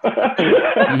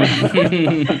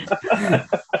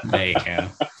 There you go.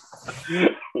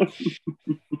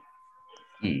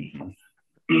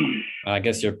 I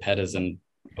guess your pet is an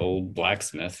old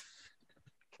blacksmith.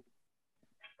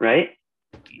 Right?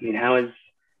 I mean, how is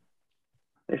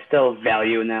there's still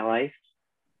value in that life?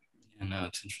 Yeah, no,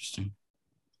 it's interesting.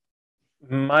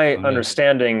 My Okay.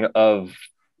 understanding of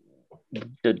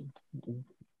the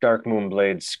Dark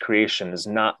Moonblade's creation is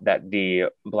not that the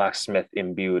blacksmith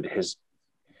imbued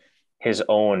his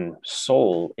own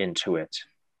soul into it,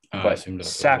 Oh, I but assumed it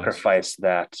was sacrificed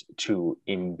that to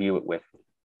imbue it with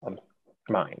a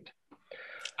mind.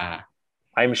 Ah,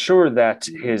 I'm sure that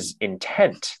his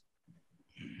intent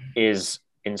is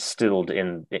instilled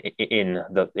in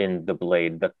the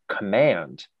blade, the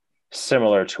command,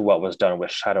 similar to what was done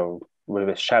with Shadow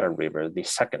Reaver, the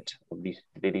second of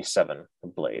the seven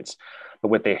blades. But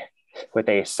with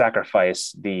a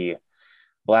sacrifice, the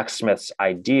blacksmith's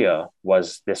idea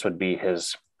was this would be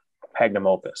his magnum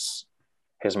opus,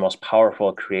 his most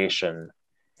powerful creation,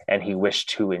 and he wished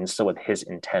to instill with his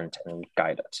intent and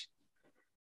guide it.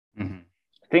 mm-hmm.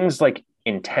 Things like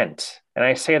intent, and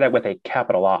I say that with a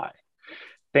capital I,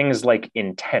 things like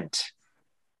intent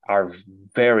are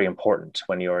very important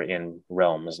when you're in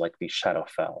realms like the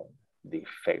Shadowfell, the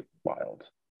Feywild.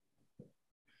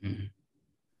 Mm-hmm.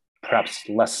 Perhaps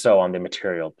less so on the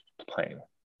material plane,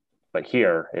 but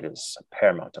here it is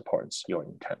paramount importance, your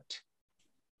intent.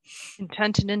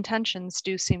 Intent and intentions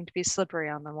do seem to be slippery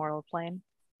on the mortal plane.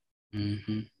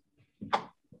 Mm-hmm.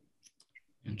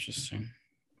 Interesting.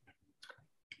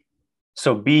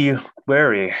 So be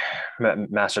wary,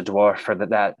 Master Dwarf, for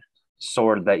that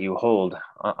sword that you hold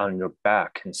on your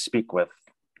back and speak with.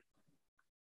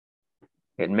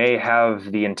 It may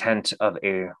have the intent of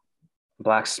a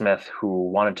blacksmith who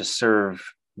wanted to serve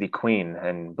the queen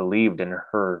and believed in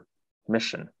her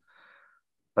mission.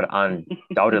 But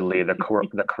undoubtedly, the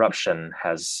corruption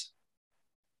has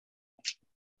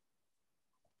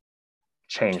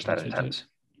changed that intent.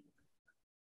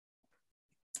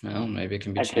 Well, maybe it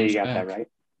can be I'd say you changed got back. that right.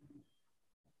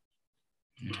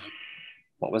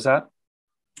 What was that?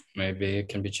 Maybe it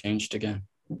can be changed again.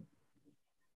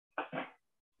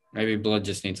 Maybe blood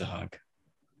just needs a hug.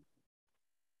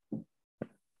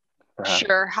 Perhaps.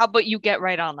 Sure. How about you get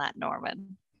right on that,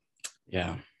 Norman?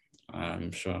 Yeah,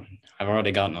 I'm sure. I've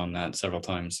already gotten on that several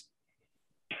times.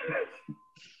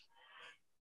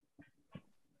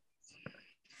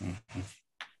 Mhm.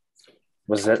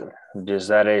 Is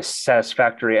that a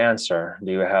satisfactory answer?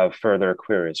 Do you have further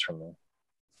queries from me?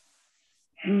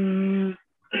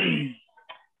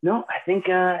 No, I think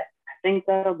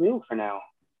that'll do for now.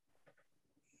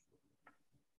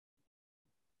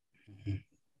 Mhm.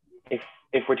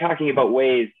 If we're talking about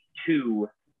ways to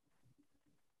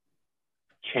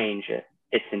change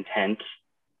its intent,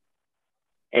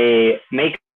 a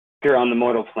maker on the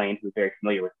mortal plane who's very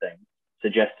familiar with things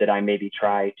suggested I maybe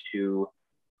try to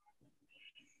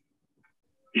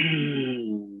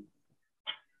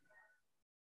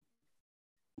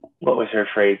what was her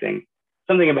phrasing?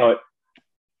 Something about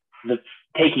the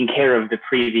taking care of the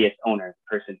previous owner,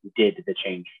 the person who did the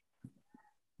change.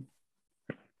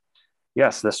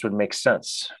 Yes, this would make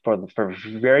sense for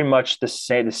very much the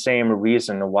same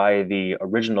reason why the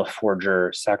original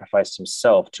forger sacrificed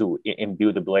himself to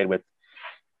imbue the blade with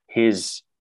his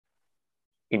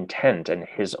intent and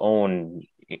his own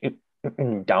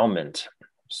endowment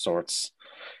sorts,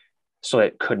 so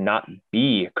it could not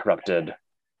be corrupted,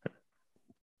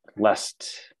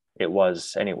 lest it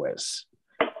was anyways.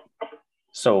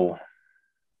 So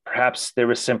perhaps there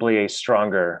was simply a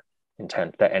stronger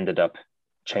intent that ended up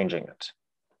changing it.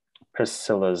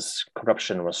 Priscilla's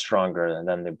corruption was stronger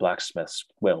than the blacksmith's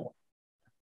will.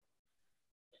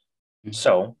 Mhm.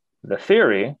 So the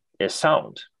theory is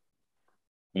sound.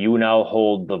 You now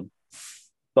hold the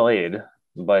blade,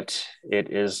 but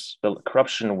the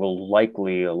corruption will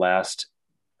likely last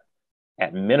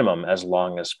at minimum as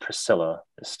long as Priscilla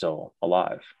is still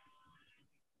alive.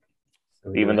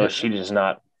 So Even though she does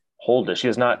not hold it, she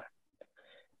has not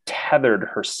tethered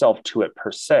herself to it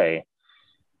per se.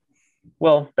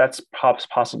 Well, that's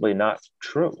possibly not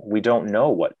true. We don't know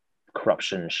what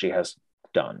corruption she has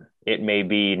done. It may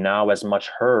be now as much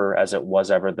her as it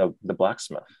was ever the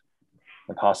blacksmith.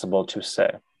 Impossible to say.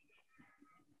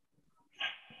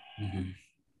 Mhm.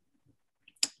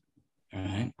 All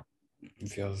right. It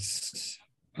feels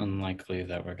unlikely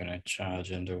that we're going to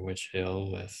charge into Witch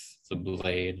Hill with the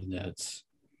blade that's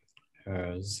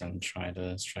hers and try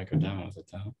to strike her down with it,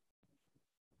 though.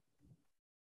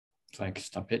 It's like,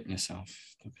 stop hitting yourself.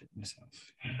 Stop hitting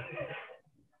yourself.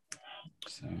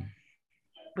 So,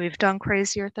 We've done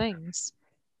crazier things.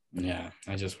 yeah,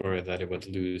 I just worry that it would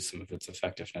lose some of its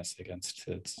effectiveness against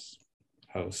its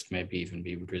host, maybe even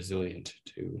be resilient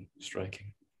to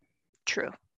striking.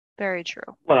 True. Very true.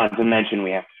 Well, not to mention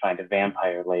we have to find a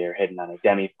vampire lair hidden on a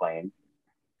demi-plane.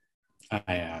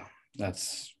 Yeah,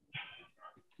 that's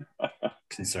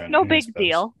concerning. No I big suppose.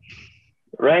 deal.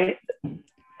 Right?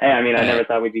 Hey, I mean, I Yeah. never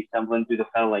thought we'd be stumbling through the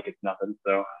fell like it's nothing,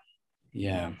 so.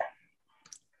 Yeah.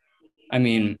 I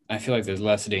mean, I feel like there's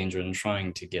less danger in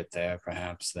trying to get there,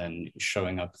 perhaps, than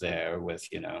showing up there with,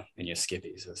 in your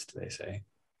skivvies, as they say.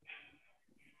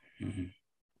 Mm-hmm.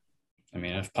 I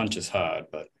mean, a punch is hard,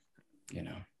 but,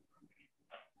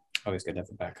 always good to have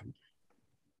a backup.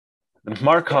 The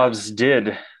Markovs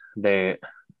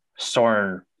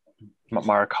Soren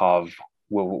Markov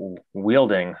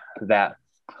wielding that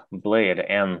blade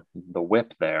and the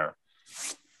whip there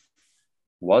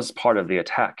was part of the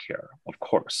attack here. Of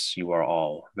course, you are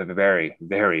all very,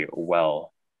 very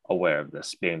well aware of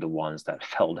this, being the ones that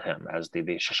felled him as the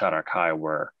Shashar Kai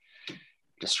were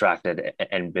distracted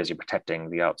and busy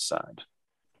protecting the outside.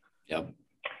 Yep.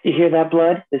 You hear that,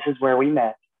 Blood? This is where we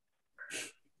met.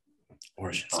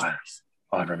 Origin stories.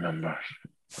 I remember.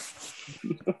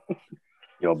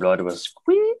 Your blood was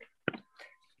squeak.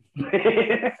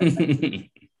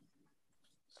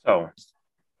 So,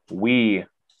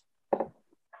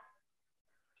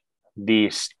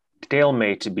 the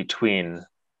stalemate between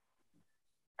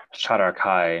Shadar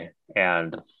Kai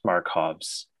and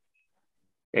Markovs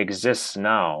exists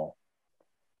now,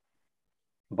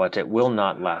 but it will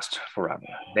not last forever.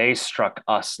 They struck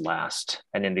us last,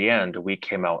 and in the end, we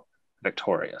came out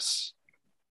victorious.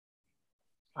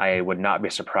 I would not be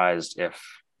surprised if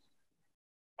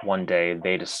one day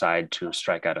they decide to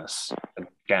strike at us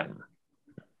again.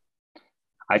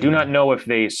 I do not know if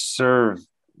they serve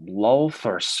Lolth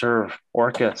or serve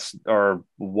Orcus, or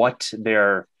what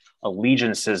their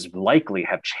allegiances likely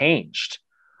have changed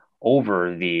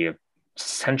over the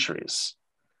centuries.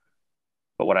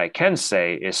 But what I can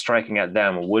say is striking at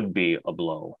them would be a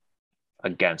blow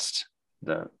against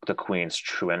the Queen's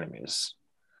true enemies.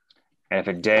 And if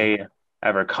a day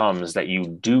ever comes that you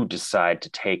do decide to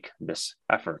take this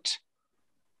effort,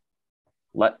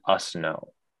 let us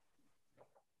know.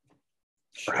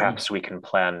 Sure. Perhaps we can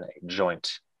plan a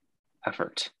joint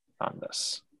effort on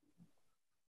this.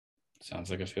 Sounds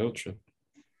like a field trip.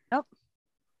 Yep.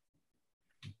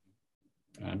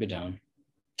 I'd be down.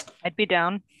 I'd be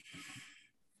down.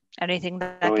 Anything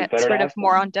that Always gets better to rid have of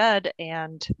more fun. undead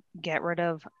and get rid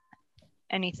of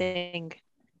anything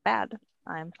bad,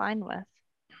 I'm fine with.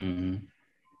 Mm-hmm.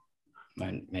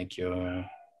 Might make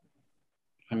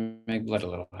blood a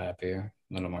little happier,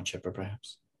 a little more chipper,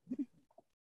 perhaps.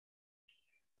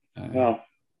 Well,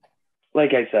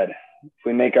 like I said, if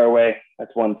we make our way,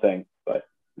 that's one thing. But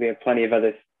we have plenty of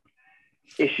other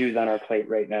issues on our plate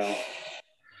right now. I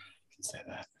can say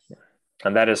that.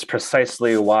 And that is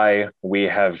precisely why we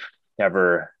have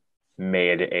never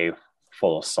made a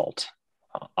full assault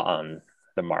on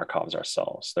the Markovs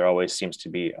ourselves. There always seems to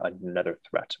be another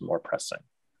threat more pressing.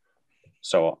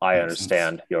 So I Makes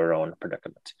understand sense. your own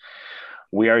predicament.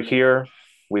 We are here.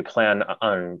 We plan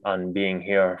on being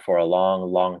here for a long,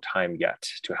 long time yet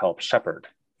to help shepherd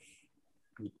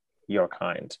your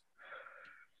kind.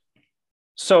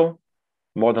 So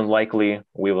more than likely,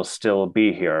 we will still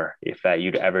be here if that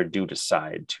you'd ever do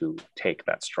decide to take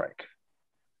that strike.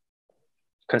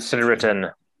 Consider it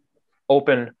an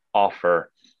open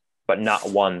offer, but not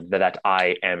one that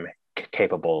I am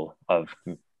capable of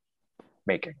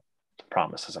making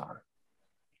promises on.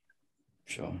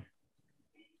 Sure.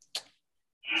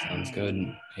 Sounds good.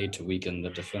 Hate to weaken the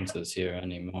defenses here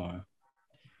anymore.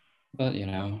 But,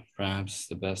 perhaps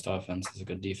the best offense is a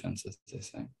good defense, as they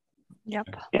say. Yep.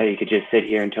 Yeah, you could just sit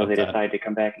here until they Okay. decide to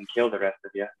come back and kill the rest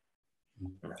of you.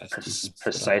 Best That's defense,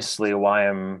 precisely why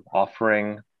I'm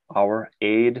offering our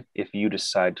aid if you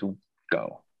decide to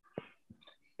go.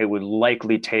 It would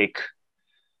likely take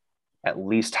at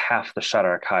least half the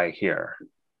Shadarkai here.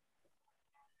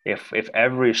 If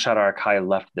every Shadarkai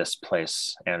left this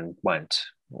place and went,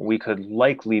 we could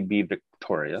likely be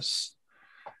victorious,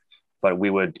 but we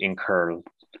would incur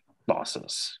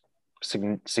losses,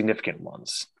 significant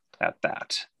ones at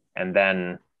that. And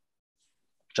then,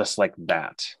 just like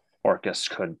that, Orcus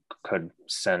could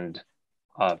send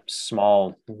a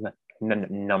small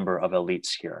number of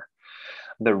elites here.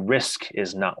 The risk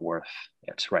is not worth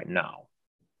it right now.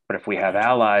 But if we have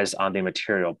allies on the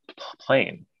material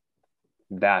plane,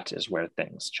 that is where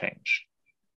things change.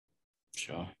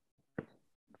 Sure.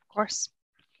 Of course.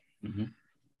 Mm-hmm.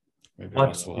 Maybe But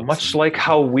Russell has much some- like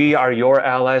how we are your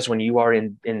allies when you are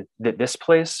in this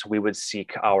place, we would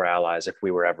seek our allies if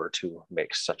we were ever to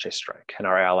make such a strike. And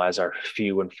our allies are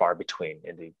few and far between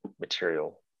in the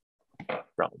material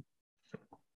realm.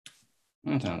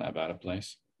 It's not that bad a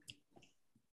place.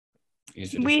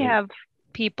 Easy to We shoot. have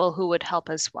people who would help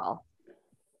as well.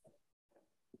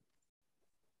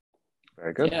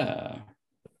 Very good. Yeah.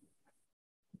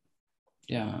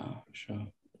 Yeah, sure.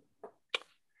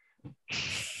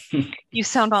 You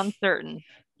sound uncertain.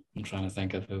 I'm trying to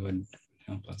think of who would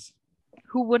help us.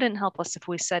 Who wouldn't help us if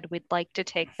we said we'd like to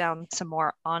take down some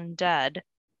more undead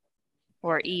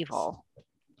or evil?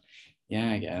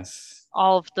 Yeah, I guess.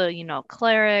 All of the,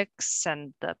 clerics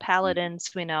and the paladins,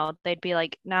 they'd be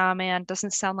like, nah, man,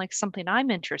 doesn't sound like something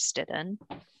I'm interested in.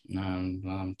 No,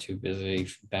 I'm too busy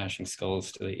bashing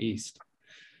skulls to the east.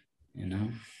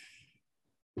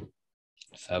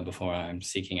 So before I'm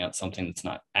seeking out something that's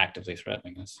not actively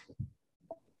threatening us.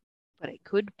 But it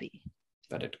could be.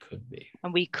 But it could be.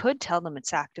 And we could tell them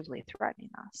it's actively threatening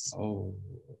us. Oh,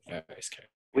 very scary.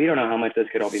 We don't know how much this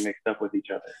could all be mixed up with each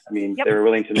other. I mean, Yep. they were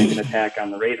willing to make an attack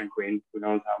on the Raven Queen. Who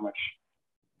knows how much?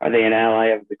 Are they an ally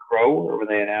of the Crow or were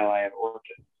they an ally of Orcus?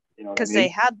 You know what I Because mean? they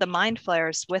had the mind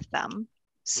flayers with them.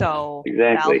 So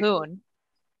Exactly. Valhoon.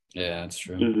 Yeah, that's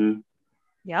true. Mm-hmm.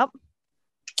 Yep.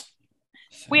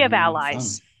 We have Sounds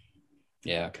allies. fun.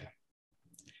 Yeah, okay.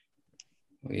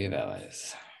 We have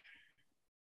allies.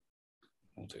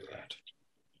 We'll do that.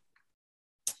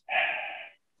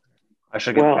 I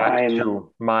should get Well, back I'm-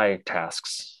 to my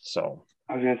tasks. So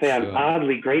I was going to say, I'm Sure.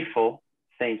 oddly grateful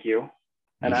thank you.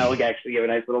 And I will actually give a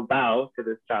nice little bow to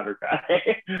this Chandra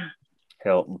guy.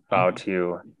 He'll bow to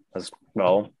you as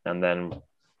well, and then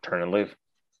turn and leave.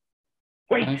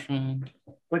 My Wait, friend.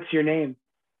 what's your name?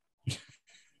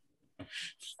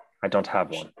 I don't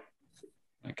have one.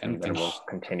 I can And then we'll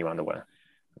continue on the way.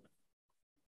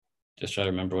 just try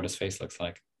to remember what his face looks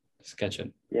like. Sketch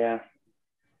it. Yeah.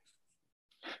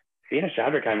 Being a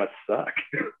Chandra guy must suck.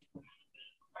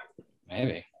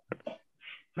 Maybe.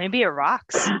 Maybe it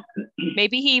rocks.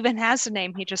 Maybe he even has a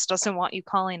name. He just doesn't want you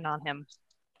calling on him.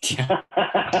 Yeah.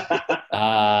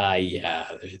 Yeah.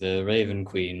 The Raven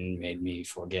Queen made me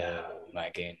forget my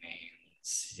gay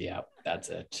names. Yep, that's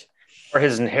it. Or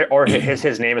his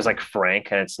name is like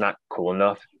Frank, and it's not cool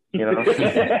enough, you know.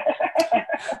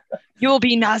 You will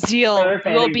be Nazil.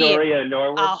 You will be Gloria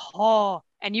Norwood. Aho.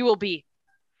 And you will be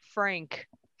Frank.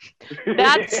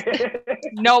 That's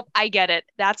nope, I get it.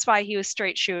 That's why he was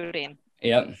straight shooting.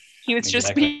 Yep. He was just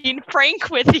Exactly. being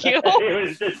frank with you. It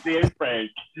was just being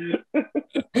Frank.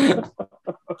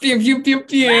 Pew pew pew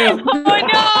pew. Oh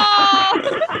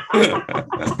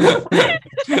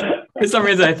For some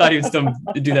reason, I thought he would still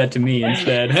do that to me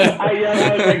instead.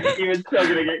 I was like, Steven's still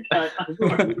gonna get cut.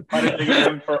 I'm punishing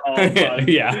him for all fun.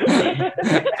 Yeah.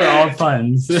 For all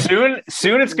funds.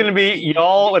 Soon it's gonna be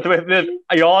y'all with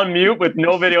y'all on mute with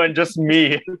no video and just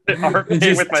me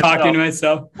Just with talking to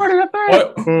myself.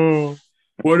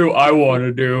 What do I want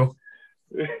to do?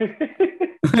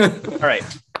 All right.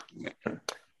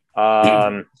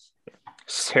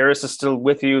 Harris is still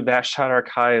with you. That Shadar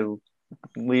Kai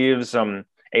leaves.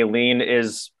 Aileen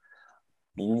is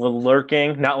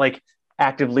lurking, not like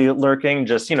actively lurking,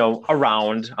 just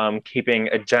around, keeping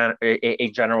a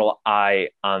general eye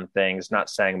on things, not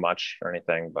saying much or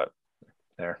anything, but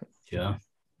there. Yeah.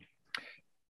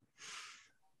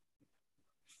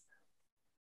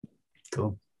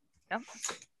 Cool. Yep.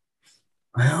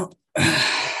 Well, I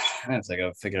have to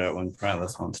go figure out when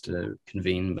Prylis wants to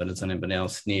convene, but does anybody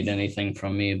else need anything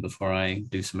from me before I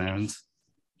do some errands?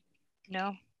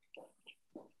 no.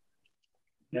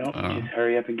 No, just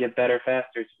hurry up and get better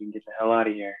faster so we can get the hell out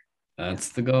of here. That's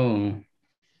the goal.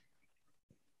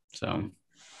 So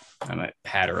I might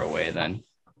patter away then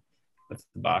with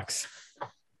the box.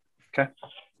 Okay.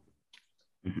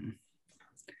 Mm-hmm.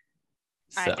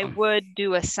 I would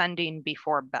do ascending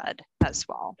before bed as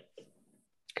well.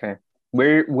 Okay.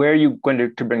 Where are you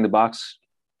going to bring the box,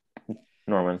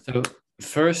 Norman? So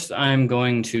first I'm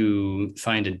going to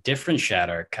find a different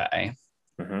Shadar Kai,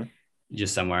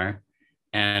 just somewhere.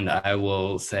 And I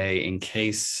will say, in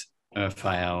case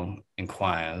Urfael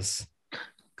inquires,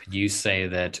 could you say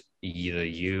that either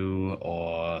you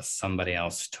or somebody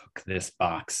else took this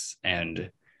box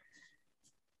and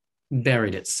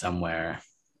buried it somewhere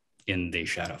in the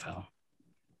Shadowfell?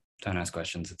 Don't ask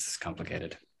questions. It's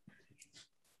complicated.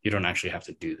 You don't actually have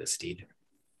to do this deed.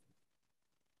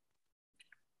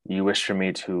 You wish for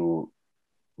me to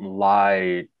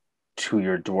lie to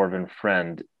your dwarven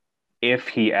friend if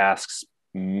he asks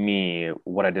me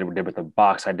what I did with the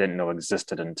box I didn't know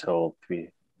existed until 3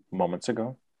 moments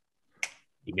ago?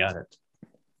 You got it.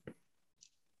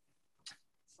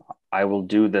 I will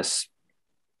do this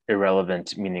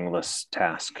irrelevant, meaningless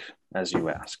task as you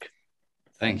ask.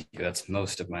 Thank you. That's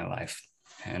most of my life.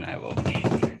 And I will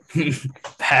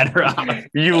patter on.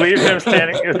 You leave him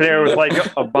standing there with like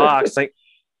a box, like,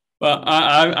 well,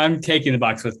 I'm taking the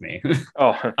box with me.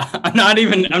 oh, I'm not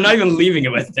even leaving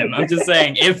it with him. I'm just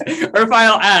saying, if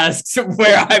Urfael asks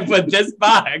where I put this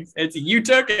box, it's you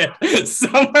took it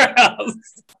somewhere else.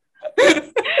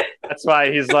 that's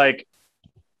why he's like,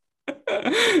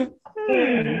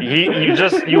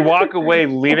 you walk away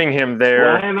leaving him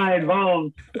there. Why am I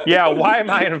involved? Yeah, why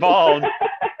am I involved?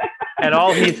 And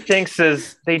all he thinks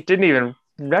is, they didn't even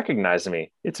recognize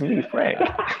me. It's me, Frank.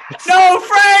 No,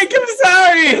 Frank, I'm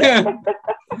sorry.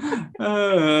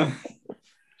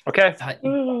 Okay.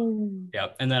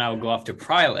 Yep. And then I'll go off to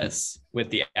Prylis with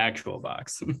the actual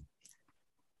box.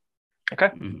 Okay.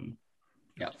 Mm-hmm.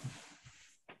 Yep.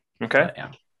 Okay. But,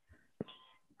 yeah.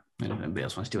 And if anybody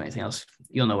else wants to do anything else,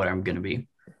 you'll know where I'm going to be.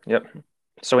 Yep.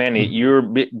 So Annie, you're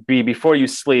before you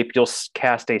sleep, you'll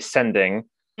cast a sending.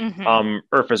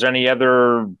 Urf, is there any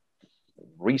other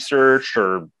research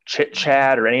or chit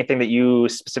chat or anything that you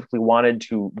specifically wanted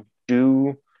to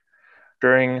do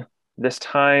during this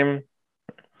time?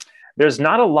 There's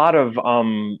not a lot of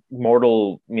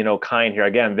mortal, kind here.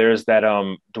 Again, there's that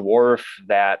dwarf,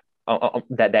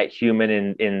 that human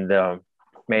in the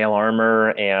male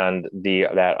armor, and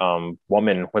that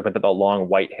woman with the long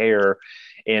white hair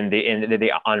in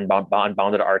the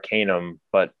unbounded arcanum.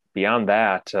 But beyond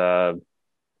that,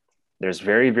 There's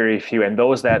very, very few. And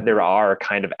those that there are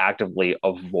kind of actively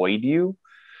avoid you,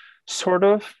 sort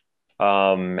of,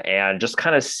 and just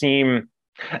kind of seem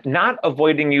not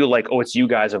avoiding you like, oh, it's you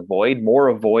guys avoid, more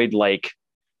avoid like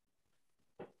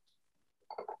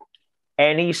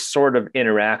any sort of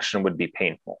interaction would be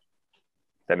painful.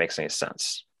 If that makes any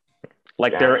sense.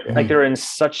 Like they're in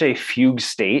such a fugue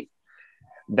state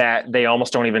that they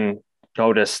almost don't even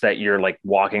notice that you're like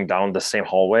walking down the same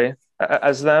hallway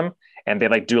as them. And they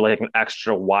like do like an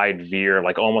extra wide veer,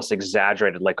 like almost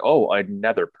exaggerated, like, oh,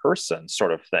 another person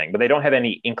sort of thing. But they don't have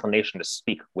any inclination to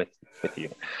speak with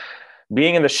you.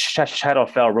 Being in the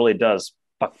Shadowfell really does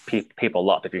fuck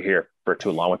people up if you're here for too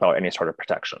long without any sort of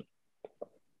protection.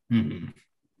 Mm-hmm.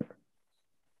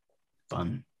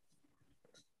 Fun.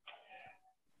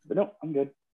 But no, I'm good.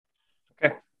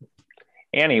 Okay.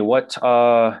 Annie, what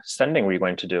sending were you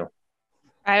going to do?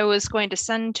 I was going to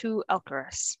send to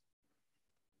Elcarus.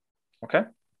 Okay.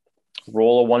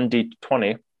 Roll a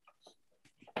 1d20.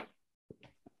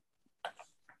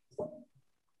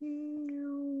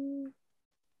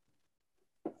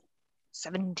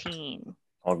 17.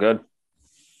 All good.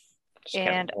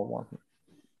 And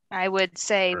I would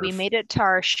say we made it to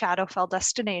our Shadowfell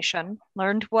destination,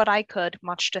 learned what I could,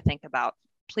 much to think about.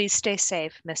 Please stay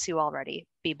safe. Miss you already.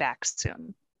 Be back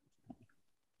soon.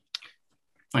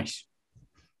 Nice.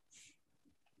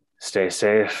 Stay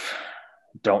safe.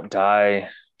 Don't die.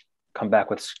 Come back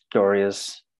with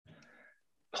stories.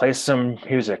 Play some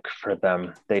music for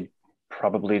them. They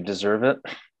probably deserve it.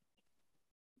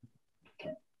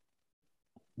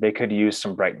 They could use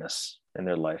some brightness in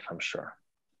their life, I'm sure.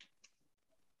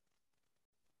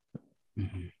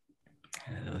 Mm-hmm.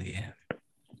 Hell yeah.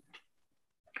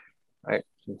 All right.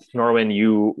 Norwin,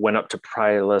 you went up to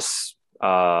Prylis.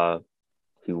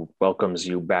 He welcomes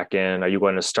you back in. Are you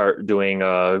going to start doing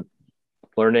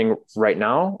learning right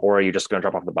now, or are you just going to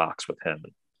drop off the box with him?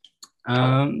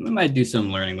 I might do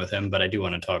some learning with him, but I do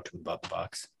want to talk to him about the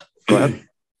box. Go ahead.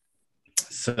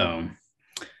 So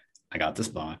I got this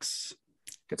box.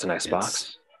 It's a nice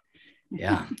box.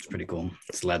 Yeah, it's pretty cool.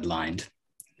 It's lead lined.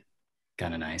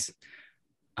 Kind of nice.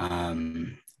 I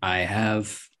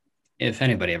have, if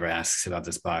anybody ever asks about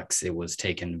this box, it was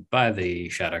taken by the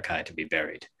Shadowkai to be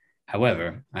buried.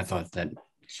 However, I thought that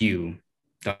don't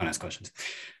ask questions,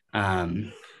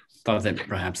 thought that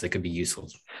perhaps they could be useful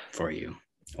for you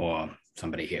or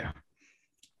somebody here.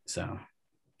 So,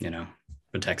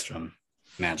 protects from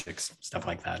magics, stuff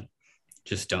like that.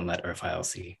 Just don't let Urfile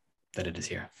see that it is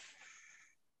here.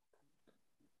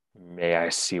 May I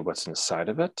see what's inside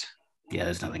of it? Yeah,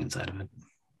 there's nothing inside of it.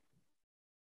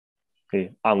 He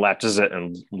unlatches it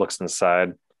and looks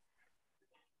inside.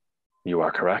 You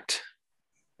are correct.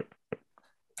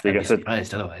 I'd be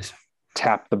surprised otherwise.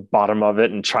 Tap the bottom of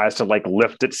it and tries to like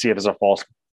lift it, see if there's a false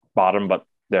bottom, but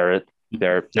there isn't.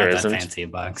 That fancy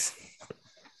box.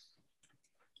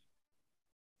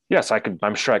 Yes,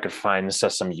 I'm sure I could find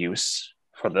some use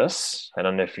for this. And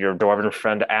then if your dwarven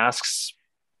friend asks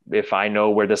if I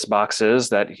know where this box is,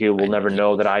 that he will never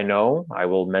know that I know, I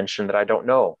will mention that I don't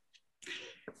know.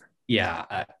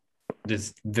 Yeah,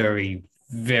 there's very,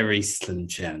 very slim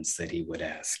chance that he would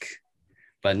ask.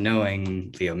 But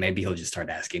knowing Leo, maybe he'll just start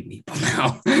asking people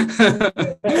now. Do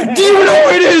you know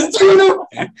where it is? Do you know?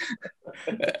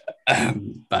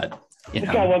 But I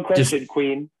got one question,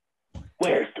 Queen.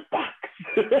 Where's the box?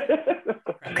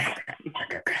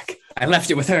 I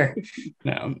left it with her.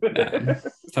 No,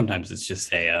 sometimes it's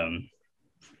just a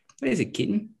what is it,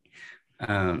 kitten?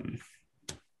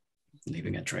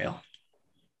 Leaving a trail.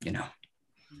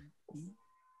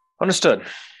 Understood.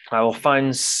 I will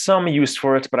find some use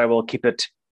for it, but I will keep it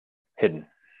hidden.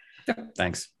 Yeah,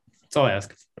 thanks. That's all I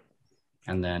ask.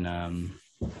 And then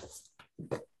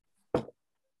you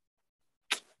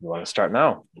want to start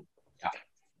now? Yeah.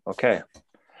 Okay.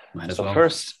 Might as so well.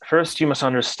 First you must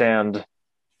understand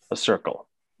a circle.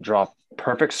 Draw a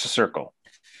perfect circle.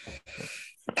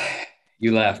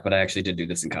 You laugh, but I actually did do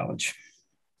this in college.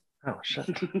 Oh shit.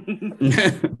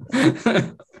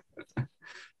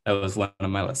 That was one of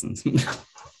my lessons.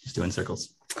 Just doing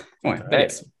circles. Anyway,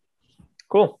 right.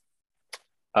 Cool.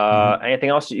 Anything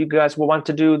else that you guys will want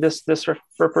to do this for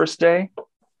first day?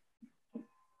 All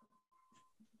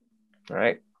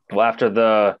right. Well, after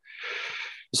the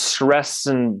stress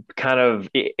and kind of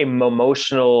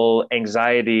emotional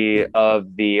anxiety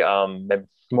of the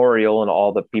memorial and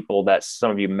all the people that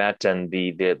some of you met and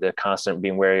the constant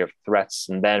being wary of threats,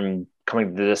 and then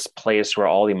coming to this place where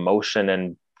all emotion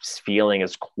and feeling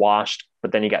is quashed,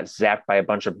 but then you got zapped by a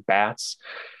bunch of bats.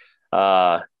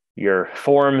 Your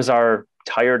forms are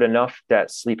tired enough that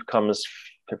sleep comes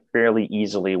fairly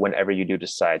easily whenever you do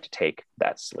decide to take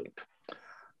that sleep.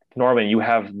 Norman, you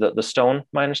have the stone,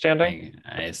 my understanding?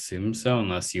 I assume so,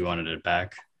 unless you wanted it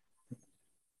back.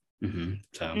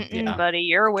 So, yeah. Buddy,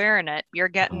 you're wearing it. You're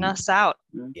getting us out.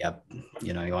 Yep.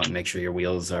 You want to make sure your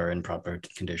wheels are in proper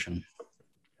condition.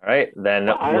 All right, then.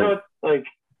 Well, I don't know. Like,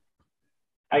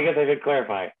 I guess I should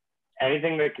clarify.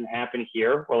 Anything that can happen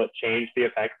here, will it change the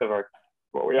effects of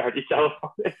what we already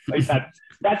teleported? Like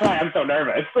that's why I'm so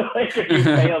nervous. Like, if you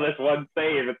fail this one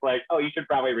save, it's like, oh, you should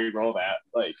probably re-roll that.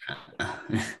 Like,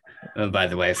 by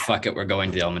the way, fuck it, we're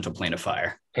going to the elemental plane of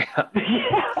fire. Yeah.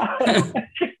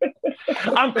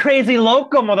 I'm crazy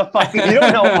loco, motherfucker. You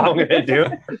don't know what I'm gonna do.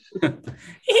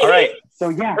 All right. So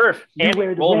yeah, Earth, and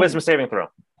roll a wisdom saving throw.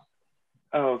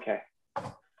 Oh, okay.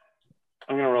 I'm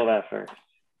gonna roll that first.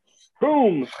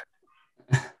 Boom.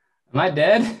 Am I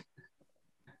dead?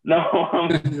 No, I'm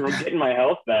getting my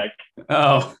health back.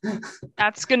 Oh.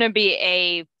 That's gonna be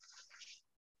a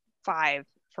 5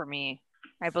 for me.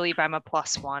 I believe I'm a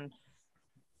 +1.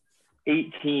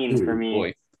 18 for me.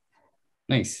 Boy.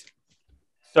 Nice.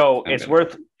 So it's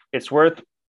worth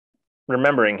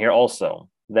remembering here also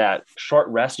that short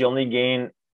rest, you only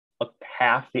gain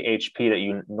half the HP that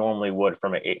you normally would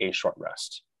from a short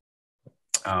rest.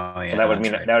 Oh yeah. So that would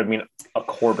mean a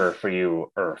quarter for you,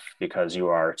 Earth, because you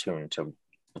are attuned to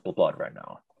blood right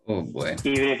now. Oh boy.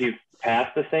 Even if you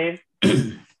pass the save?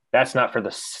 That's not for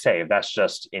the save. That's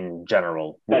just in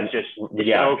general. That's just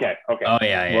yeah. Okay. Oh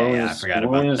yeah. I forgot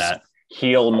about that.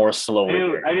 Heal more slowly.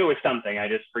 I knew it was something. I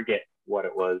just forget what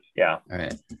it was. Yeah. All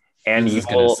right. And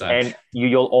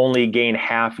you'll only gain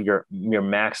half your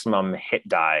maximum hit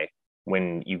die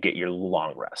when you get your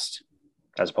long rest,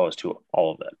 as opposed to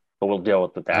all of it. But we'll deal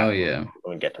with that. Oh yeah.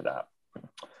 When we get to that.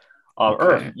 Okay.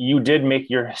 Earth, you did make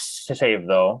your save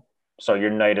though, so your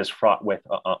night is fraught with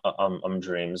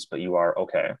dreams, but you are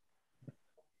okay.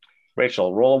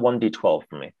 Rachel, roll a 1d12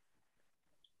 for me.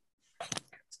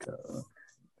 Let's go.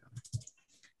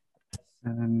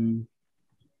 5.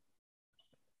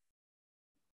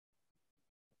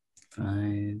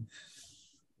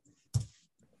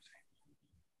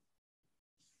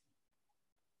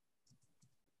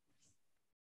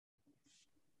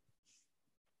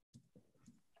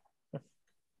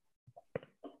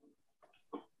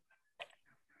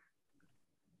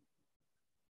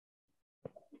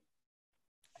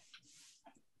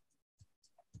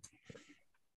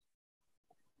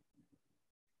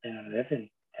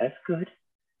 That's good.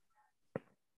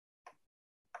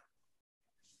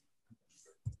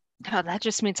 Oh, that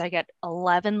just means I get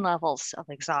 11 levels of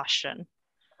exhaustion.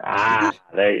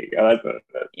 There you go.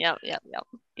 That's Yep.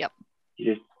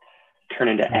 You just turn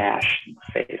into ash and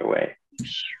fade away.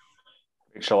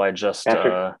 Rachel, I just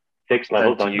After 6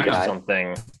 levels on you guys.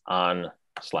 Something on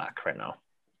Slack right now.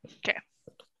 Okay.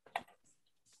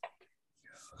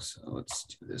 So let's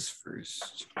do this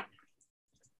first.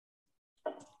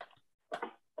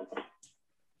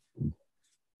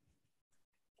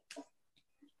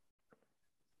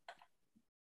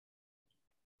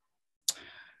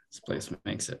 This place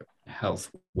makes it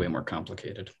health way more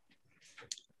complicated.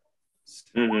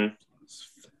 20.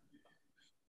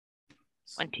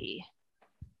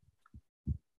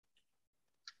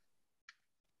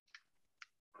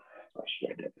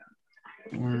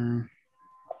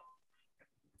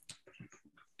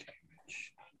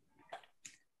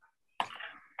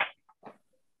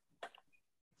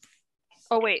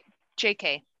 Oh wait,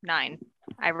 JK 9.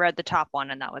 I read the top one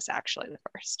and that was actually the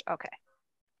first. Okay.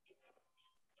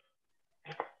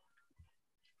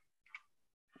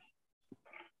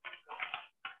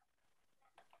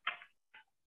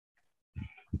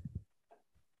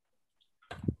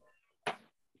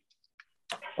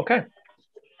 Okay.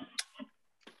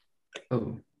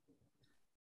 Oh.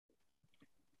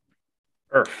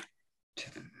 Earth.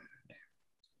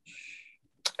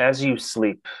 As you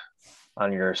sleep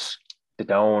on your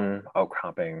stone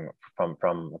outcropping from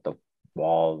the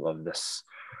wall of this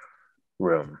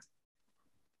room,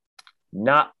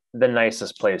 not the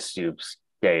nicest place you've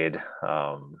stayed,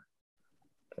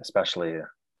 especially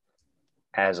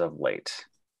as of late.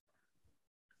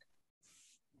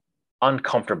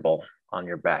 Uncomfortable on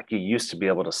your back. You used to be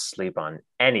able to sleep on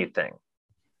anything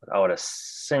without a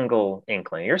single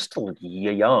inkling. You're still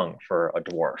young for a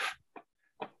dwarf.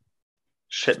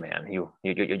 Shit, man. You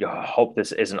hope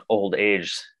this isn't old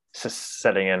age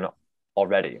setting in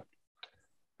already.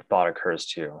 Thought occurs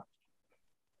to you.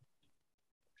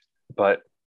 But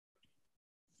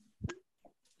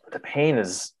the pain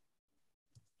is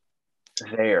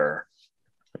there.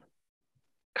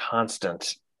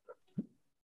 Constant.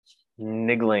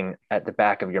 Niggling at the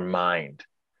back of your mind.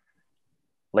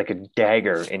 Like a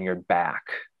dagger in your back.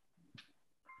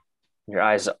 Your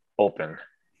eyes open.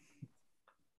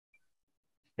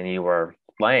 and you are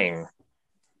laying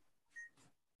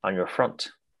on your front,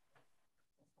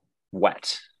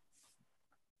 wet.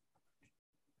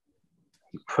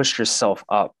 You push yourself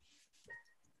up,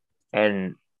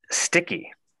 and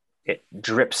sticky, it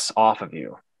drips off of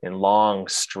you in long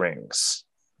strings.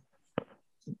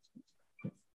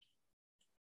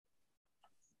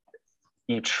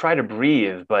 You try to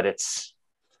breathe, but it's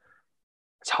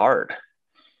hard.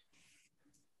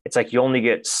 It's like you only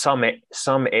get some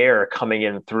air coming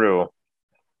in through,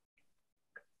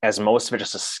 as most of it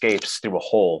just escapes through a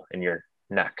hole in your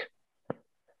neck.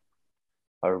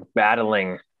 A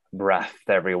battling breath,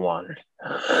 everyone.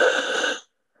 As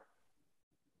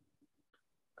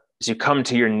you come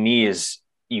to your knees,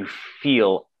 you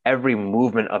feel every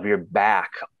movement of your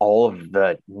back, all of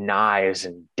the knives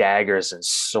and daggers and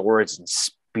swords and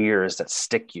spears that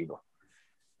stick you.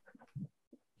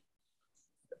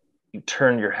 You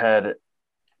turn your head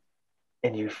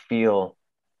and you feel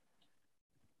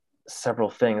several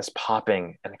things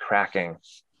popping and cracking.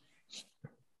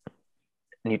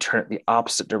 And you turn it the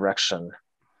opposite direction.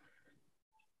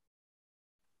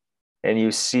 And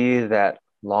you see that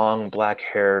long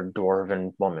black-haired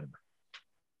dwarven woman.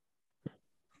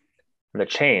 And the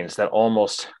chains that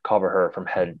almost cover her from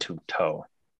head to toe.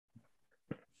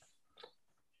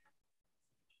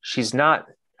 She's not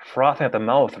frothing at the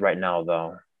mouth right now,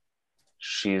 though.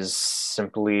 She's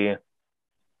simply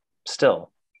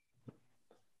still.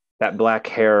 That black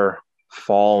hair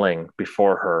falling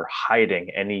before her, hiding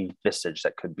any visage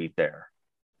that could be there.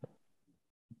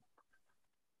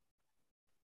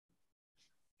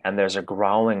 And there's a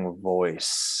growling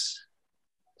voice,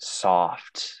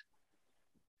 soft,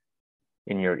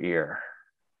 in your ear.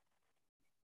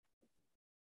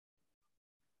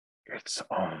 It's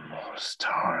almost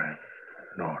time,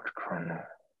 Lord Colonel.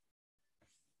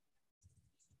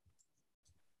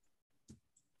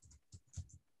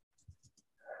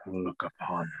 Look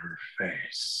upon her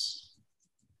face.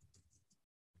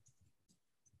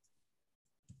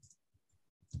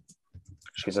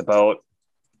 She's about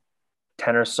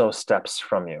 10 or so steps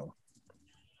from you.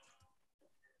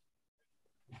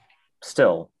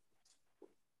 Still,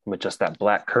 with just that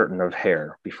black curtain of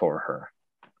hair before her.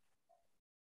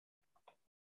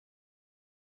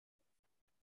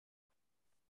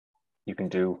 You can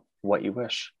do what you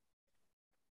wish.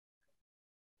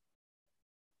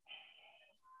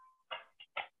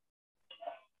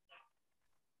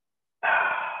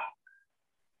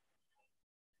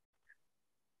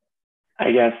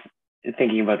 I guess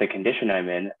thinking about the condition I'm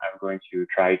in, I'm going to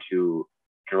try to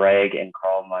drag and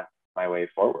crawl my way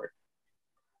forward.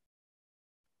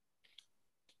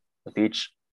 With each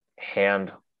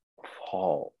hand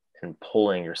fall and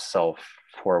pulling yourself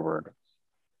forward,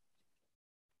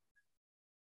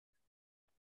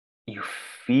 you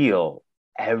feel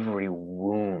every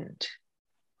wound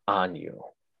on you.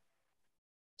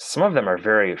 Some of them are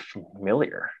very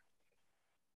familiar.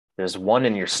 There's one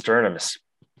in your sternum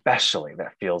especially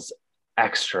that feels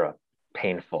extra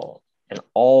painful, and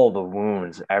all the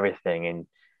wounds, everything. And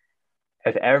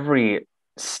with every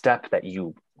step that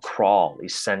you crawl,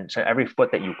 every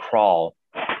foot that you crawl,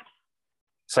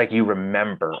 it's like you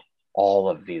remember all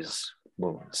of these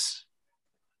wounds,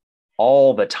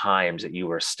 all the times that you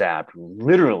were stabbed,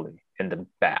 literally in the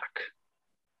back.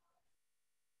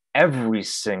 Every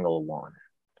single one,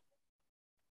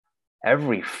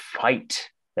 every fight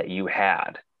that you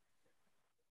had,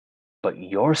 but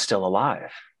you're still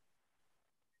alive.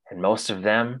 And most of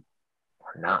them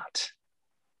are not.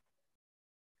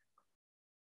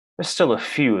 There's still a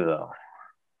few, though.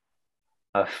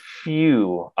 A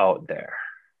few out there.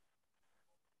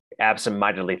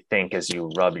 Absentmindedly think as you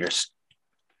rub your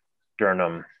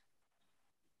sternum.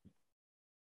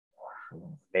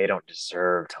 They don't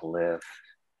deserve to live.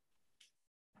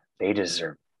 They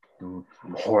deserve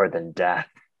more than death.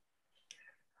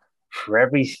 For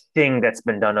everything that's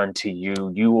been done unto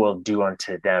you, you will do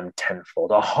unto them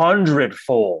tenfold,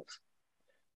 100-fold.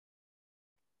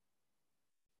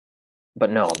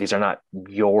 But no, these are not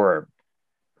your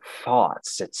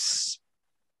thoughts. It's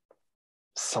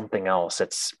something else.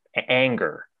 It's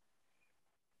anger.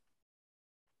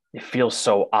 It feels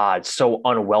so odd, so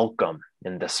unwelcome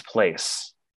in this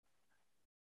place.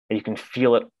 And you can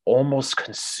feel it almost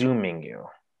consuming you.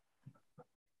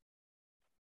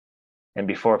 And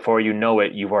before you know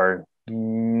it, you are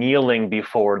kneeling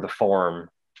before the form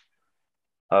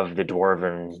of the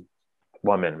dwarven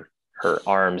woman, her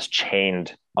arms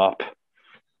chained up,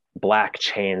 black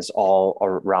chains all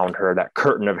around her, that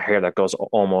curtain of hair that goes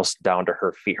almost down to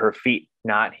her feet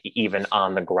not even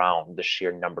on the ground, the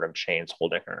sheer number of chains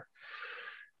holding her.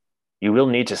 You will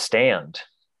need to stand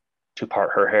to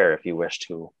part her hair if you wish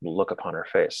to look upon her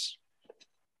face.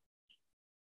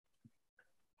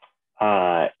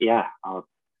 Yeah, I'll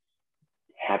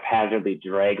haphazardly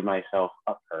drag myself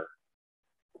up her.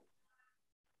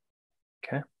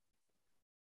 Okay.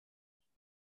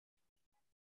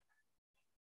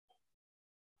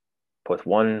 With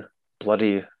one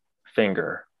bloody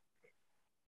finger,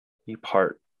 you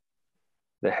part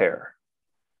the hair.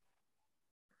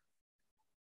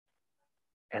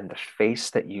 And the face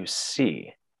that you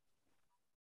see,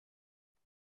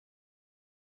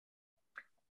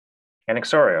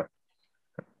 Anaxaria,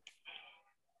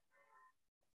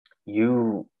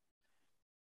 you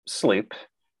sleep,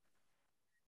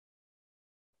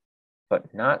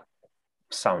 but not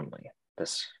soundly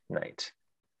this night.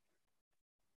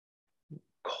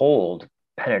 Cold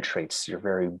penetrates your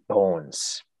very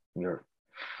bones. Your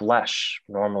flesh,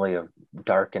 normally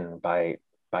darkened by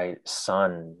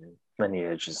sun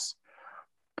lineage, is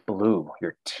blue.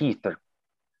 Your teeth are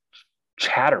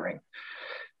chattering.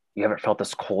 You haven't felt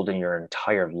this cold in your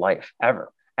entire life,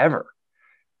 ever.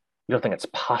 You don't think it's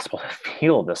possible to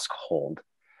feel this cold.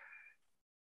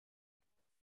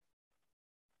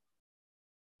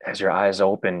 As your eyes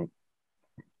open,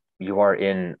 you are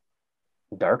in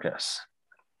darkness,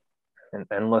 an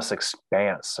endless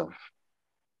expanse of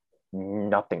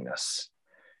nothingness.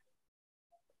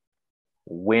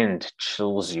 Wind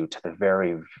chills you to the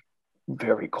very,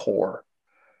 very core.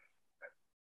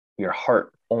 Your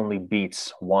heart only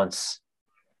beats once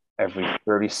every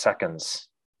 30 seconds.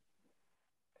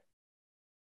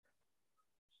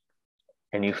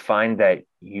 And you find that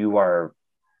you are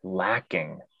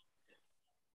lacking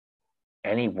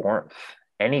any warmth,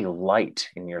 any light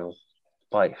in your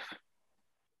life.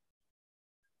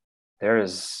 There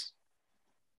is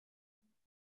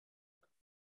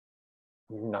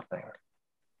nothing.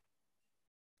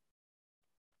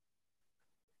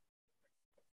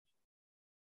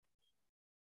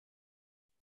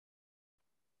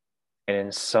 And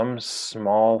in some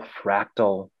small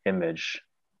fractal image,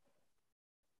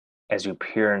 as you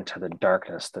peer into the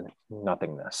darkness, the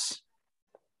nothingness,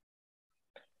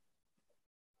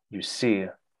 you see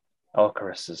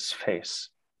Elkaris's face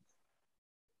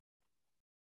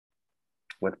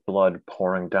with blood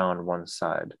pouring down one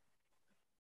side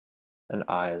and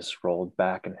eyes rolled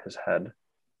back in his head.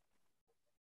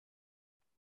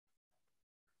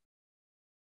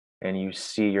 And you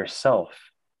see yourself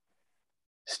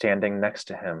standing next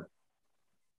to him,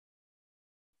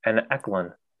 and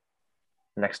Eklund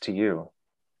next to you,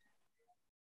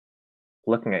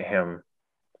 looking at him,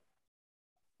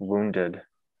 wounded,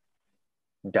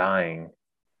 dying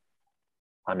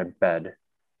on a bed.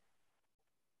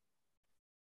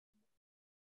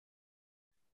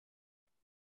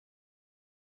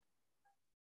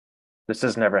 This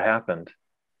has never happened.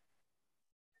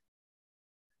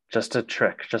 Just a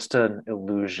trick, just an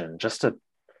illusion, just a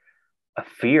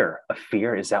fear. A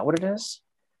fear, is that what it is?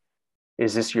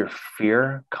 Is this your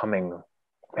fear coming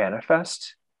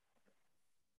manifest?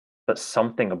 But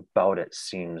something about it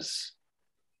seems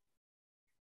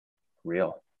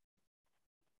real.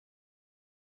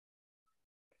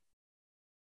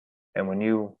 And when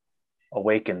you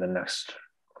awaken the next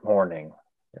morning,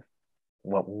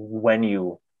 when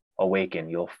you awaken,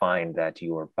 you'll find that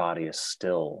your body is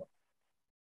still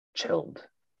chilled.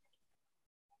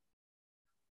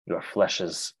 Your flesh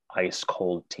is ice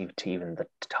cold to even the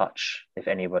touch, if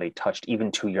anybody touched,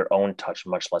 even to your own touch,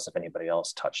 much less if anybody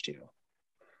else touched you.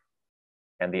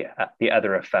 And the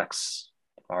other effects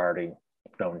are already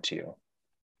known to you.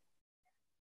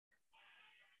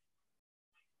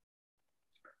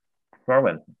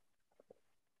 Norman,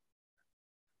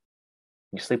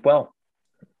 you sleep well.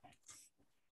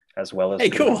 As well as hey,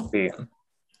 cool. Be.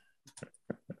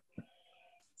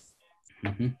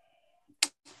 Mm-hmm.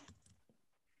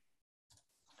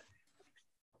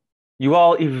 You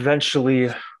all eventually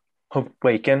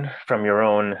awaken from your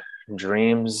own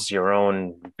dreams, your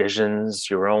own visions,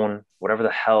 your own whatever the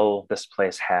hell this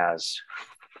place has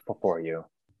for you.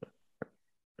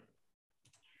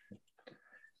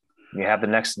 You have the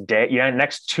next day,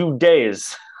 next 2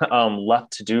 days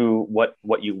left to do what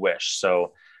you wish.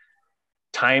 So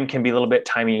time can be a little bit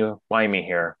timey-wimey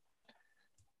here.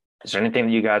 Is there anything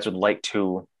that you guys would like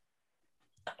to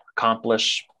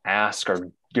accomplish, ask,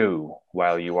 or do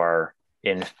while you are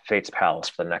in Fate's Palace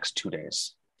for the next 2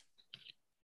 days?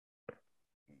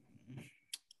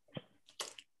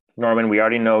 Norman, we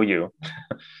already know you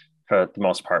for the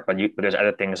most part, but there's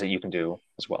other things that you can do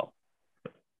as well.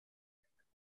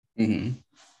 Mm-hmm.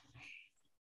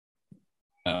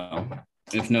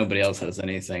 If nobody else has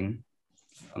anything,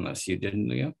 unless you didn't,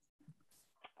 Leo.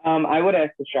 I would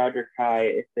ask the Shadra Kai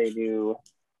if they knew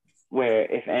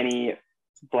if any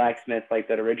blacksmiths like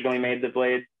that originally made the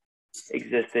blades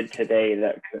existed today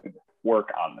that could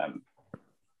work on them.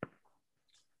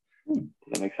 Does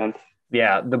that make sense?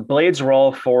 Yeah, the blades were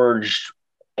all forged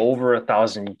over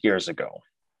 1,000 years ago.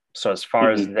 So as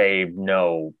far as they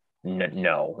know,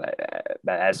 no.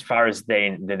 As far as they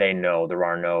know, there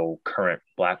are no current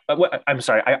black. I'm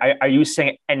sorry. Are you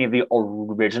saying any of the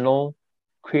original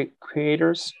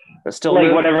creators that still like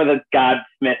live? Whatever the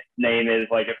Godsmith name is?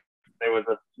 Like if there was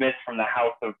a smith from the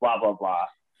house of blah blah blah,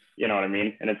 you know what I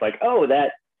mean? And it's like, oh,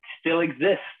 that still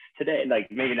exists today.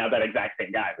 Like maybe not that exact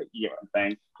same guy, but you know what I'm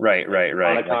saying? Right.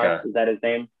 Onatar, is that his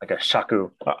name? Like a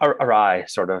Shaku Arai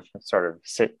sort of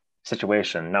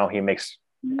situation. Now he makes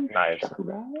knives.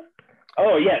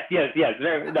 Oh yes.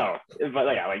 No, but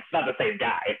like it's not the same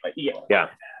guy. But yeah.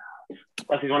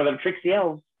 Unless he's one of them tricksy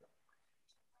elves.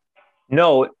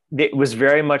 No, it was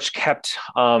very much kept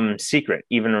secret,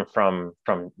 even from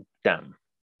them.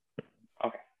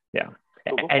 Okay. Yeah.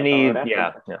 Cool.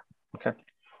 Yeah. Okay.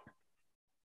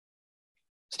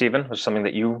 Stephen, was something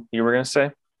that you were going to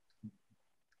say?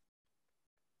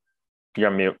 You're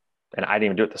on mute, and I didn't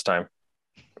even do it this time.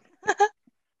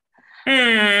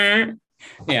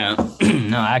 Yeah.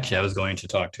 No, actually, I was going to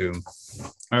talk to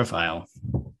Urfile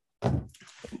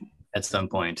at some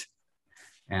point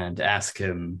and ask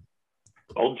him.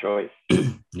 Bold choice.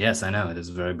 Yes, I know. It is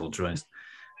a very bold choice.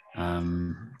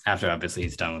 After, obviously,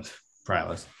 he's done with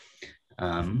Prowess.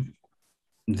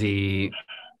 The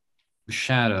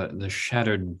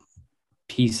shattered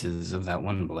pieces of that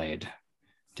one blade,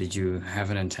 did you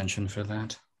have an intention for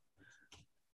that?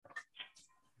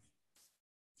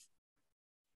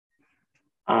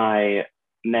 I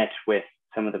met with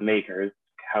some of the makers,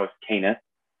 House Cana,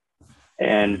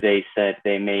 and they said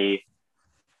they may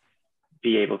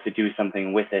be able to do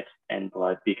something with it and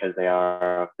blood because they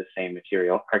are of the same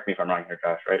material. Correct me if I'm wrong here,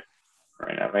 Josh, right?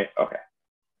 Right now, right? Okay.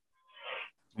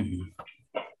 Mm-hmm.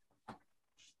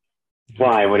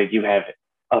 Why? What did you have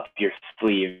up your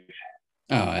sleeve?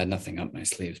 Oh, I had nothing up my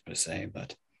sleeves per se,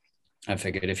 but I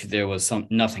figured if there was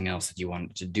nothing else that you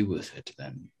wanted to do with it,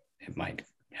 then it might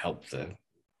help the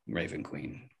Raven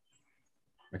Queen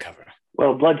recover.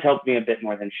 Well, Blood's helped me a bit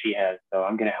more than she has, so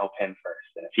I'm going to help him first.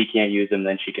 And if he can't use them,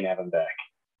 then she can have them back.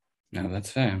 No, that's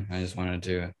fair. I just wanted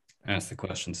to ask the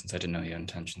question since I didn't know your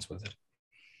intentions with it.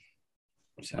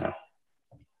 So, well,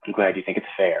 I'm glad you think it's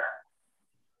fair.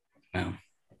 No.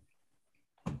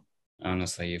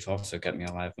 Honestly, you've also kept me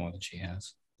alive more than she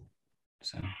has.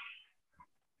 So,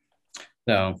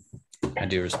 though I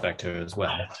do respect her as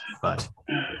well, but,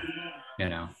 you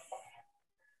know.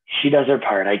 She does her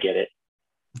part, I get it.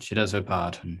 She does her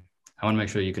part, and I want to make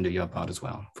sure you can do your part as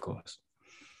well, of course.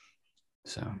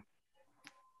 So,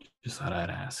 just thought I'd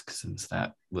ask, since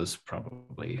that was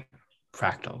probably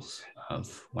fractals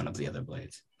of one of the other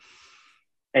blades.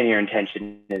 And your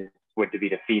intention would to be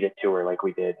to feed it to her like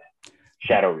we did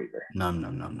Shadow Reaver. No.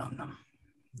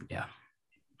 Yeah.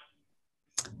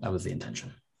 That was the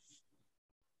intention.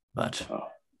 But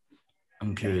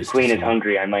I'm curious. If the Queen is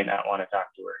hungry, I might not want to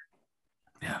talk to her.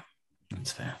 Yeah,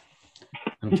 that's fair.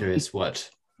 I'm curious what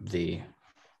the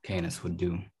Canis would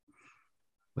do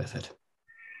with it.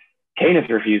 Canis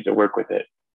refused to work with it,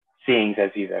 seeing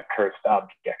as he's a cursed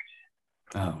object.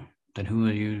 Oh, then who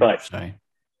are you? Sorry.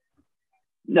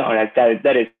 No,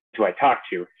 that is who I talked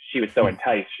to. She was so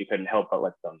enticed she couldn't help but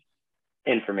let some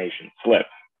information slip.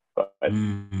 But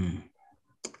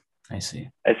I see.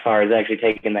 As far as actually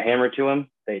taking the hammer to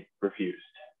him, they refused.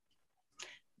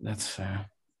 That's fair.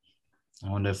 I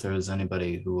wonder if there was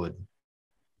anybody who would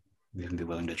even be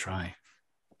willing to try.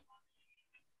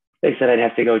 They said I'd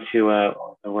have to go to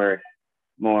the word,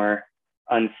 more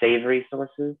unsavory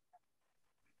sources,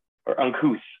 or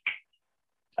uncouth.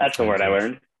 That's the word I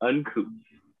learned. Uncouth.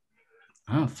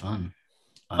 Oh, fun.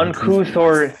 Uncouth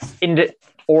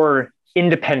or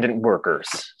independent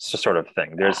workers, sort of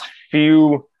thing. There's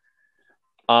few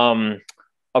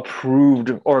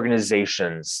approved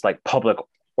organizations, like public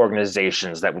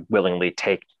organizations, that would willingly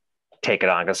take it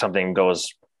on, because something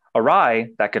goes awry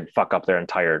that could fuck up their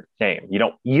entire name. You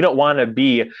don't want to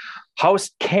be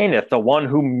House Caneth, the one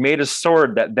who made a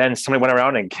sword that then somebody went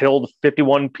around and killed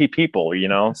 51 people, you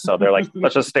know? So they're like,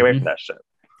 let's just stay away from that shit.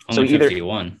 Only so either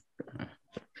 51.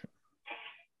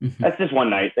 That's just one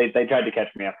night. They tried to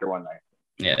catch me after one night.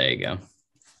 Yeah, there you go.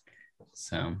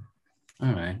 So,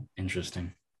 all right,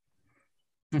 interesting.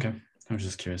 Okay, I was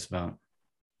just curious about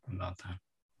that.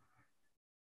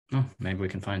 Oh, maybe we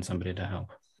can find somebody to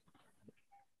help.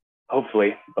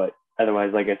 Hopefully, but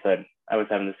otherwise, like I said, I was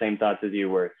having the same thoughts as you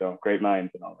were. So great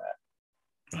minds and all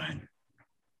that. Right.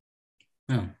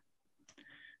 Oh,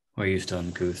 we're used to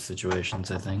uncouth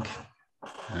situations, I think.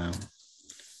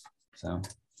 So,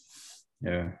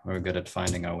 yeah, we're good at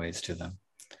finding our ways to them.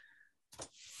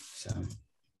 So,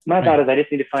 My thought is I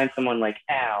just need to find someone like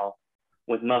Al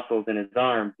with muscles in his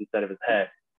arms instead of his head.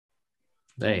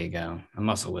 there you go, a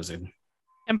muscle wizard.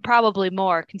 And probably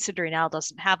more, considering Al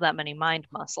doesn't have that many mind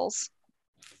muscles.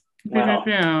 Well,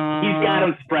 he's got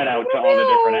them spread out to all the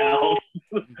different elves.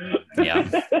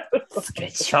 Yeah.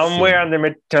 Somewhere on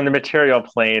the material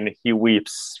plane, he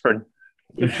weeps for.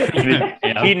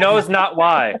 Yeah. He knows not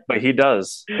why, but he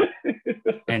does.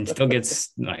 And still gets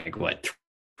like what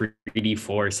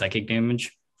 3d4 psychic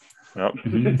damage. Yep.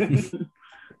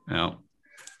 Oh, all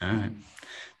right.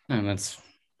 No, that's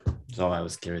all I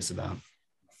was curious about.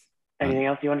 Anything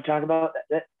else you want to talk about?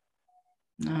 That's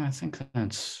it? No, I think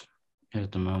that's it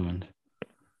at the moment.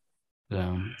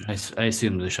 So I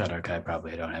assume the Shadow Archive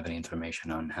probably don't have any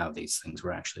information on how these things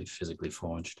were actually physically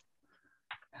forged.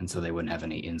 And so they wouldn't have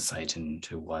any insight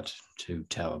into what to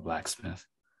tell a blacksmith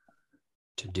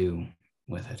to do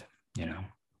with it, you know?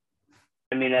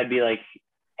 I mean, that'd be like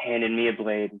handing me a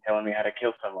blade and telling me how to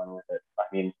kill someone with it.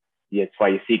 I mean, it's why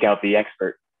you seek out the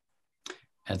expert.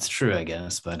 That's true, I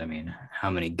guess, but I mean, how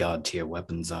many god tier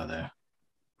weapons are there?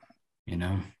 You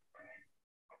know?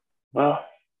 Well,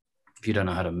 If you don't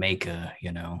know how to make a,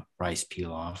 rice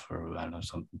pilaf or I don't know,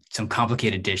 some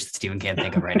complicated dish that Steven can't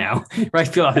think of right now. Rice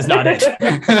pilaf is not it.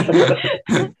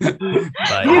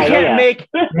 But You can't make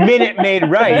Minute Maid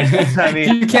rice. I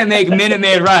mean, you can't make Minute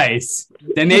Maid rice.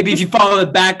 Then maybe if you follow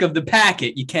the back of the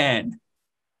packet, you can.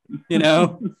 You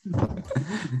know?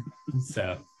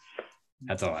 So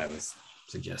that's all I was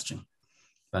suggesting.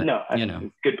 But no,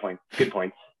 good point. Good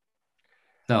point.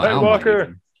 No, Hey, Al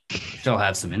Walker. might still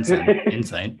have some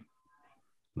insight.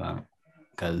 Well,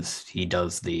 because he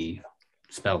does the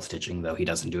spell stitching, though he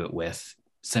doesn't do it with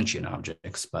sentient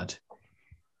objects, but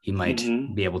he might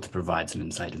be able to provide some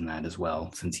insight in that as well,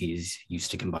 since he's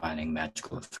used to combining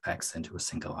magical effects into a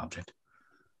single object.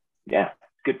 Yeah,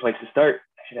 good place to start.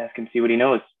 I should ask him, see what he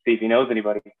knows, see if he knows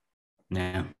anybody.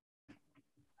 Yeah.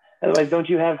 Otherwise, don't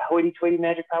you have hoity-toity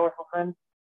magic powerful friends?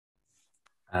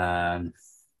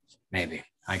 Maybe.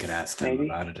 I could ask them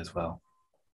about it as well.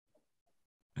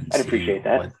 I'd appreciate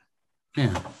that.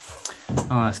 Yeah.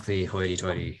 I'll ask the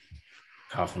hoity-toity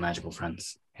powerful magical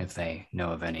friends if they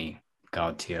know of any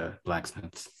god tier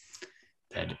blacksmiths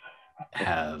that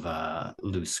have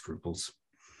loose scruples.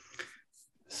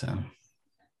 So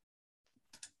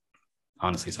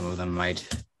honestly, some of them might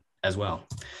as well.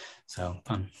 So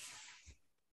fun.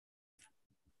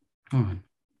 All right.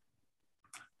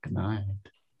 Good night.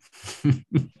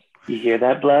 You hear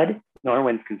that, Blood?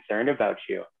 Norwin's concerned about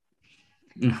you.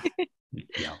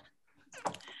 Yeah.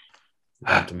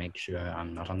 I have to make sure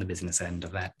I'm not on the business end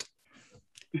of that.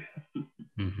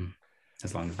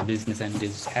 As long as the business end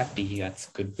is happy, that's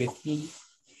good with me.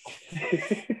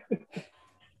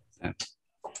 So,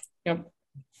 yep.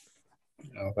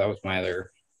 Oh, that was my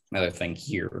other thing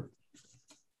here.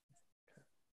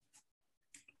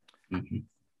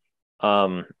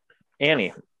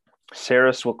 Annie,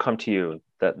 Saris will come to you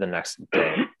the next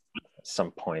day at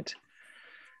some point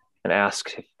and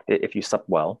ask if you slept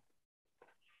well.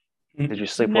 Did you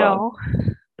sleep well?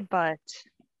 No, but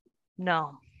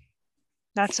no,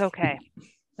 that's okay.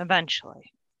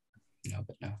 Eventually. No,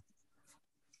 but no.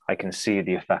 I can see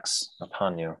the effects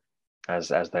upon you as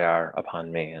they are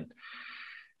upon me. And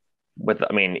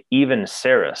even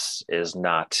Saris is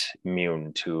not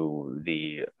immune to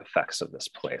the effects of this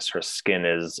place. Her skin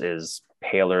is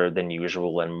paler than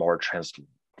usual and more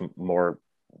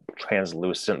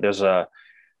translucent. There's a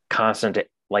constant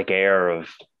air of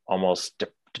almost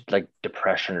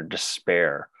depression or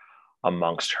despair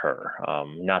amongst her.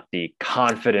 Not the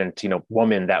confident,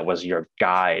 woman that was your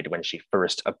guide when she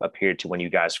first appeared to when you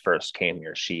guys first came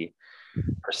here. She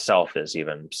herself is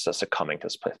even succumbing to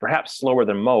this place, perhaps slower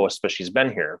than most, but she's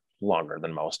been here longer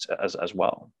than most as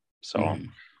well. So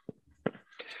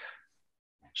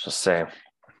just say,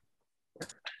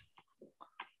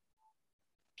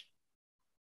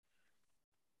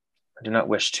 I do not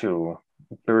wish to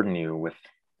burden you with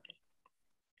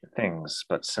things,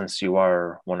 but since you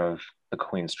are one of the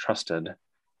Queen's trusted,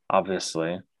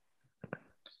 obviously,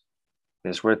 it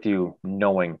is worth you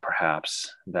knowing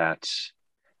perhaps that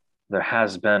there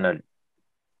has been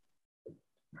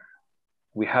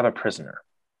we have a prisoner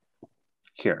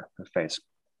here in Fae's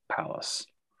Palace,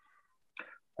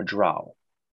 a drow.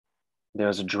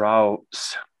 There's a drow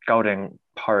scouting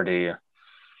party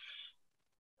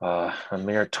a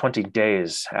mere 20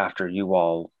 days after you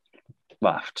all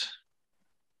left.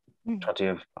 20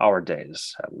 of our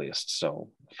days, at least, so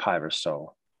 5 or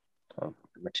so of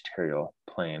the material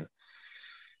plane.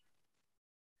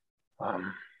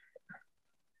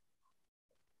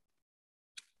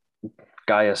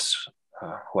 Gaius,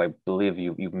 who I believe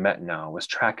you've met now, was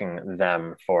tracking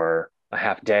them for a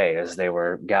half day as they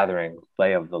were gathering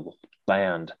lay of the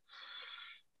land,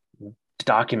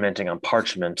 documenting on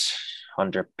parchment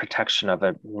under protection of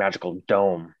a magical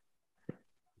dome.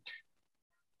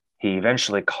 He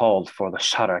eventually called for the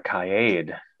Shadar-kai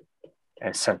aid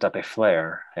and sent up a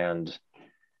flare, and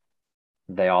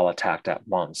they all attacked at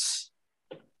once.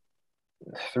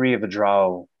 3 of the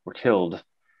drow were killed,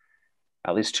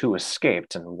 at least 2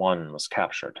 escaped, and 1 was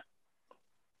captured.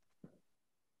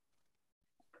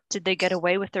 Did they get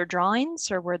away with their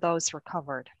drawings, or were those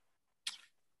recovered?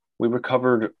 We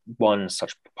recovered 1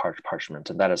 such parchment,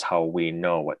 and that is how we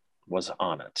know what was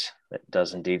on it. It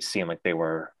does indeed seem like they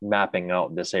were mapping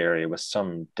out this area with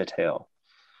some detail,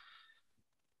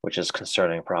 which is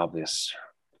concerning for obvious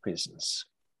reasons.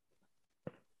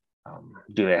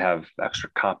 Do they have extra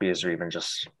copies or even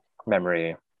just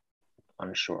memory?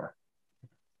 Unsure.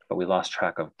 But we lost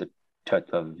track of the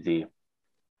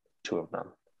 2 of them.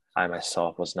 I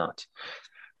myself was not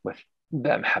with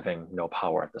them, having no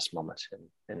power at this moment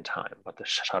in time, but the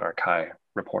Shadar-kai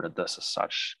reported this as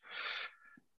such.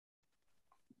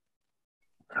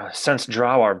 Since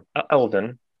drow are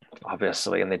elven,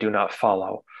 obviously, and they do not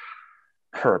follow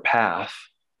her path,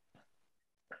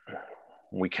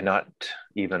 we cannot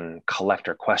even collect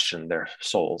or question their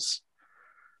souls.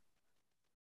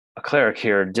 A cleric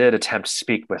here did attempt to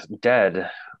speak with dead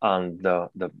on the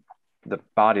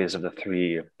bodies of the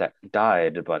 3 that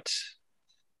died, but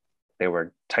they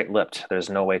were tight-lipped. There's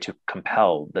no way to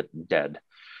compel the dead.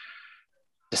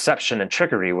 Deception and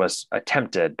trickery was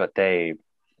attempted, but they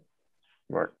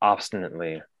were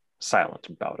obstinately silent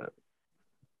about it.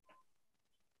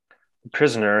 The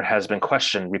prisoner has been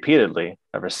questioned repeatedly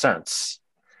ever since,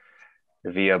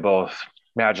 via both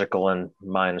magical and,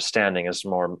 my understanding, is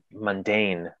more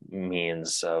mundane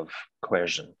means of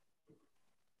coercion.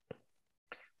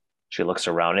 She looks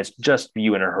around. It's just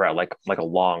you and her at like a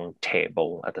long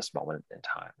table at this moment in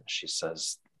time. She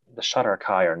says, the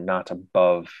Shadar-kai are not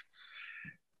above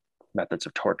methods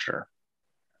of torture,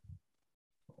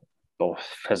 both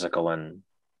physical and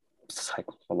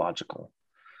psychological.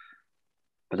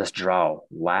 But this drow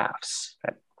laughs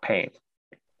at pain,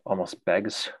 almost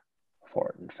begs for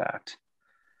it, in fact.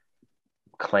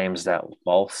 Claims that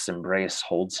Lolth's embrace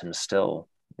holds him still,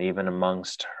 even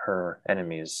amongst her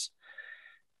enemies,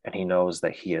 and he knows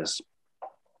that he is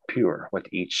pure with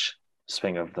each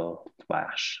swing of the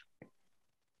lash.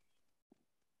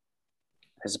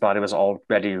 His body was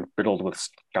already riddled with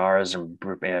scars and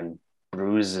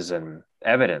bruises and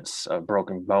evidence of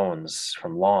broken bones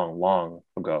from long, long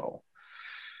ago.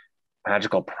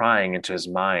 Magical prying into his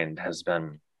mind has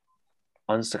been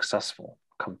unsuccessful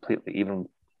completely. Even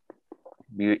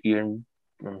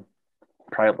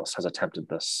Prialus has attempted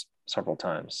this several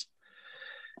times.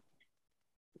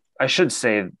 I should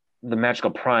say the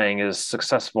magical prying is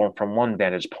successful from one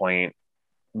vantage point,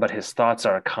 but his thoughts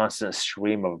are a constant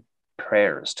stream of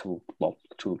prayers to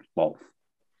Lolth.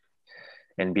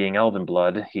 And being elven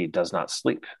blood, he does not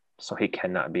sleep, so he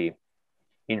cannot be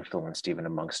influenced even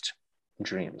amongst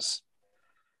dreams.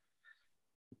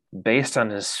 Based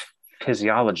on his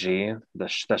physiology, the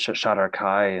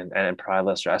Shadar-kai and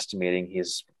Prialus are estimating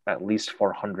he's at least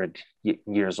 400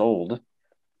 years old.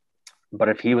 But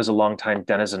if he was a longtime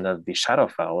denizen of the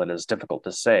Shadowfell, it is difficult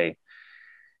to say if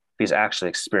he's actually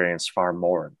experienced far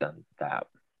more than that.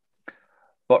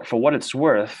 But for what it's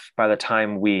worth, by the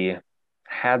time we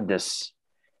had this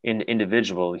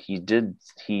individual,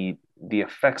 the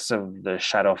effects of the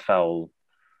Shadowfell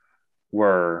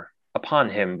were upon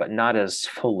him, but not as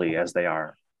fully as they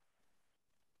are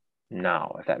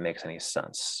now, if that makes any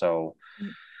sense. So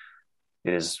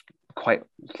it is quite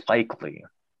likely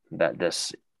that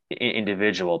this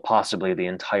individual, possibly the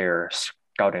entire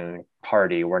scouting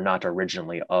party, were not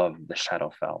originally of the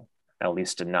Shadowfell, at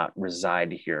least did not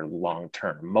reside here long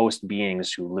term. Most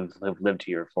beings who lived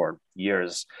here for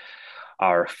years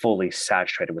are fully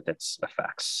saturated with its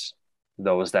effects.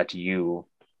 Those that you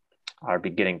are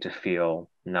beginning to feel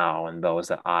now, and those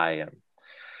that I am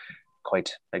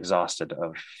quite exhausted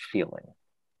of feeling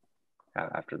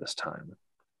after this time.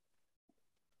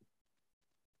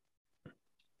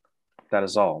 That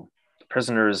is all.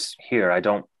 Prisoners here, I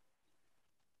don't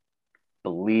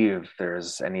believe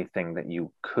there's anything that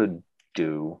you could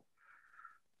do.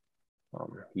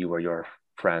 You or your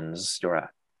friends,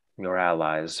 your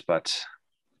allies, but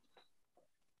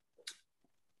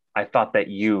I thought that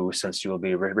you, since you will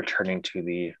be returning to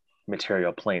the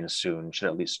material plane soon, should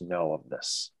at least know of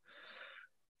this.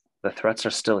 The threats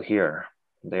are still here.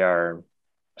 They are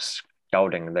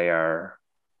scouting, they are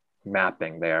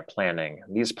mapping, they are planning.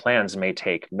 These plans may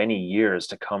take many years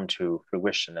to come to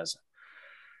fruition, as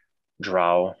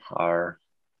drow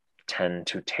tend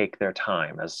to take their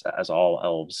time, as all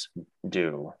elves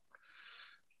do.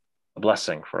 A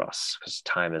blessing for us, because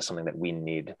time is something that we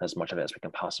need as much of it as we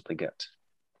can possibly get.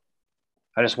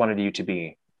 I just wanted you to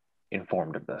be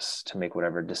informed of this, to make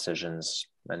whatever decisions,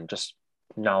 and just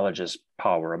knowledge is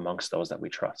power amongst those that we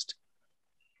trust.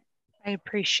 I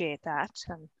appreciate that.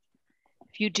 And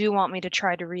if you do want me to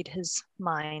try to read his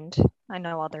mind, I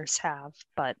know others have,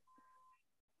 but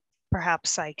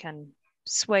perhaps I can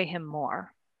sway him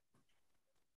more.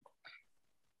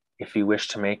 If you wish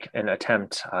to make an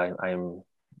attempt, I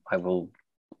will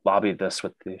lobby this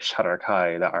with the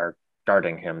Shadar-kai that are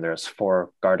guarding him. There's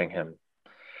 4 guarding him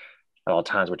at all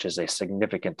times, which is a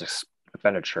significant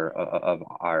expenditure of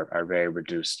our very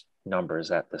reduced numbers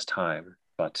at this time.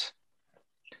 But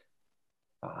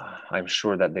I'm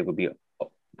sure that they would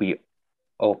be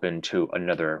open to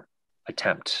another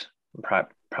attempt.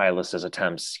 Prialus's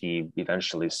attempts, he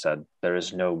eventually said, there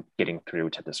is no getting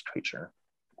through to this creature.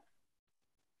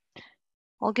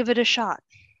 I'll give it a shot.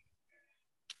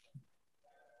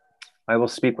 I will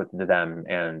speak with them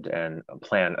and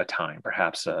plan a time,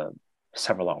 perhaps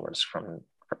several hours from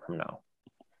now.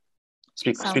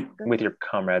 Speak with your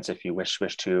comrades if you wish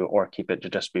to, or keep it to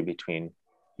just be between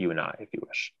you and I if you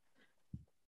wish.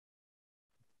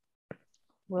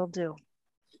 Will do.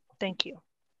 Thank you.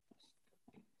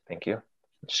 Thank you.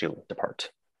 She will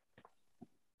depart.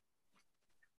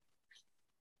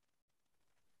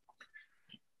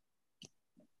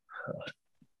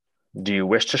 Do you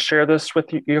wish to share this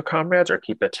with your comrades, or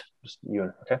keep it just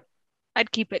you? Okay.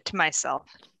 I'd keep it to myself.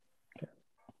 Okay.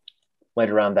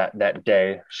 Later on that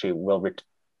day, she will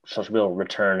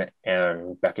return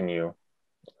and beckon you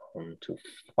to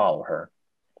follow her.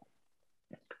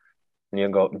 And you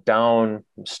go down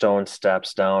stone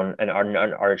steps, down an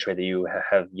archway that you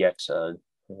have yet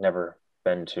never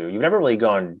been to. You've never really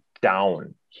gone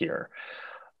down here,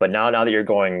 but now that you're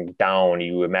going down,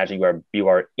 you imagine you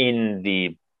are in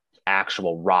the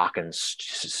actual rock and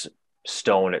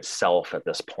stone itself at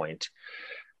this point.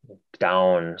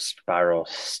 Down spiral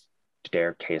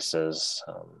staircases,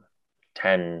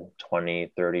 10,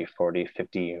 20, 30, 40,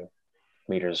 50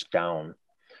 meters down.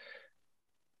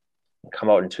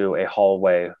 Come out into a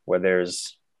hallway where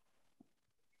there's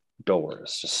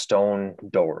doors, just stone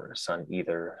doors on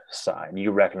either side.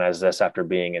 You recognize this after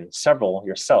being in several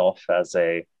yourself as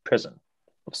a prison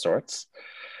of sorts.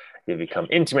 You become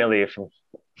intimately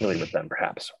familiar with them,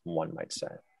 perhaps one might say.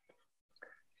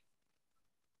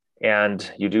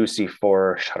 And you do see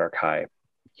 4 Shadar-kai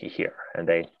here, and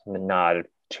they nod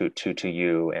to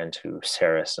you and to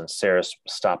Saris, and Saris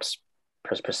stops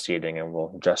proceeding and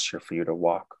will gesture for you to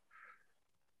walk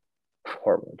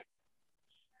forward.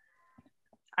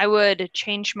 I would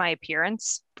change my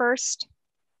appearance first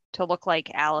to look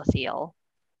like Alathiel.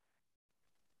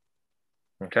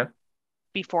 Okay.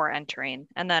 Before entering,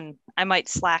 and then I might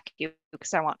slack you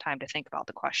because I want time to think about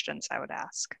the questions I would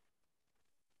ask.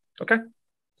 Okay.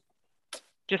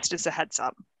 Just as a heads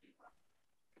up.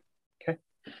 Okay.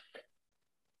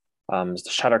 The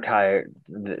Shadar-kai,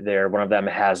 there, one of them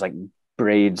has like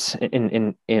braids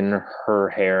in her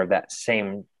hair, that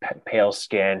same pale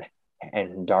skin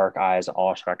and dark eyes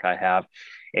all Shadar-kai have.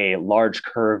 A large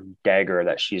curved dagger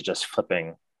that she's just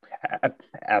flipping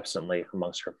absently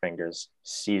amongst her fingers.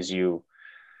 Sees you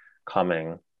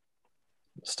coming,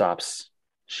 stops,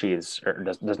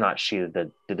 does not sheathe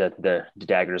the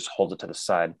dagger, just holds it to the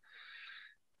side.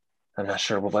 I'm not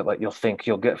sure what you'll think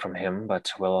you'll get from him,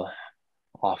 but we'll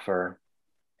offer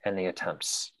any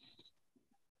attempts.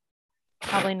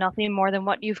 Probably nothing more than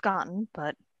what you've gotten,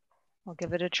 but I'll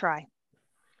give it a try.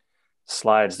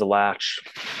 Slides the latch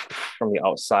from the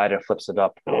outside and flips it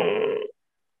up.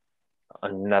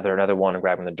 Another one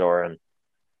grabbing the door and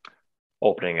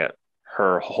opening it.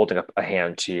 Her holding up a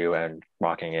hand to you and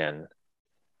walking in.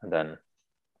 And then,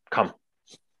 come.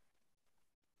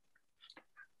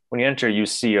 When you enter, you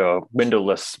see a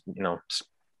windowless,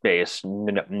 space,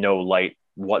 no light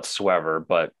whatsoever,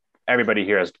 but everybody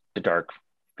here has the dark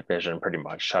vision pretty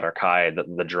much. Shadar-kai,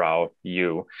 the drow,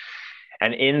 you.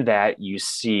 And in that, you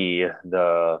see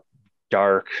the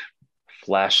dark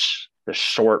flesh, the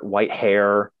short white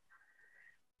hair,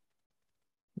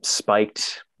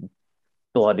 spiked,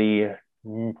 bloody,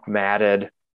 matted,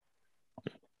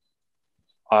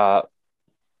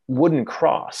 wooden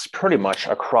cross pretty much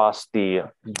across the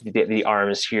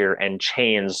arms here, and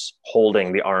chains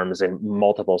holding the arms in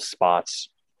multiple spots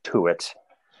to it.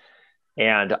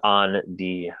 and on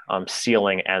the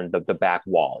ceiling and the back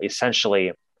wall,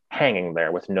 essentially hanging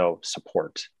there with no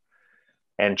support,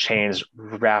 and chains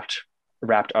wrapped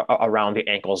around the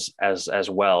ankles as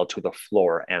well to the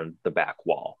floor and the back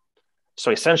wall.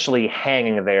 So essentially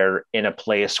hanging there in a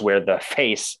place where the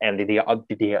face and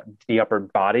the upper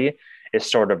body is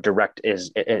sort of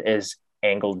is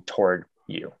angled toward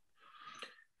you.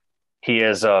 He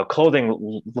is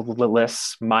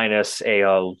clothing-less minus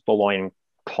a loin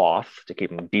cloth to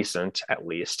keep him decent at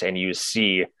least, and you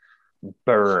see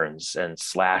burns and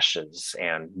slashes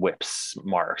and whips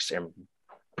marks and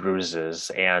bruises.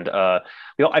 And I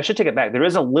should take it back. There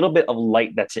is a little bit of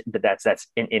light that's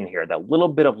in here. That little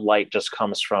bit of light just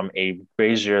comes from a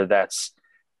brazier that's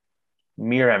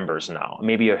mere embers now,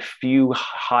 maybe a few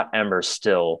hot embers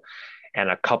still, and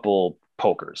a couple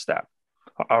pokers that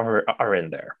are in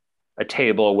there. A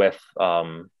table with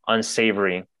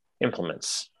unsavory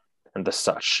implements and the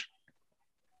such.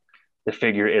 The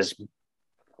figure is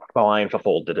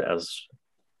blindfolded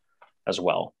as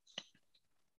well,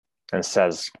 and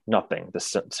says nothing,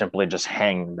 simply just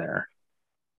hanging there.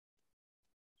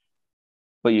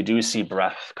 But you do see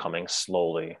breath coming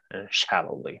slowly and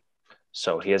shallowly,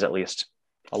 so he is at least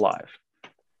alive.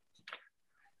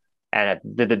 And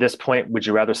at this point, would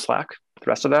you rather slack the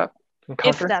rest of that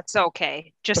encounter? If that's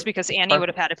okay, just because Annie would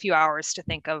have had a few hours to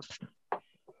think of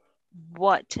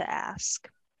what to ask.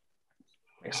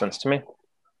 Makes sense to me.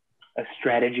 A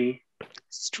strategy.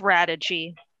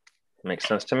 Makes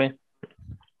sense to me.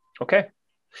 Okay.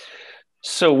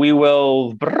 So we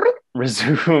will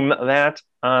resume that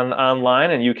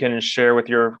online, and you can share with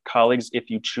your colleagues if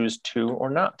you choose to or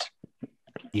not.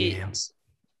 Yes.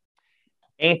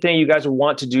 Anything you guys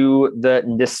want to do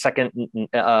this second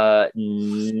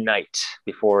night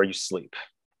before you sleep?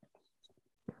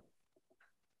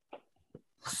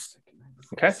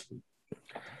 Okay.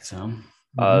 So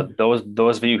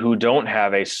those of you who don't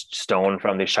have a stone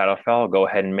from the Shadowfell, go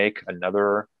ahead and make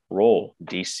another roll.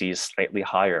 DC is slightly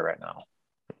higher right now,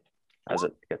 as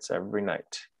it gets every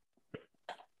night.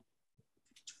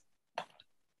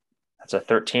 That's a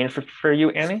 13 for you,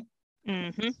 Annie?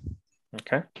 Mm-hmm.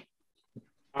 Okay.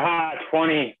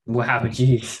 20. Wow,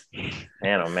 jeez.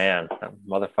 Man, oh man, that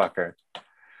motherfucker.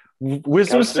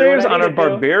 Wisdom Comes through saves when I on need a it to.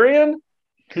 barbarian?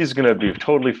 He's gonna be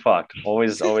totally fucked.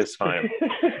 Always fine.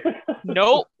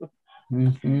 Nope.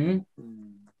 Mm-hmm.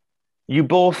 You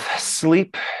both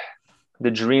sleep.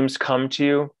 The dreams come to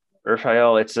you.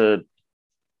 Urfael,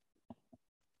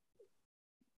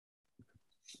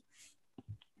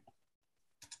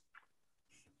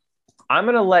 I'm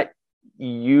gonna let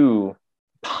you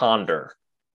ponder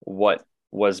what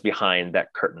was behind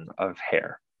that curtain of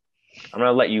hair. I'm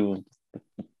gonna let you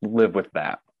live with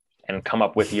that and come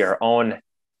up with your own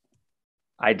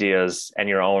ideas and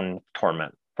your own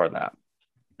torment for that.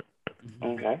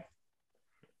 Okay.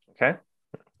 Okay.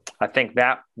 I think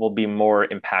that will be more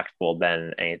impactful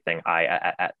than anything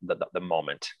I at the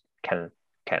moment can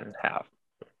have.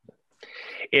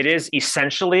 It is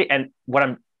essentially, and what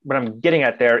I'm getting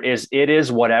at there is, it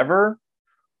is whatever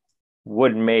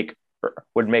would make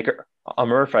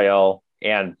Amurfael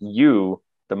and you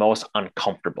the most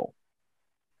uncomfortable.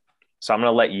 So I'm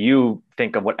going to let you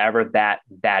think of whatever that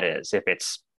is. If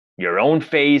it's your own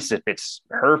face, if it's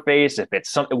her face, if it's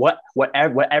something,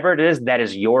 whatever it is, that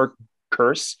is your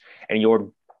curse and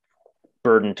your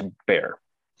burden to bear.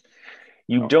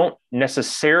 You don't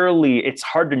necessarily, it's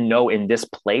hard to know in this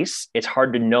place. It's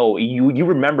hard to know. You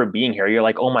remember being here. You're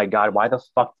like, oh my God, why the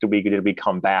fuck did we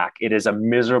come back? It is a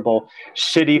miserable,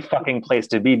 shitty fucking place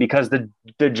to be, because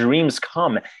the dreams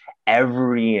come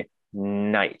every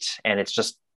night and it's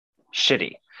just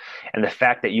shitty. And the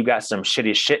fact that you got some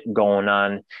shitty shit going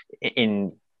on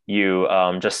in you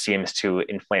just seems to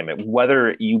inflame it.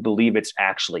 Whether you believe it's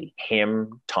actually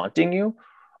him taunting you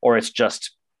or it's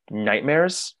just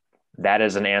nightmares, that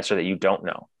is an answer that you don't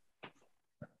know.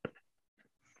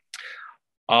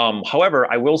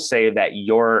 However, I will say that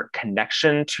your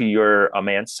connection to your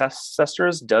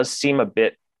ancestors does seem a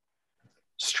bit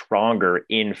stronger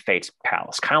in Fate's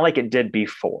Palace, kind of like it did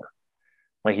before.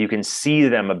 Like you can see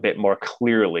them a bit more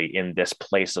clearly in this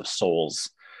place of souls.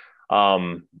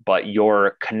 But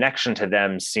your connection to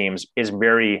them is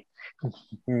very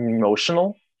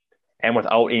emotional, and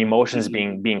without emotions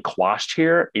being quashed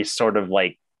here, is sort of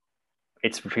like,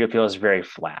 it feels very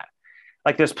flat.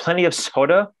 Like there's plenty of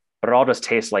soda, but it all just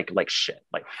tastes like shit,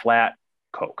 like flat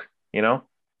Coke,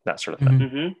 that sort of thing.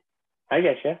 Mm-hmm. I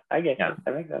get you. Yeah. I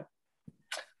like that.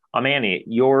 Annie,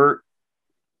 your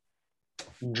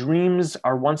dreams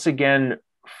are once again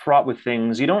fraught with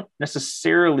things. You don't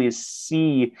necessarily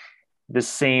see the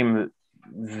same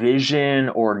vision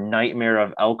or nightmare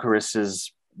of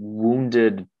Elcaris's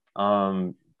wounded,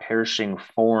 perishing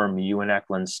form, you and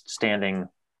Eklund standing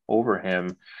over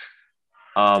him.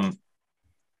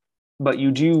 But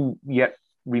you do yet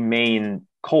remain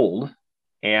cold,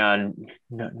 and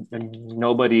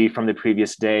nobody from the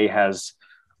previous day has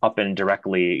up and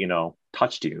directly,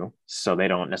 touched you, so they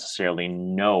don't necessarily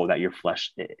know that your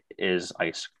flesh is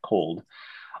ice cold.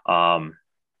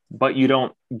 But you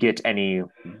don't get any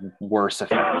worse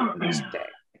effect this day.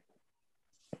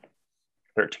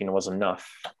 13 was enough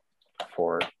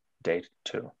for day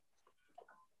 2.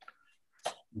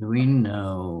 Do we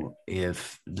know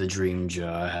if the dream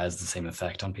jar has the same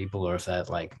effect on people, or if that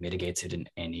mitigates it in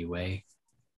any way?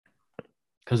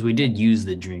 Because we did use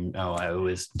the dream. Oh, it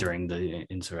was during the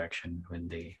insurrection when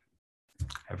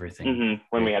everything.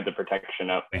 When we had the protection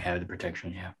up. We had the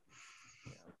protection, yeah.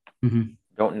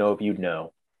 Don't know if you'd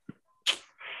know.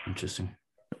 Interesting.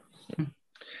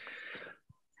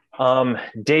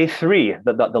 Day 3,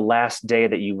 the last day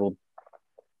that you will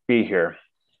be here.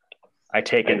 I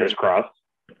take it. Fingers crossed.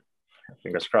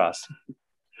 Fingers crossed.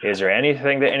 Is there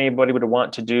anything that anybody would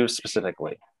want to do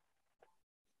specifically?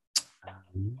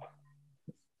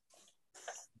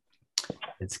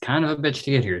 It's kind of a bitch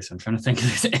to get here, so I'm trying to think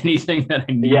if there's anything that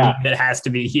I need that has to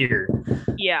be here.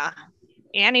 Yeah.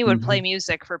 Annie would play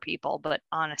music for people, but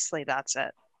honestly, that's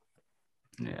it.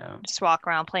 Yeah. Just walk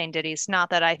around playing ditties.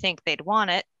 Not that I think they'd want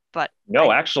it, but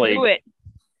no, actually, do it.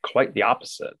 Quite the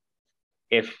opposite.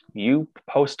 If you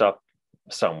post up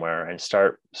somewhere and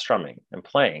start strumming and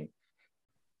playing,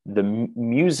 the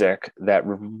music that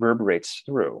reverberates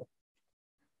through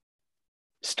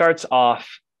starts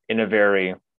off in a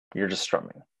very, you're just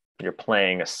strumming. You're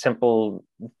playing a simple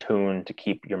tune to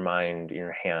keep your mind and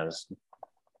your hands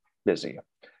busy.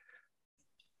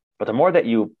 But the more that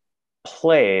you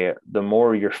play, the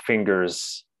more your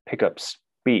fingers pick up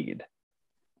speed.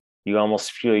 You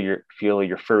almost feel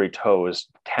your furry toes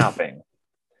tapping,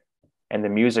 and the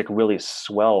music really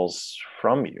swells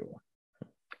from you.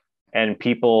 And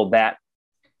people that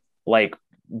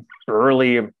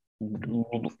burly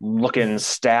looking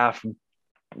staff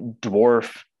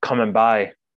dwarf coming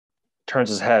by turns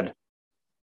his head.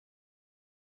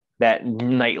 That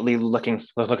knightly looking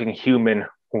human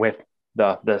with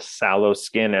the sallow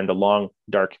skin and the long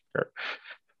dark hair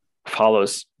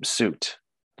follows suit.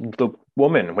 The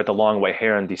woman with the long white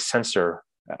hair and the censer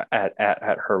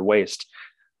at her waist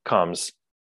comes.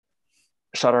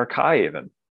 Shadar Kai even.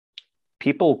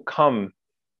 People come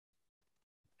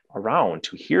around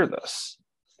to hear this.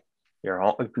 Your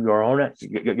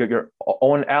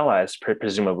own allies,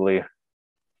 presumably. At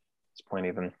this point,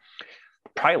 even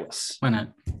Prilus. Why not?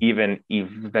 Even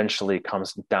eventually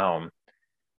comes down.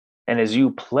 And as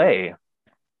you play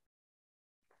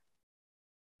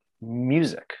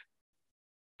music,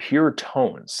 pure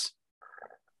tones,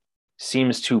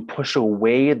 seems to push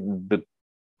away the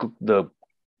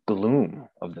gloom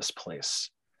of this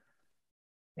place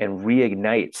and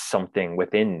reignite something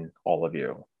within all of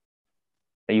you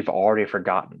that you've already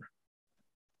forgotten.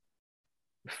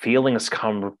 Feelings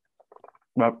come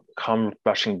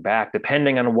rushing back,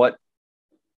 depending on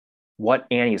what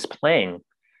Annie's playing.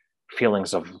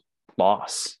 Feelings of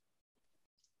loss,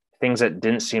 things that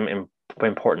didn't seem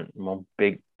important. Well,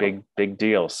 big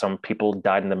deal. Some people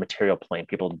died in the material plane.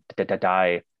 People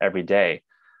die every day,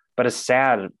 but as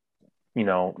sad,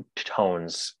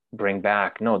 tones bring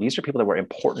back. No, these are people that were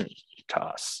important to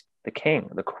us. The king,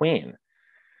 the queen.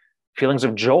 Feelings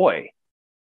of joy,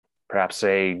 perhaps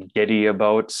a giddy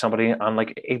about somebody on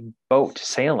a boat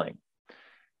sailing.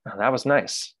 Oh, that was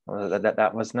nice.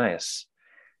 That was nice.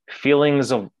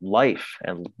 Feelings of life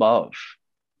and love,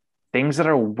 things that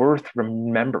are worth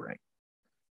remembering.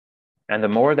 And the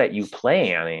more that you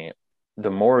play, Annie,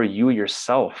 the more you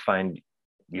yourself find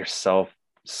yourself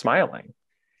smiling.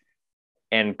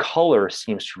 And color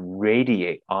seems to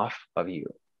radiate off of you.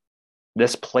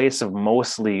 This place of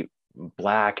mostly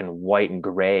black and white and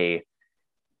gray,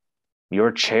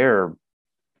 your chair,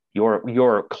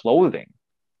 your clothing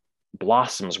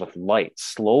blossoms with light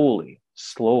slowly,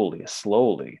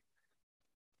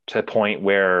 to the point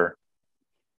where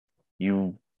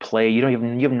you play, you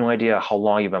have no idea how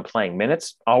long you've been playing,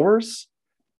 minutes, hours,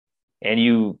 and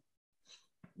you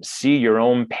see your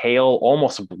own pale,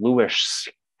 almost bluish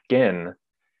skin,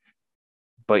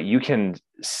 but you can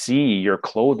see your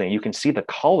clothing, you can see the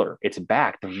color, it's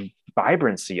back, the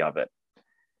vibrancy of it,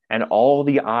 and all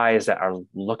the eyes that are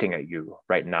looking at you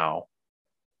right now,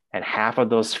 and half of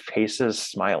those faces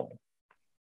smiling.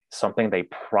 Something they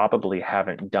probably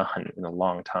haven't done in a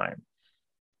long time.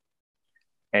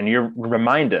 And you're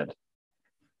reminded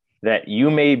that you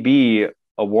may be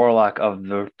a warlock of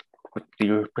the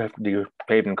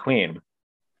Raven Queen,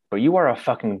 but you are a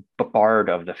fucking bard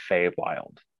of the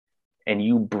Feywild, and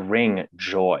you bring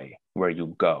joy where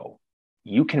you go.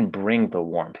 You can bring the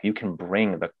warmth. You can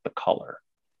bring the color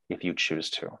if you choose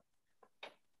to.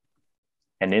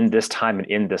 And in this time and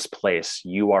in this place,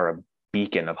 you are a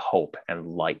beacon of hope and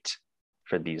light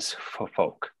for these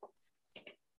folk.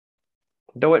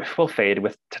 Though it will fade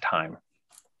with time.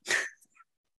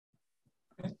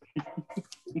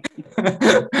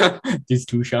 These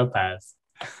two shall pass.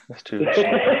 These two shall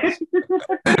pass.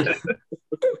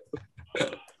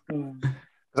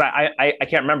 I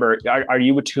can't remember. Are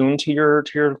you attuned to your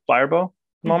firebow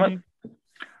moment?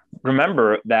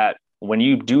 Remember that when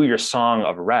you do your song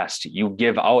of rest, you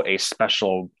give out a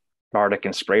special bardic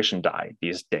inspiration die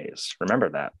these days. Remember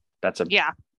that. That's a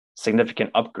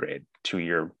significant upgrade to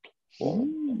your.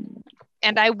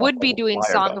 And I would be doing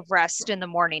Song of Rest in the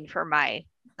morning for my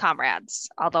comrades,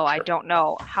 although I don't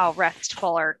know how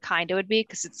restful or kind it would be,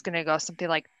 because it's going to go something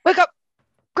like, wake up,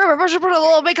 grab a brush and put a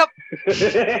little makeup.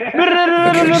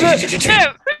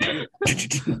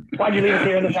 Why'd you leave us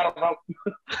here in the shadow?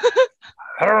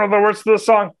 I don't know the words to the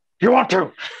song. You want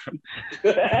to?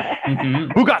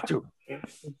 Who got to?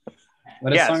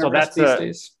 What is Song of Rest these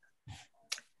days?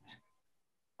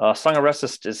 Song of Rest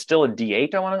is still a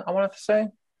D8. I wanted to say.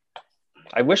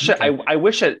 I wish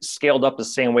it scaled up the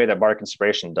same way that Bardic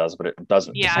Inspiration does, but it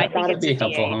doesn't. Yeah, I thought it'd be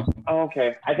helpful, huh? Oh,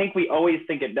 okay. I think we always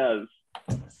think it does.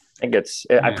 I'm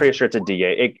pretty sure it's a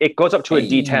D8. It goes up to a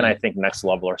D10, I think, next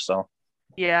level or so.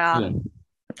 Yeah. Cool.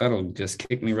 That'll just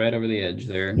kick me right over the edge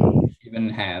there, even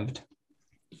halved.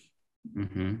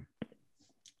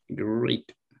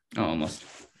 Great. Oh, almost.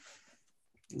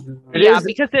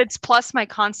 Because it's plus my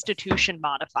Constitution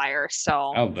modifier.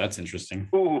 So. Oh, that's interesting.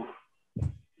 Ooh.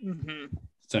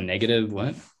 So negative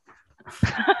what?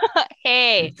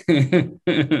 Hey.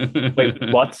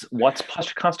 Wait, what's plus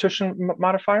your Constitution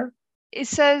modifier? It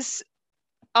says,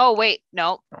 oh wait,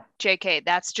 no, JK,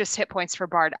 that's just hit points for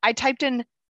Bard. I typed in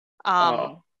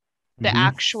the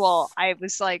actual, I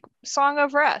was like, Song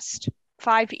of Rest,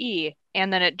 5E,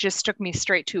 and then it just took me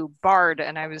straight to Bard,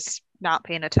 and I was not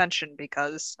paying attention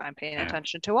because I'm paying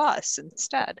attention to us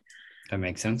instead. That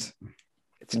makes sense.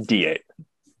 It's D8.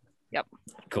 Yep.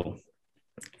 Cool.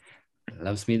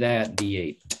 Loves me that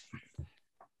D8.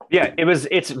 Yeah,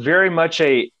 it's very much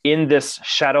in this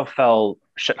Shadowfell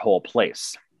shithole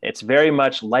place. It's very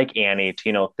much like Annie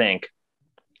to think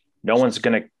no one's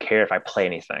gonna care if I play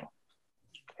anything.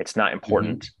 It's not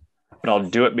important, but I'll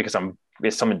do it because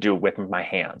it's something to do with my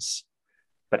hands.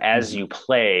 But as you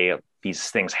play, these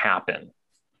things happen,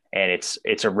 and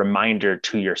it's a reminder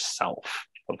to yourself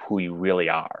of who you really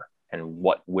are and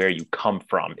where you come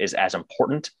from is as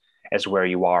important as where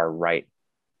you are right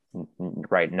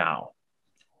now.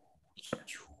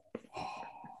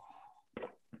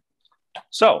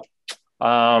 So,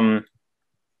 moving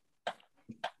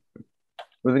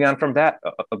on from that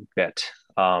a bit.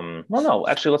 Well, no,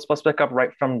 actually, let's pick up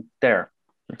right from there.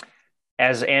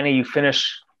 As Annie, you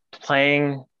finish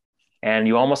playing, and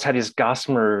you almost had these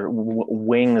gossamer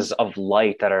wings of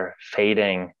light that are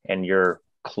fading, and your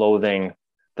clothing,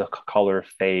 the color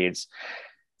fades.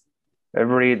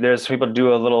 There's people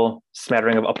do a little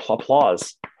smattering of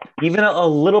applause. Even a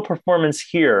little performance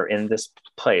here in this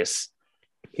place,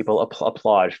 people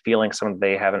applaud, feeling something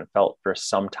they haven't felt for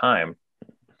some time.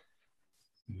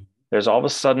 There's all of a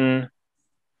sudden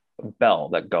a bell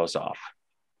that goes off.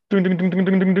 Ding, ding, ding, ding,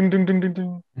 ding, ding, ding, ding, ding,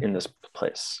 ding, in this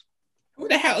place. Who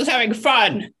the hell is having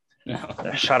fun?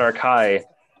 Shadar Kai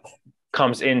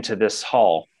comes into this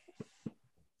hall,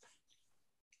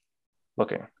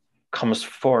 looking, comes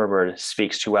forward,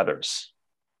 speaks to others.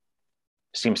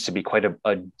 Seems to be quite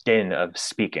a din of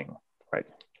speaking right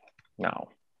now.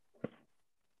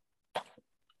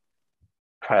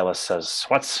 Pryla says,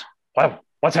 What's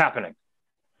happening?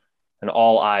 And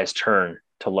all eyes turn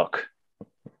to look.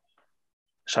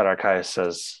 Shadar Kai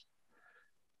says,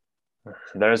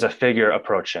 there's a figure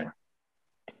approaching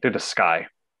through the sky,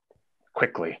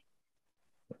 quickly.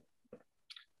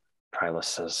 Pryla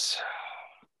says,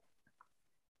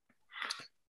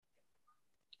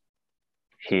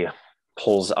 he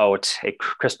pulls out a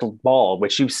crystal ball,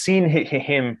 which you've seen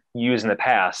him use in the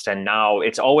past, and now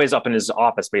it's always up in his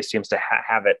office, but he seems to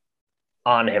have it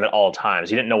on him at all times.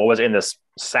 He didn't know what was in this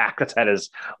sack that's at his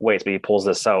waist, but he pulls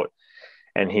this out,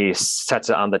 and he sets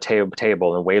it on the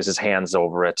table and waves his hands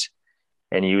over it,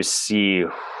 and you see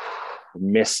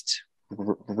mist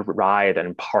writhe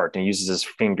and part, and uses his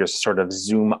fingers to sort of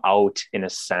zoom out in a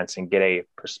sense and get a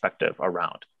perspective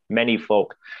around. Many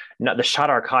folk, not the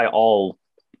Shadar Kai, all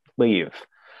leave.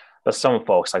 But some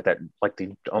folks like that, like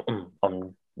the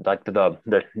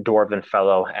dwarven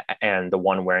fellow and the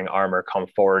one wearing armor come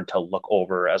forward to look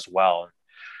over as well.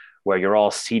 Where you're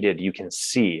all seated, you can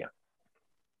see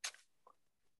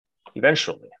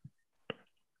eventually.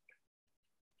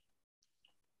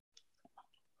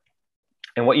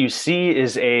 And what you see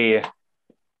is a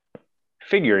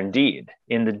figure indeed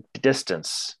in the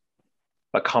distance,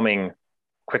 but coming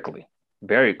quickly,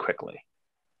 very quickly.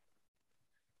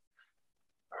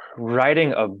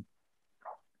 Riding a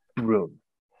broom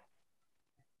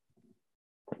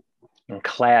and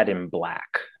clad in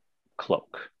black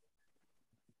cloak,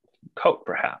 coat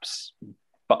perhaps,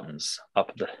 buttons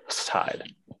up the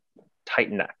side,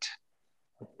 tight necked,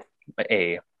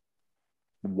 a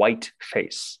white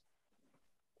face,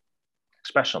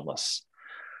 expressionless,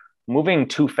 moving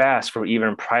too fast for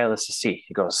even Prialus to see.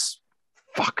 He goes,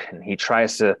 fuck, and he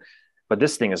tries to, but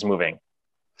this thing is moving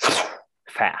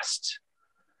fast.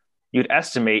 You'd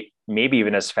estimate maybe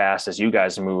even as fast as you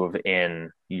guys move in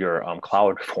your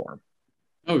cloud form.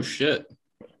 Oh, shit.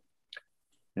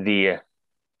 The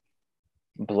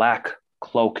black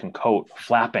cloak and coat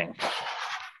flapping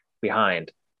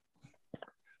behind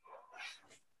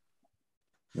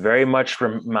very much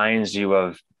reminds you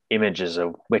of images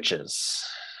of witches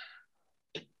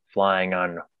flying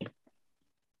on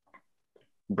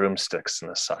broomsticks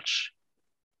and the such,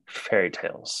 fairy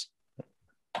tales.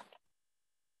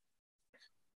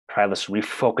 Prialus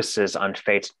refocuses on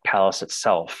Fate's palace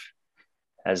itself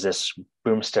as this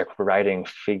broomstick riding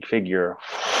figure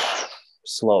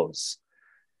slows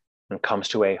and comes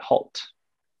to a halt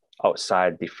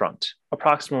outside the front,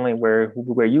 approximately where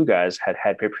you guys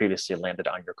had previously landed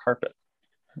on your carpet.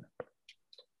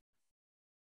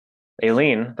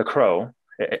 Aileen, the crow,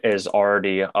 is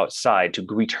already outside to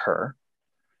greet her,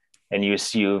 and you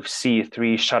see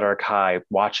three Shadar-kai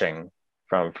watching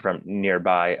from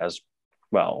nearby as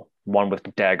well. One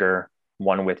with dagger,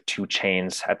 one with two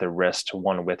chains at the wrist,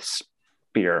 one with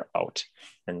spear out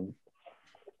and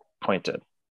pointed.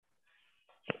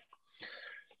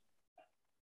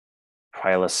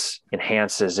 Prialus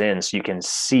enhances in so you can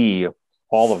see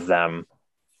all of them,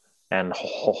 and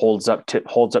holds up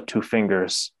two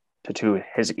fingers to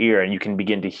his ear, and you can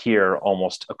begin to hear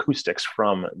almost acoustics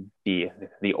from the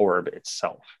orb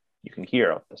itself. You can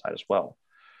hear up the side as well.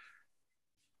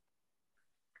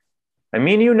 I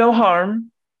mean you no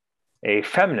harm. A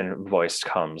feminine voice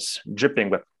comes, dripping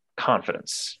with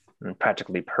confidence and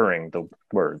practically purring the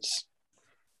words.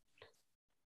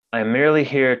 I am merely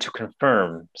here to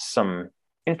confirm some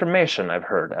information I've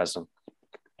heard as of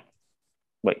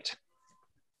late.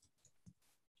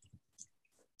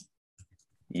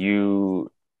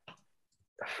 You,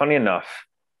 funny enough,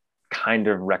 kind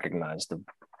of recognize the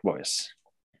voice.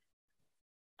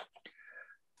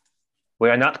 We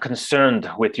are not concerned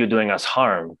with you doing us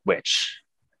harm, witch,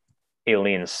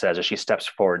 Aileen says as she steps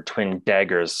forward, twin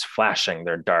daggers flashing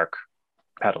their dark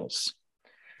petals.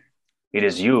 It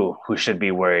is you who should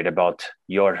be worried about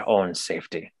your own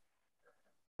safety.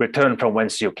 Return from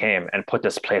whence you came and put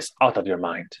this place out of your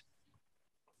mind.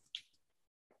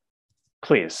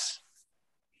 Please,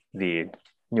 the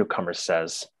newcomer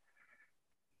says,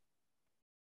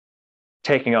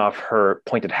 taking off her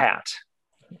pointed hat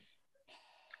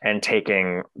and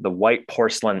taking the white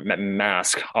porcelain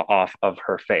mask off of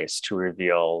her face to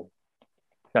reveal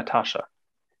Natasha.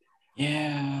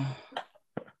 Yeah.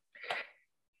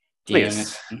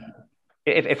 Please,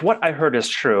 if what I heard is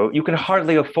true, you can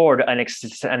hardly afford an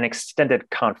extended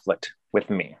conflict with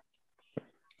me.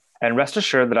 And rest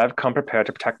assured that I've come prepared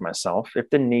to protect myself if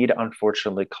the need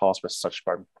unfortunately calls for such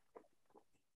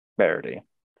barbarity.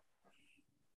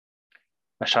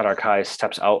 Shadar-kai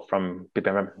steps out from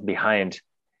behind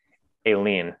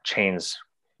Aileen, chains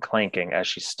clanking as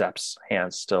she steps,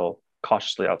 hands still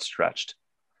cautiously outstretched.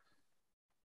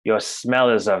 Your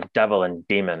smell is of devil and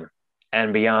demon,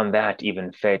 and beyond that,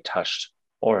 even fey-touched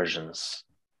origins.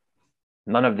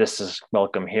 None of this is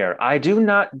welcome here. I do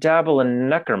not dabble in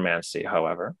necromancy,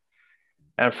 however,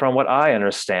 and from what I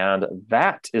understand,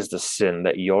 that is the sin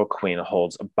that your queen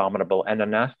holds abominable and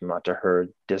anathema to her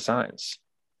designs.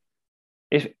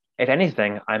 If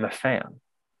anything, I'm a fan.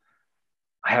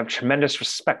 I have tremendous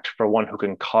respect for one who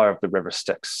can carve the river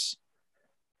Styx.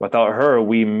 Without her,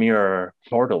 we mere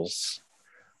mortals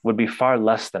would be far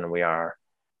less than we are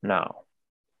now.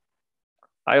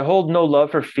 I hold no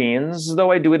love for fiends,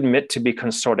 though I do admit to be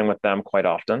consorting with them quite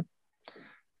often.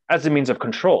 As a means of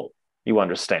control, you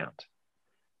understand.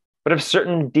 But if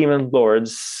certain demon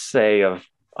lords, say of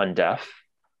Undeath,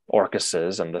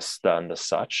 Orcuses, and the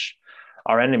such,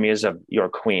 are enemies of your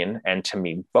queen, and to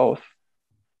me both,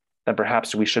 then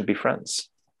perhaps we should be friends.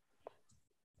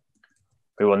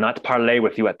 We will not parley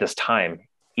with you at this time,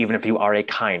 even if you are a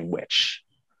kind witch.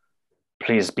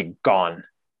 Please be gone.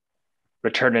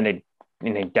 Return in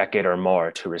a decade or more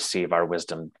to receive our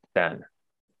wisdom then.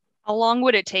 How long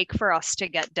would it take for us to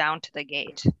get down to the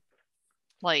gate?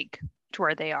 Like to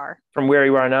where they are? From where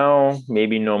you are now,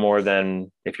 maybe no more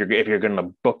than, if you're going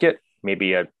to book it,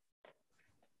 maybe a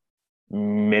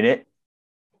minute.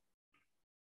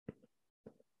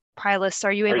 Prilus,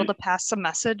 are you able to pass a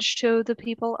message to the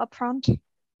people up front?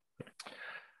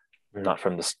 Not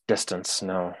from this distance,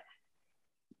 no.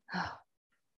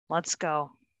 Let's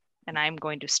go. And I'm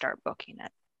going to start booking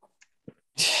it.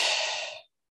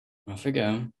 Off we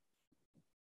go.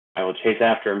 I will chase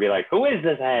after and be like, who is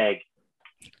this hag?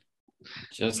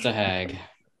 Just a hag.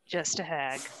 Just a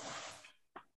hag.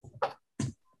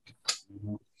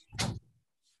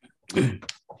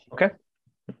 Okay.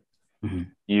 Mm-hmm.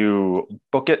 You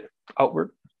book it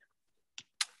outward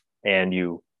and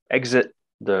you exit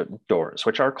the doors,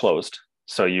 which are closed.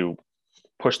 So you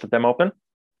push them open.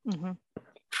 Mm-hmm.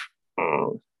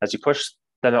 As you push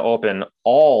them open,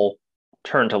 all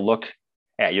turn to look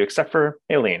at you, except for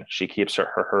Aileen. She keeps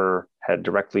her head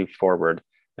directly forward.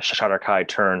 The Shadar-kai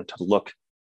turn to look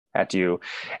at you.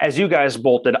 As you guys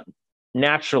bolted,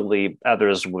 naturally,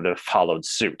 others would have followed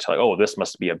suit. Like, oh, this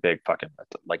must be a big fucking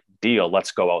like deal.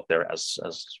 Let's go out there as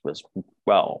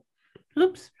well.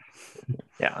 Oops.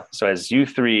 Yeah. So as you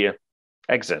three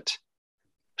exit,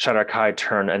 Shadar-kai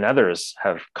turn and others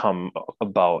have come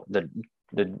about. The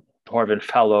dwarven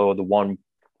fellow, the one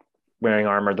wearing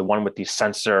armor, the one with the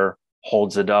censer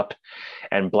holds it up,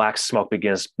 and black smoke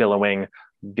begins billowing.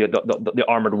 The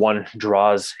armored one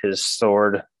draws his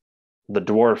sword. The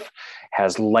dwarf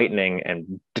has lightning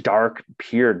and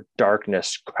pure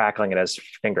darkness crackling at his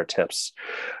fingertips.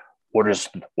 What is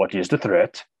the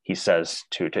threat? He says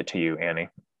to you, Annie.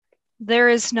 There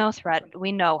is no threat.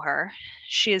 We know her.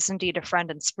 She is indeed a friend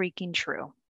and speaking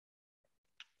true.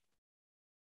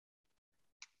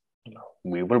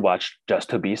 We will watch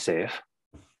just to be safe,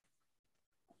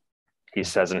 he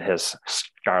says in his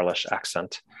Scarlish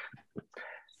accent.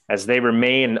 As they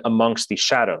remain amongst the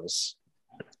shadows,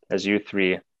 as you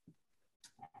three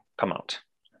come out,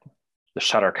 the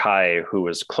Shadar-kai, who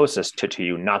is closest to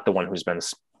you, not the one who's been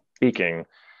speaking,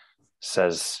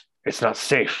 says, "It's not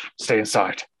safe. Stay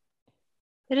inside."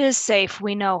 It is safe.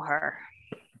 We know her.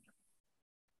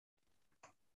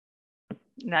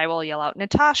 And I will yell out,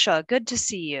 Natasha, good to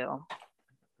see you.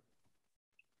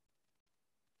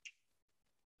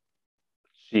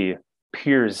 She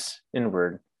peers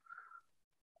inward.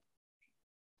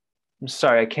 I'm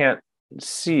sorry, I can't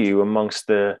see you amongst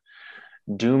the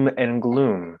doom and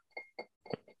gloom.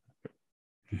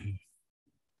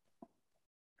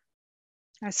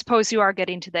 I suppose you are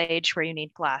getting to the age where you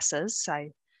need glasses.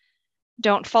 I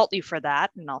don't fault you for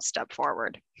that, and I'll step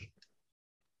forward.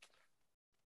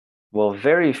 Well,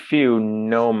 very few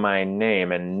know my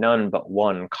name, and none but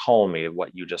one call me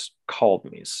what you just called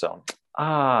me. So,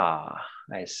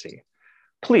 I see.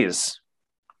 Please,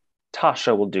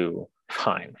 Tasha will do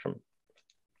fine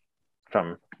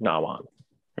from now on.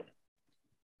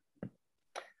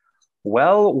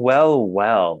 Well,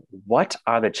 what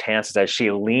are the chances as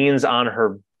she leans on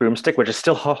her broomstick, which is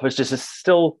still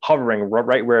hovering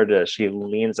right where it is? She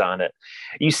leans on it.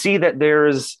 You see that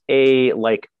there's a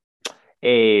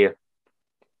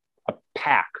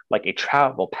pack, like a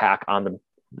travel pack on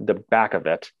the back of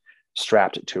it,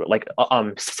 strapped to it, like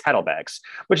saddlebags,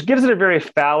 which gives it a very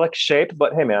phallic shape.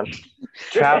 But hey, man,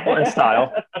 travel and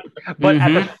style. But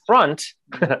at the front,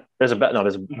 there's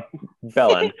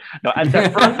Bellend. No, at the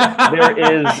front there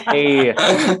is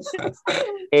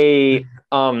a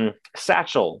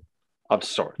satchel of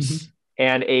sorts,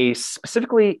 and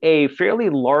specifically a fairly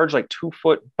large, like 2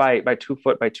 foot by 2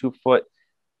 foot by 2 foot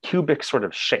cubic sort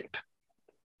of shape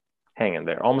hanging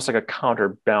there, almost like a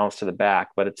counterbalance to the back,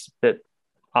 but it's a bit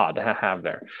odd to have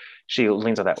there. She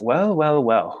leans on that.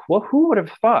 Well, who would have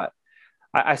thought?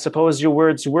 I suppose your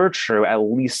words were true, at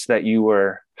least that you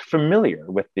were familiar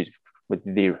with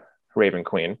the Raven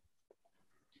Queen.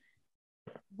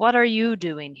 What are you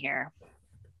doing here?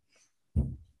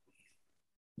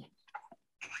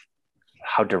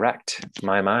 How direct.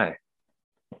 My.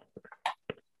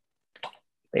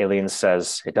 Aileen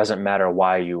says, it doesn't matter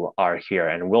why you are here,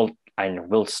 and we'll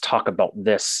talk about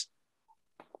this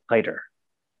later.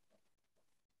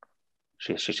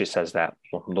 She says that,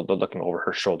 looking over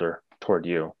her shoulder toward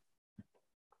you.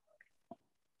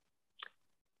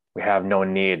 We have no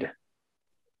need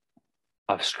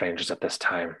of strangers at this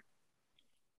time.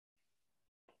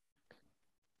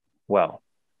 Well,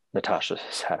 Tasha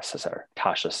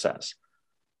says,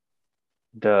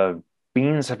 the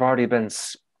beans have already been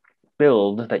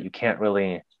build that you can't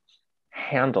really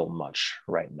handle much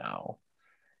right now.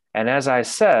 And as I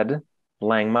said,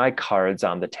 laying my cards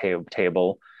on the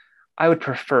table, I would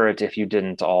prefer it if you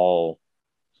didn't all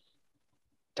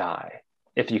die,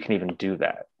 if you can even do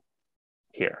that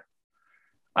here.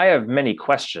 I have many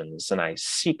questions and I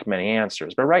seek many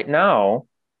answers, but right now,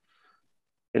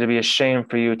 it'd be a shame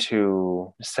for you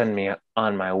to send me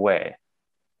on my way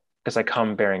because I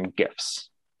come bearing gifts.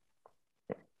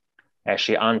 As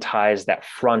she unties that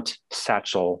front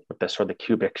satchel with this sort of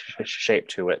cubic shape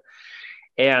to it,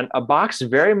 and a box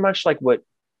very much like what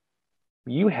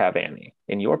you have, Annie,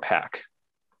 in your pack,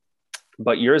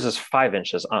 but yours is 5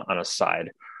 inches on a side.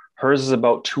 Hers is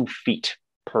about 2 feet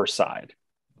per side.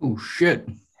 Oh, shit.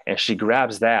 And she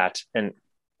grabs that, and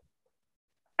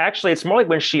actually, it's more like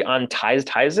when she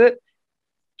ties it.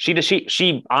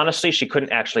 She honestly, she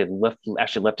couldn't actually lift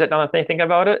it. Now that I think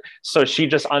about it, so she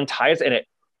just unties and it.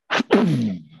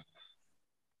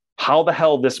 How the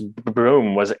hell this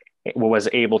broom was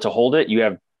able to hold it, you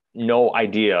have no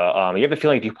idea. You have the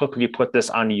feeling if you put this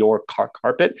on your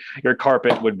carpet, your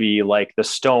carpet would be like the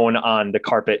stone on the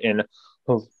carpet in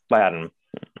Aladdin.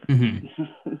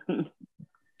 Mm-hmm.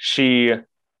 She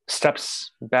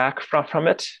steps back from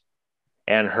it,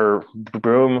 and her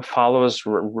broom follows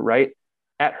right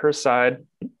at her side.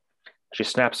 She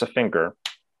snaps a finger.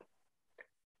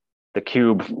 The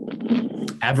cube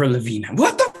Avril Lavigne.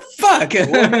 What the fuck?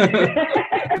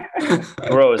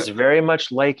 grows very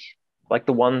much like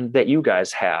the one that you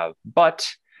guys have, but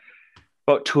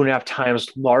about 2.5 times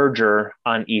larger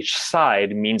on each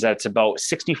side means that it's about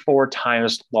 64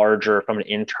 times larger from an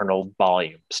internal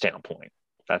volume standpoint.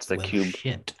 That's the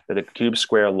cube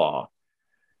square law.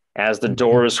 As the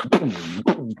doors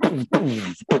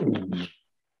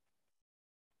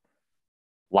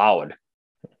loud.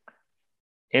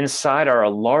 Inside are a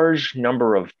large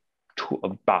number of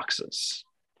boxes.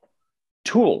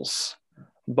 Tools,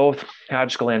 both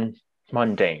magical and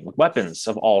mundane. Weapons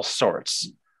of all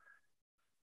sorts.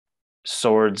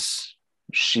 Swords,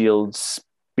 shields,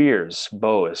 spears,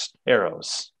 bows,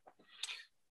 arrows.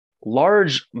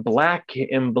 Large black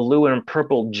and blue and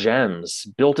purple gems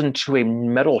built into a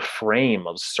metal frame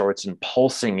of sorts and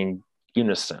pulsing in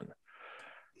unison.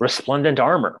 Resplendent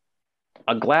armor,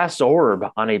 a glass orb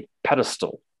on a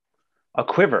pedestal, a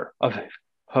quiver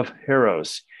of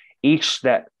heroes, each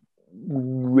that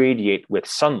radiate with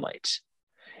sunlight.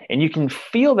 And you can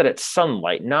feel that it's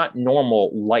sunlight, not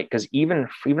normal light, because even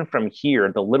from here,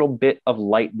 the little bit of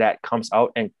light that comes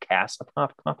out and casts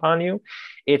upon you,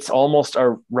 it's almost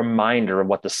a reminder of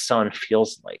what the sun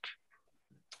feels like.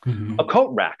 Mm-hmm. A coat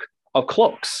rack of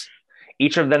cloaks,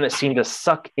 each of them that seem to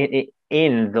suck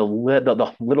in the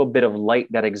little bit of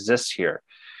light that exists here.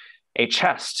 A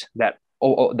chest that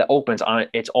opens on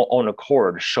its own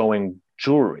accord, showing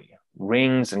jewelry,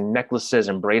 rings and necklaces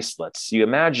and bracelets. You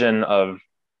imagine of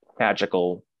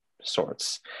magical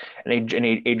sorts, and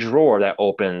a drawer that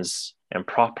opens and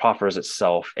proffers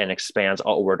itself and expands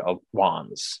outward of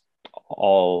wands,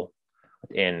 all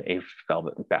in a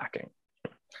velvet backing.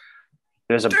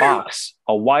 There's a box,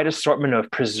 a wide assortment of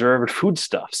preserved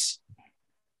foodstuffs.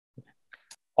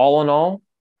 All in all,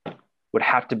 would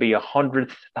have to be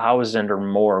 100,000 or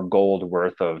more gold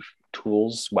worth of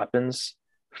tools, weapons,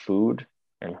 food,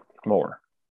 and more.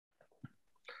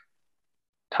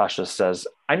 Tasha says,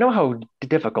 I know how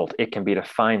difficult it can be to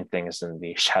find things in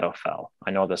the Shadowfell.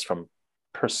 I know this from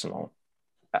personal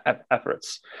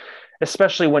efforts,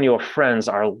 especially when your friends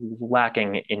are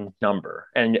lacking in number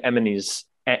and enemies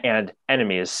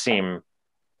seem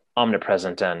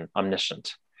omnipresent and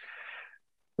omniscient,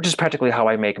 which is practically how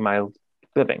I make my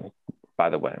living, by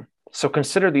the way. So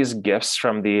consider these gifts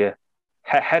from the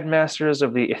headmasters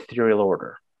of the Ethereal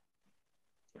Order.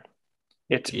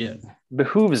 It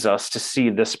behooves us to see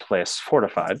this place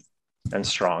fortified and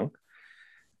strong.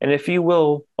 And if you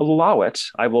will allow it,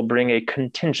 I will bring a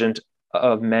contingent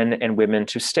of men and women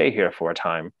to stay here for a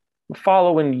time,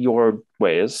 following your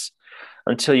ways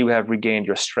until you have regained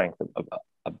your strength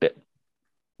a bit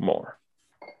more.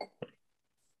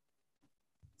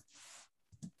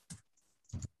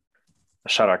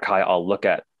 Shadar Kai all look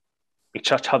at each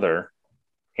other.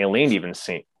 Aileen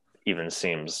even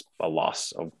seems a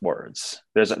loss of words.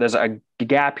 There's a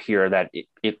gap here that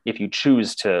if you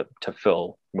choose to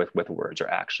fill with words or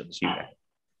actions, you may.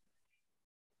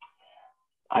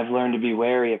 I've learned to be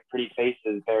wary of pretty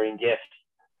faces bearing gifts.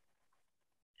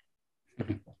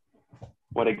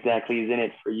 What exactly is in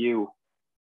it for you?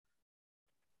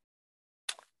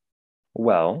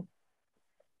 Well,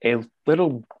 a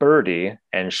little birdie,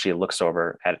 and she looks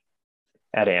over at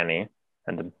Annie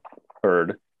and the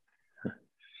bird.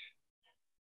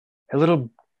 A little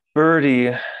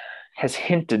Birdie has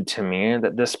hinted to me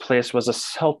that this place was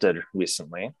assaulted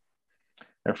recently.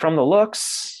 And from the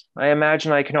looks, I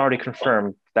imagine I can already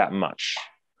confirm that much.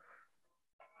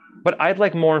 But I'd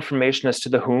like more information as to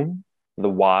the whom, the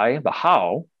why, the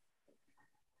how,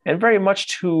 and very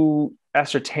much to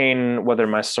ascertain whether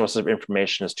my source of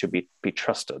information is to be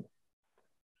trusted.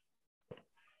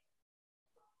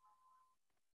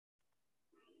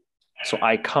 So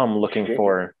I come looking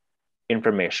for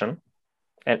information.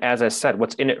 And as I said,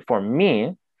 what's in it for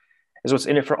me is what's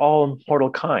in it for all mortal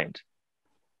kind.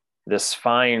 This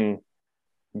fine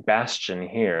bastion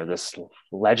here, this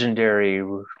legendary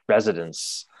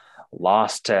residence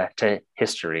lost to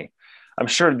history. I'm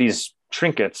sure these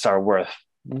trinkets are worth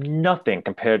nothing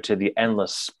compared to the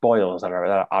endless spoils that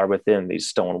are within these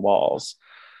stone walls.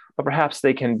 But perhaps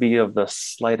they can be of the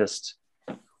slightest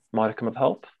modicum of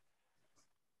help.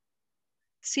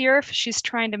 See her if she's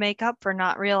trying to make up for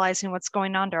not realizing what's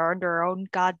going on under her own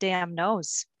goddamn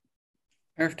nose.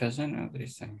 Earth doesn't know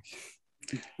these things.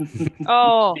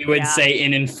 Oh, You would say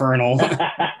in infernal.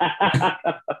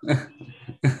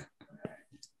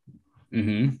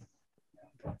 Mm-hmm.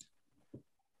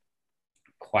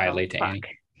 Quietly to fuck.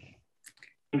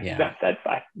 Annie. Yeah. That's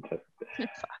fine.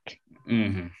 Fuck.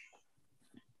 Mm-hmm.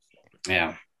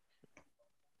 Yeah.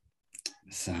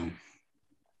 So.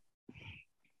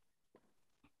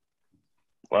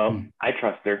 Well, I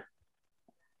trust her.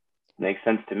 Makes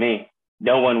sense to me.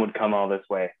 No one would come all this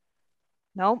way.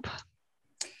 Nope.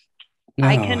 No.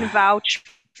 I can vouch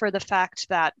for the fact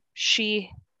that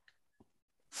she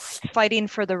fighting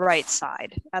for the right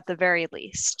side at the very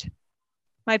least.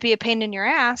 Might be a pain in your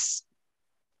ass,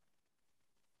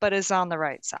 but is on the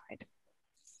right side.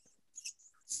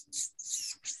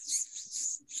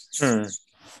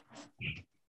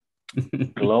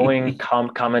 Glowing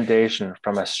commendation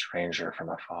from a stranger from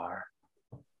afar.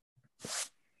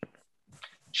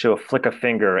 She'll flick a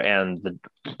finger and the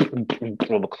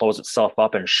will close itself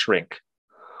up and shrink.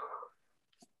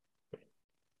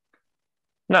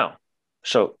 Now,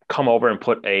 she'll come over and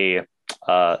put a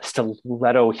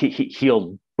stiletto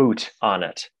heeled boot on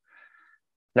it.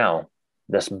 Now,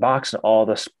 this box and all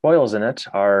the spoils in it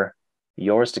are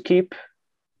yours to keep.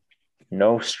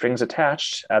 No strings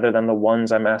attached other than the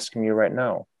ones I'm asking you right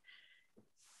now.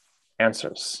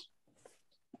 Answers.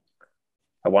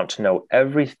 I want to know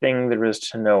everything there is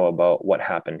to know about what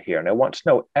happened here. And I want to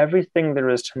know everything there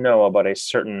is to know about a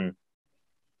certain...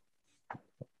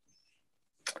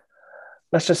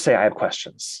 Let's just say I have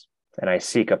questions and I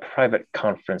seek a private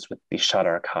conference with the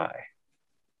Shadar Kai.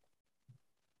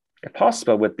 If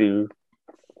possible, with the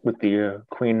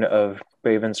Queen of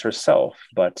Ravens herself,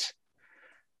 but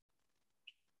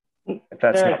if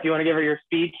that's Sarah, not... do you want to give her your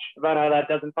speech about how that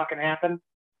doesn't fucking happen?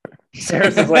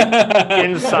 Sarah's is like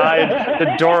inside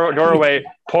the doorway,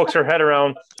 pokes her head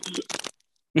around.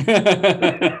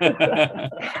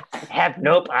 Have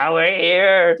no power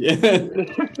here.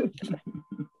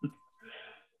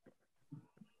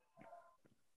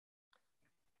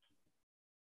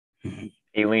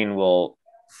 Aileen will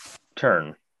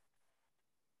turn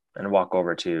and walk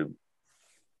over to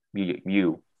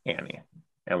you, Annie,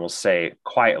 and will say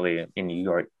quietly in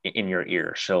your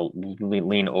ear. She'll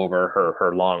lean over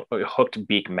her long hooked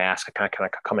beak mask, kind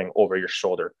of coming over your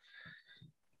shoulder.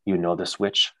 You know this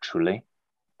witch, truly?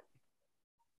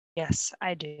 Yes,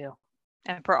 I do.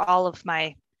 And for all of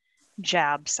my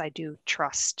jabs, I do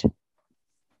trust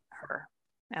her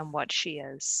and what she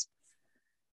is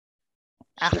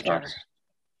after.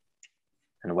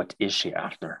 And what is she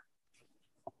after?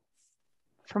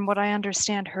 From what I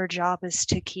understand, her job is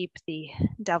to keep the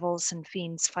devils and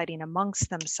fiends fighting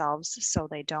amongst themselves so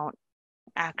they don't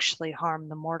actually harm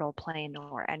the mortal plane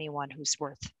or anyone who's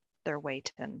worth their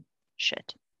weight in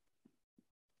shit.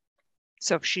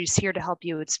 So if she's here to help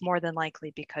you, it's more than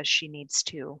likely because she needs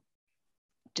to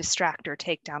distract or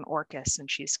take down Orcus, and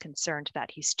she's concerned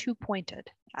that he's too pointed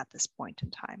at this point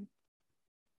in time.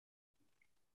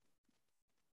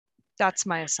 That's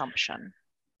my assumption.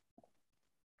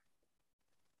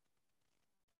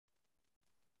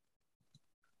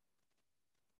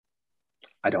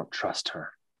 I don't trust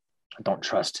her. I don't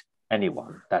trust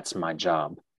anyone. That's my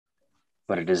job.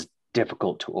 But it is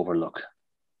difficult to overlook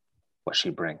what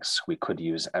she brings. We could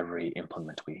use every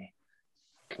implement we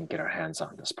can get our hands on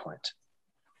at this point.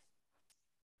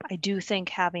 I do think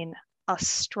having us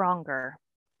stronger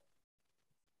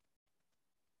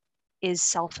is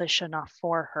selfish enough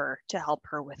for her to help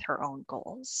her with her own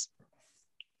goals.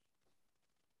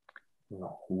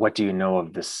 What do you know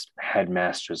of this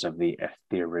headmasters of the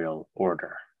ethereal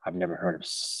order? I've never heard of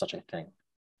such a thing.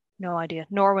 No idea.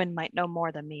 Norwin might know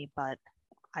more than me, but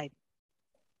I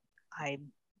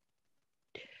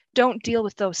don't deal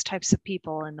with those types of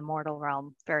people in the mortal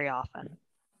realm very often.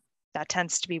 That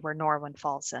tends to be where Norwin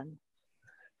falls in.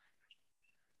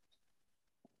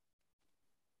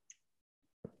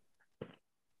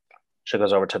 She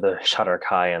goes over to the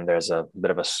Shadar-kai, and there's a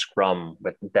bit of a scrum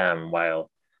with them while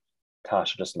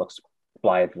Tasha just looks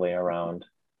blithely around.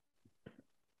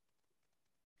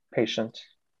 Patient.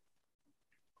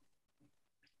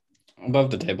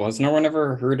 Above the table, has no one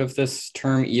ever heard of this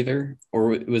term either?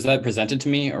 Or was that presented to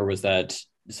me, or was that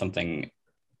something,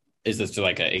 is this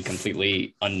like a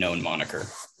completely unknown moniker?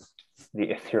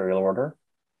 The Ethereal Order?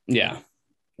 Yeah.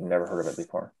 Never heard of it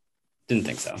before. Didn't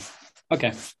think so.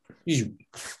 Okay.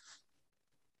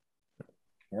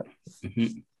 Yep.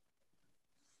 Mm-hmm.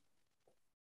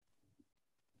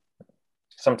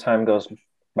 Some time goes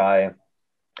by.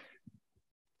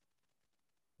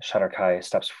 Shadar-kai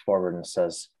steps forward and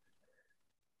says,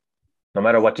 "No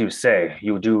matter what you say,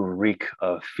 you do reek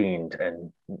of fiend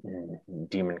and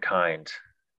demon kind.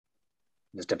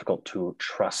 It is difficult to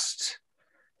trust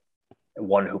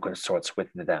one who consorts with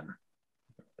them."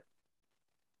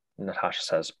 Natasha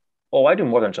says, "Oh, I do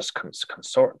more than just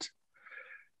consort."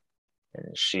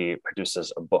 And she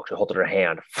produces a book. She holds it in her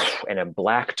hand, and a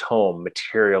black tome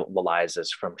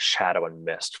materializes from shadow and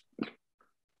mist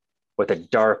with a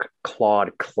dark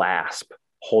clawed clasp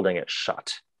holding it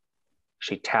shut.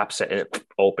 She taps it and it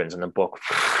opens, and the book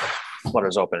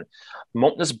flutters open. The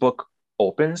moment this book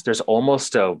opens, there's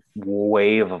almost a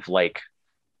wave of like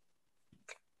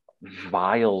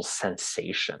vile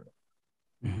sensation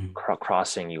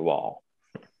crossing you all.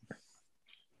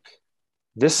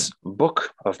 This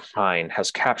book of mine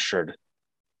has captured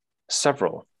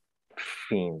several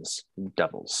fiends,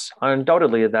 devils.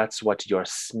 Undoubtedly, that's what you're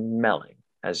smelling,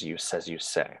 as you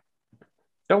say.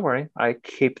 Don't worry, I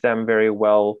keep them very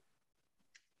well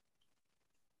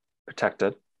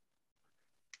protected,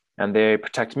 and they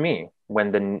protect me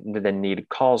when the need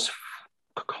calls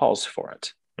for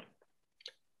it.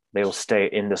 They will stay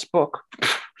in this book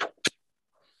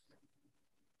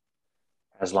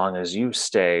as long as you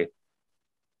stay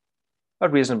a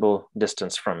reasonable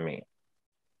distance from me.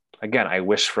 Again, I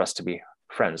wish for us to be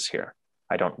friends here.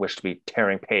 I don't wish to be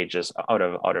tearing pages out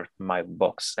of my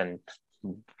books and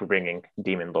bringing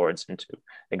demon lords into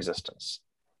existence.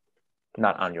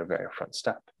 Not on your very front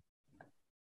step.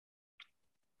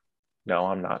 No,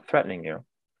 I'm not threatening you.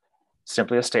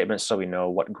 Simply a statement so we know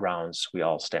what grounds we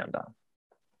all stand on.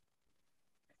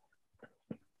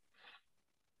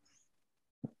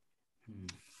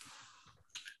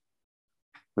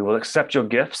 We will accept your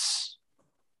gifts.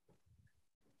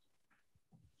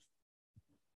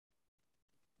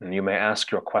 And you may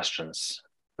ask your questions,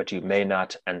 but you may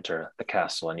not enter the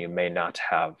castle, and you may not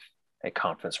have a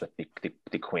conference with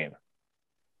the queen.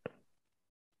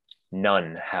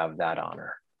 None have that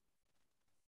honor.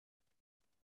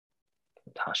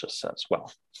 Tasha says,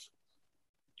 well,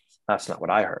 that's not what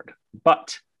I heard,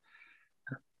 but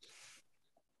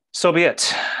so be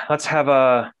it. Let's have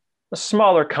a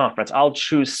smaller conference. I'll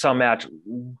choose some at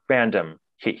random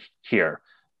here.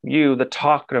 You, the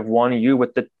talkative one, you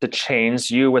with the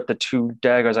chains, you with the 2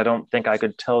 daggers. I don't think I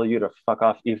could tell you to fuck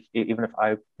off even if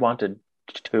I wanted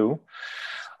to.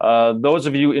 Those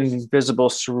of you invisible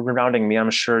surrounding me,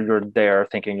 I'm sure you're there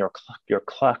thinking you're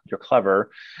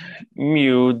clever.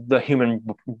 You, the human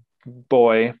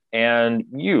boy, and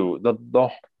you,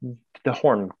 the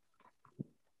horn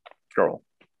girl.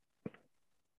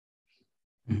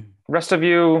 The rest of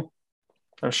you,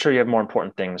 I'm sure you have more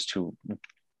important things to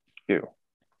do.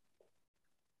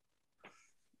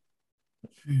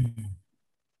 I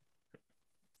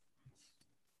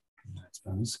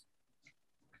suppose.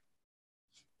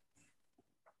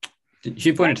 Did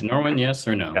she point it to Norwin, yes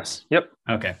or no? Yes. Yep.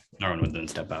 Okay. Norwin would then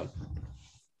step out.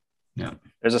 Yeah.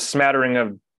 There's a smattering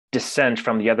of dissent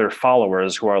from the other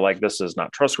followers who are like, this is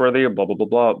not trustworthy, blah, blah, blah,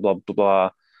 blah, blah, blah, blah.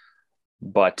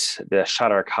 But the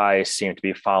Shadar-kai seem to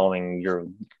be following your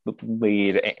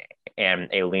lead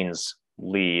and Aileen's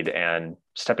lead and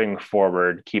stepping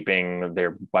forward, keeping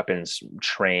their weapons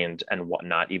trained and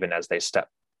whatnot, even as they step,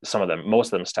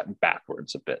 most of them step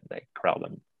backwards a bit. They corral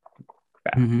them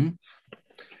back. Mm-hmm.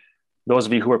 Those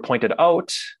of you who are pointed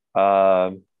out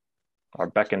are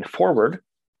beckoned forward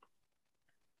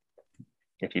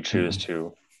if you choose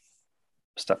to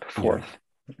step forth.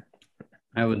 Yeah.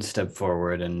 I would step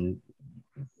forward and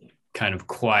kind of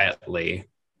quietly,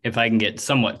 if I can get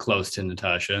somewhat close to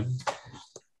Natasha,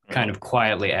 kind of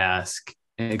quietly ask,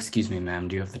 excuse me, ma'am,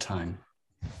 do you have the time?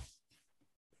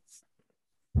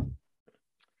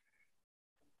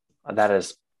 That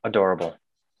is adorable.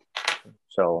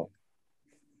 So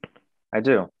I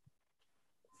do.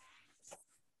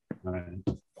 All right.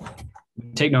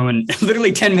 take no one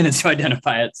literally 10 minutes to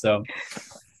identify it. So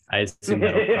I assume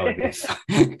that'll probably be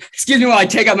fine. Excuse me while I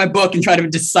take out my book and try to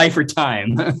decipher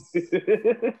time.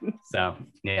 So,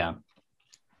 yeah.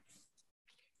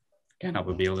 Gandalf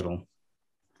would be a little,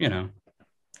 you know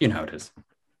how it is.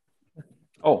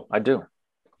 Oh, I do.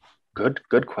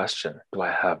 Good question. Do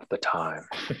I have the time?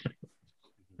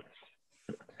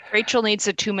 Rachel needs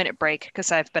a 2-minute break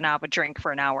because I've been out of a drink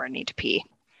for an hour and need to pee.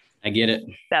 I get it.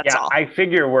 That's all. I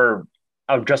figure we're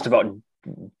just about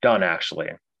done,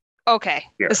 actually. Okay.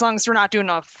 Here. As long as we're not doing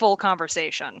a full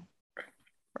conversation.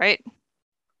 Right?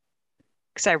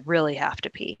 Because I really have to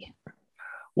pee.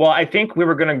 Well, I think we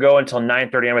were going to go until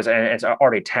 9:30 anyways, and it's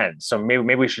already 10. So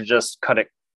maybe we should just cut it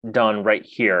done right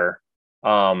here.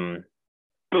 Boom.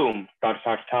 About to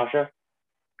talk to Tasha.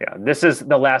 Yeah, this is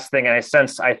the last thing. And I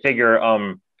figure,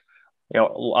 I'm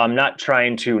not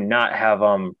trying to not have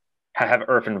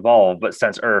Earth involved, but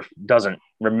since Earth doesn't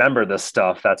remember this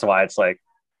stuff, that's why it's like,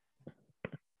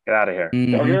 get out of here.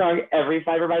 Don't get me wrong, every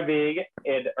Fiber by Big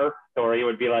in Earth story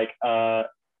would be like,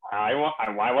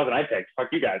 why wasn't I picked? Fuck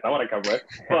you guys, I want to come with.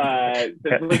 But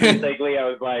specifically, I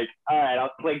was like, all right,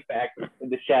 I'll slink back in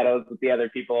the shadows with the other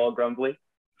people all grumbly.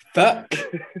 Fuck.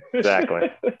 Exactly.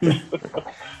 All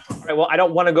right, well, I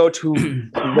don't want to go too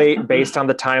late based on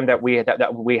the time that we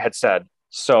had said.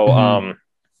 So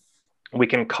we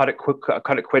can cut it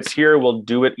quits here. We'll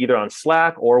do it either on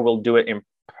Slack or we'll do it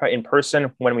in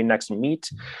person when we next meet.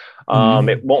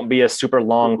 It won't be a super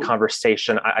long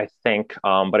conversation, I think,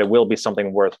 but it will be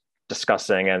something worth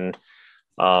discussing, and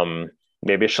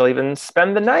maybe she'll even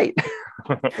spend the night.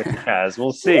 As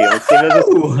we'll see. Let's see if there's a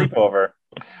sleepover.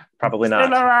 Probably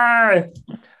not.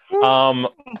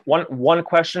 One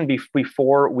question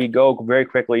before we go very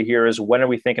quickly here is, when are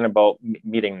we thinking about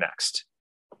meeting next?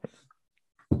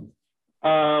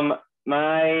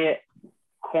 My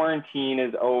quarantine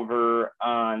is over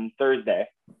on Thursday.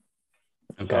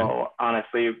 Okay. So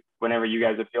honestly, whenever you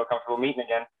guys would feel comfortable meeting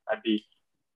again, I'd be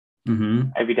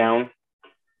down.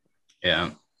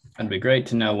 Yeah. It'd be great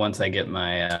to know once I get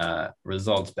my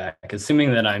results back.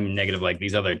 Assuming that I'm negative like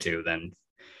these other two, then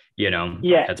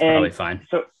that's probably fine.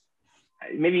 So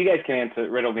maybe you guys can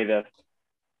riddle me this.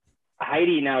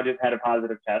 Heidi now just had a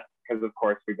positive test because, of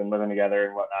course, we've been living together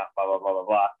and whatnot, blah, blah, blah, blah,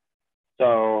 blah.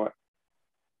 So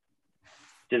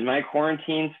does my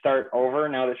quarantine start over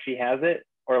now that she has it?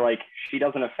 Or like she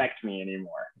doesn't affect me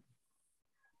anymore?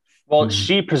 Well,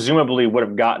 she presumably would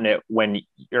have gotten it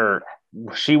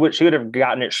she would have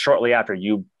gotten it shortly after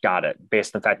you got it,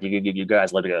 based on the fact that you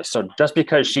guys live together. So just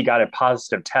because she got a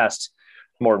positive test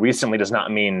more recently does not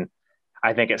mean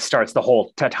I think it starts the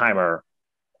whole timer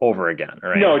over again.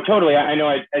 Right? No, totally. I know.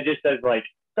 I just says like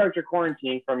start your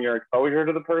quarantine from your exposure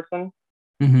to the person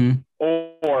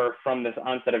or from this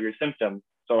onset of your symptoms.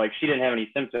 So like she didn't have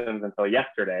any symptoms until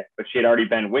yesterday, but she had already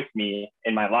been with me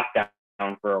in my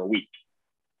lockdown for a week.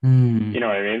 You know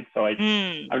what I mean? So like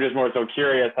I'm just more so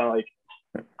curious on like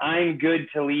I'm good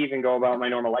to leave and go about my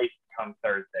normal life come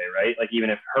Thursday, right? Like even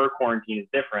if her quarantine is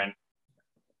different,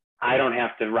 I don't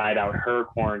have to ride out her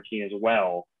quarantine as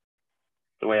well,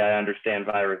 the way I understand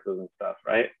viruses and stuff,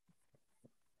 right?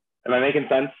 Am I making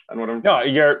sense on what I'm? No,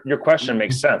 your question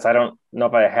makes sense. I don't know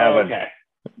if I have okay.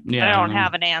 Yeah, I don't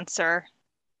have an answer.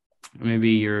 Maybe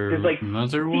your like,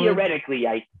 mother would? Theoretically,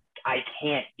 I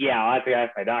can't. Yeah, I'll have to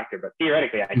ask my doctor, but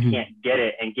theoretically, I can't get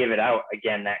it and give it out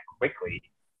again that quickly.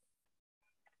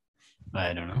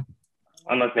 I don't know.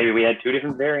 Unless maybe we had two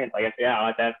different variants. I guess I'll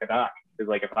have to ask a doc. Because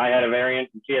like if I had a variant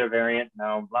and she had a variant,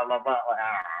 no, blah blah blah. I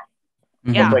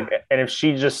don't know. Yeah. And if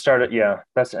she just started,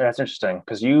 that's interesting,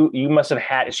 because you must have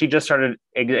had. She just started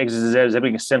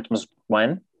exhibiting symptoms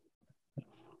when?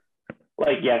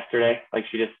 Like yesterday, like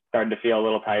she just started to feel a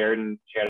little tired and she had